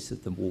basis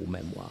of the war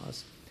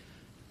memoirs.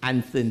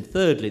 And then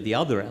thirdly, the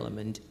other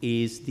element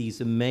is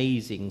these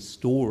amazing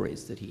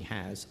stories that he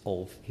has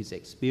of his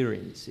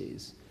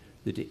experiences,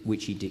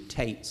 which he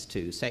dictates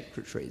to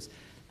secretaries.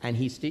 And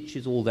he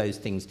stitches all those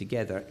things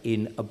together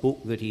in a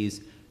book that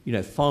is,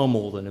 far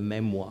more than a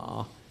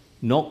memoir,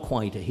 not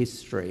quite a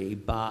history,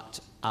 but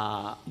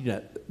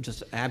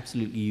just an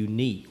absolutely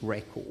unique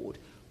record,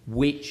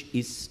 which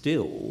is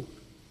still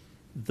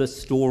the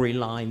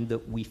storyline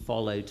that we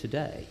follow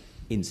today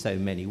in so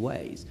many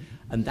ways.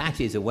 And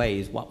that is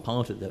what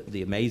part of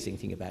the amazing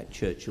thing about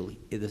Churchill,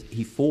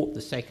 he fought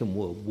the Second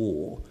World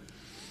War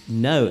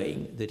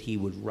knowing that he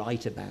would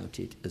write about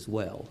it as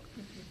well.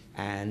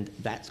 And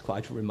that's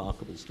quite a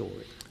remarkable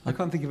story. I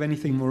can't think of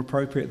anything more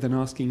appropriate than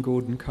asking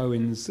Gordon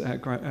Cohen's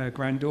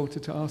granddaughter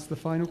to ask the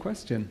final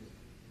question.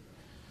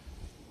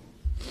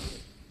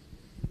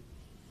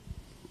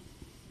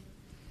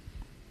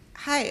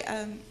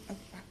 Hi.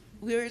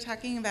 We were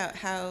talking about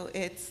how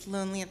it's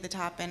lonely at the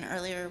top, and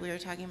earlier we were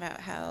talking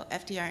about how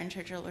FDR and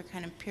Churchill were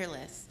kind of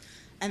peerless,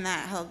 and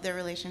that held their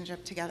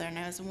relationship together. And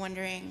I was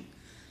wondering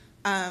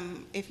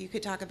if you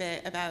could talk a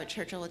bit about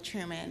Churchill with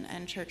Truman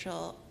and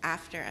Churchill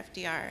after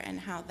FDR and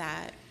how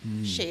that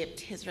shaped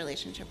his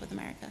relationship with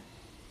America.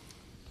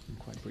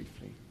 Quite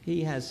briefly.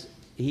 He has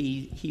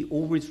he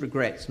always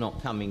regrets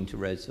not coming to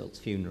Roosevelt's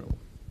funeral.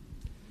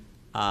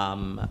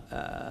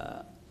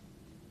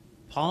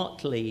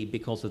 Partly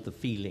because of the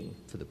feeling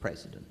for the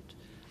president.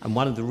 And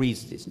one of the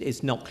reasons,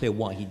 it's not clear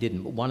why he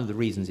didn't, but one of the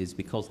reasons is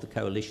because the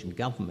coalition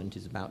government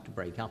is about to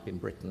break up in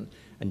Britain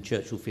and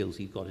Churchill feels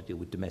he's got to deal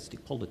with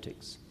domestic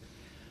politics.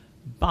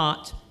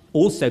 But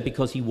also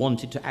because he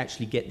wanted to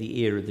actually get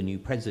the ear of the new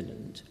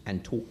president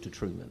and talk to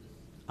Truman.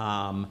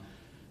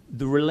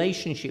 The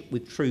relationship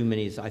with Truman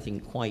is, I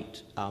think,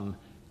 quite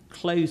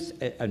close,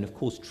 and of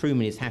course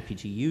Truman is happy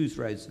to use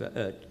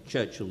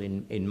Churchill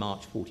in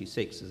March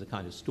 46 as a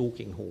kind of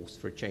stalking horse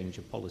for a change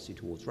of policy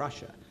towards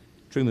Russia.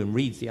 Truman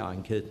reads the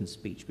Iron Curtain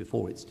speech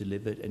before it's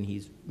delivered, and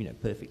he's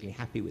perfectly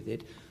happy with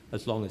it,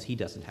 as long as he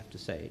doesn't have to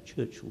say it.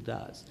 Churchill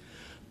does.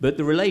 But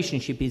the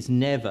relationship is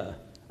never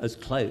as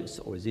close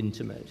or as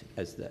intimate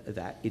as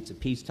that. It's a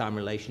peacetime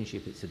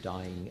relationship, it's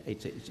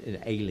an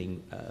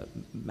ailing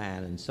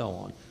man and so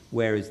on,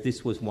 whereas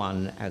this was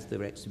one, as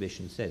the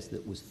exhibition says,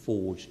 that was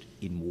forged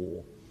in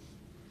war,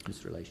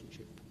 this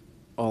relationship.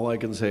 All I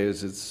can say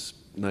is it's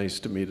nice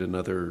to meet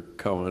another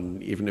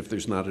Cohen, even if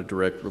there's not a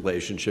direct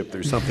relationship.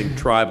 There's something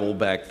tribal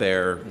back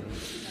there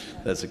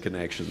that's a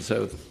connection.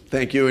 So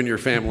thank you and your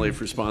family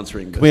for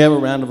sponsoring this. Can we have a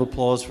round of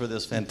applause for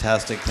this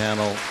fantastic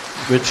panel?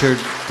 Richard,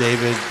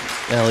 David,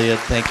 Eliot,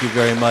 thank you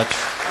very much.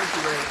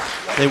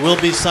 They will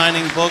be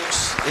signing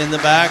books in the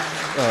back.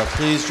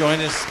 Please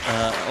join us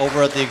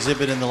over at the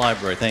exhibit in the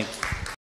library. Thank you.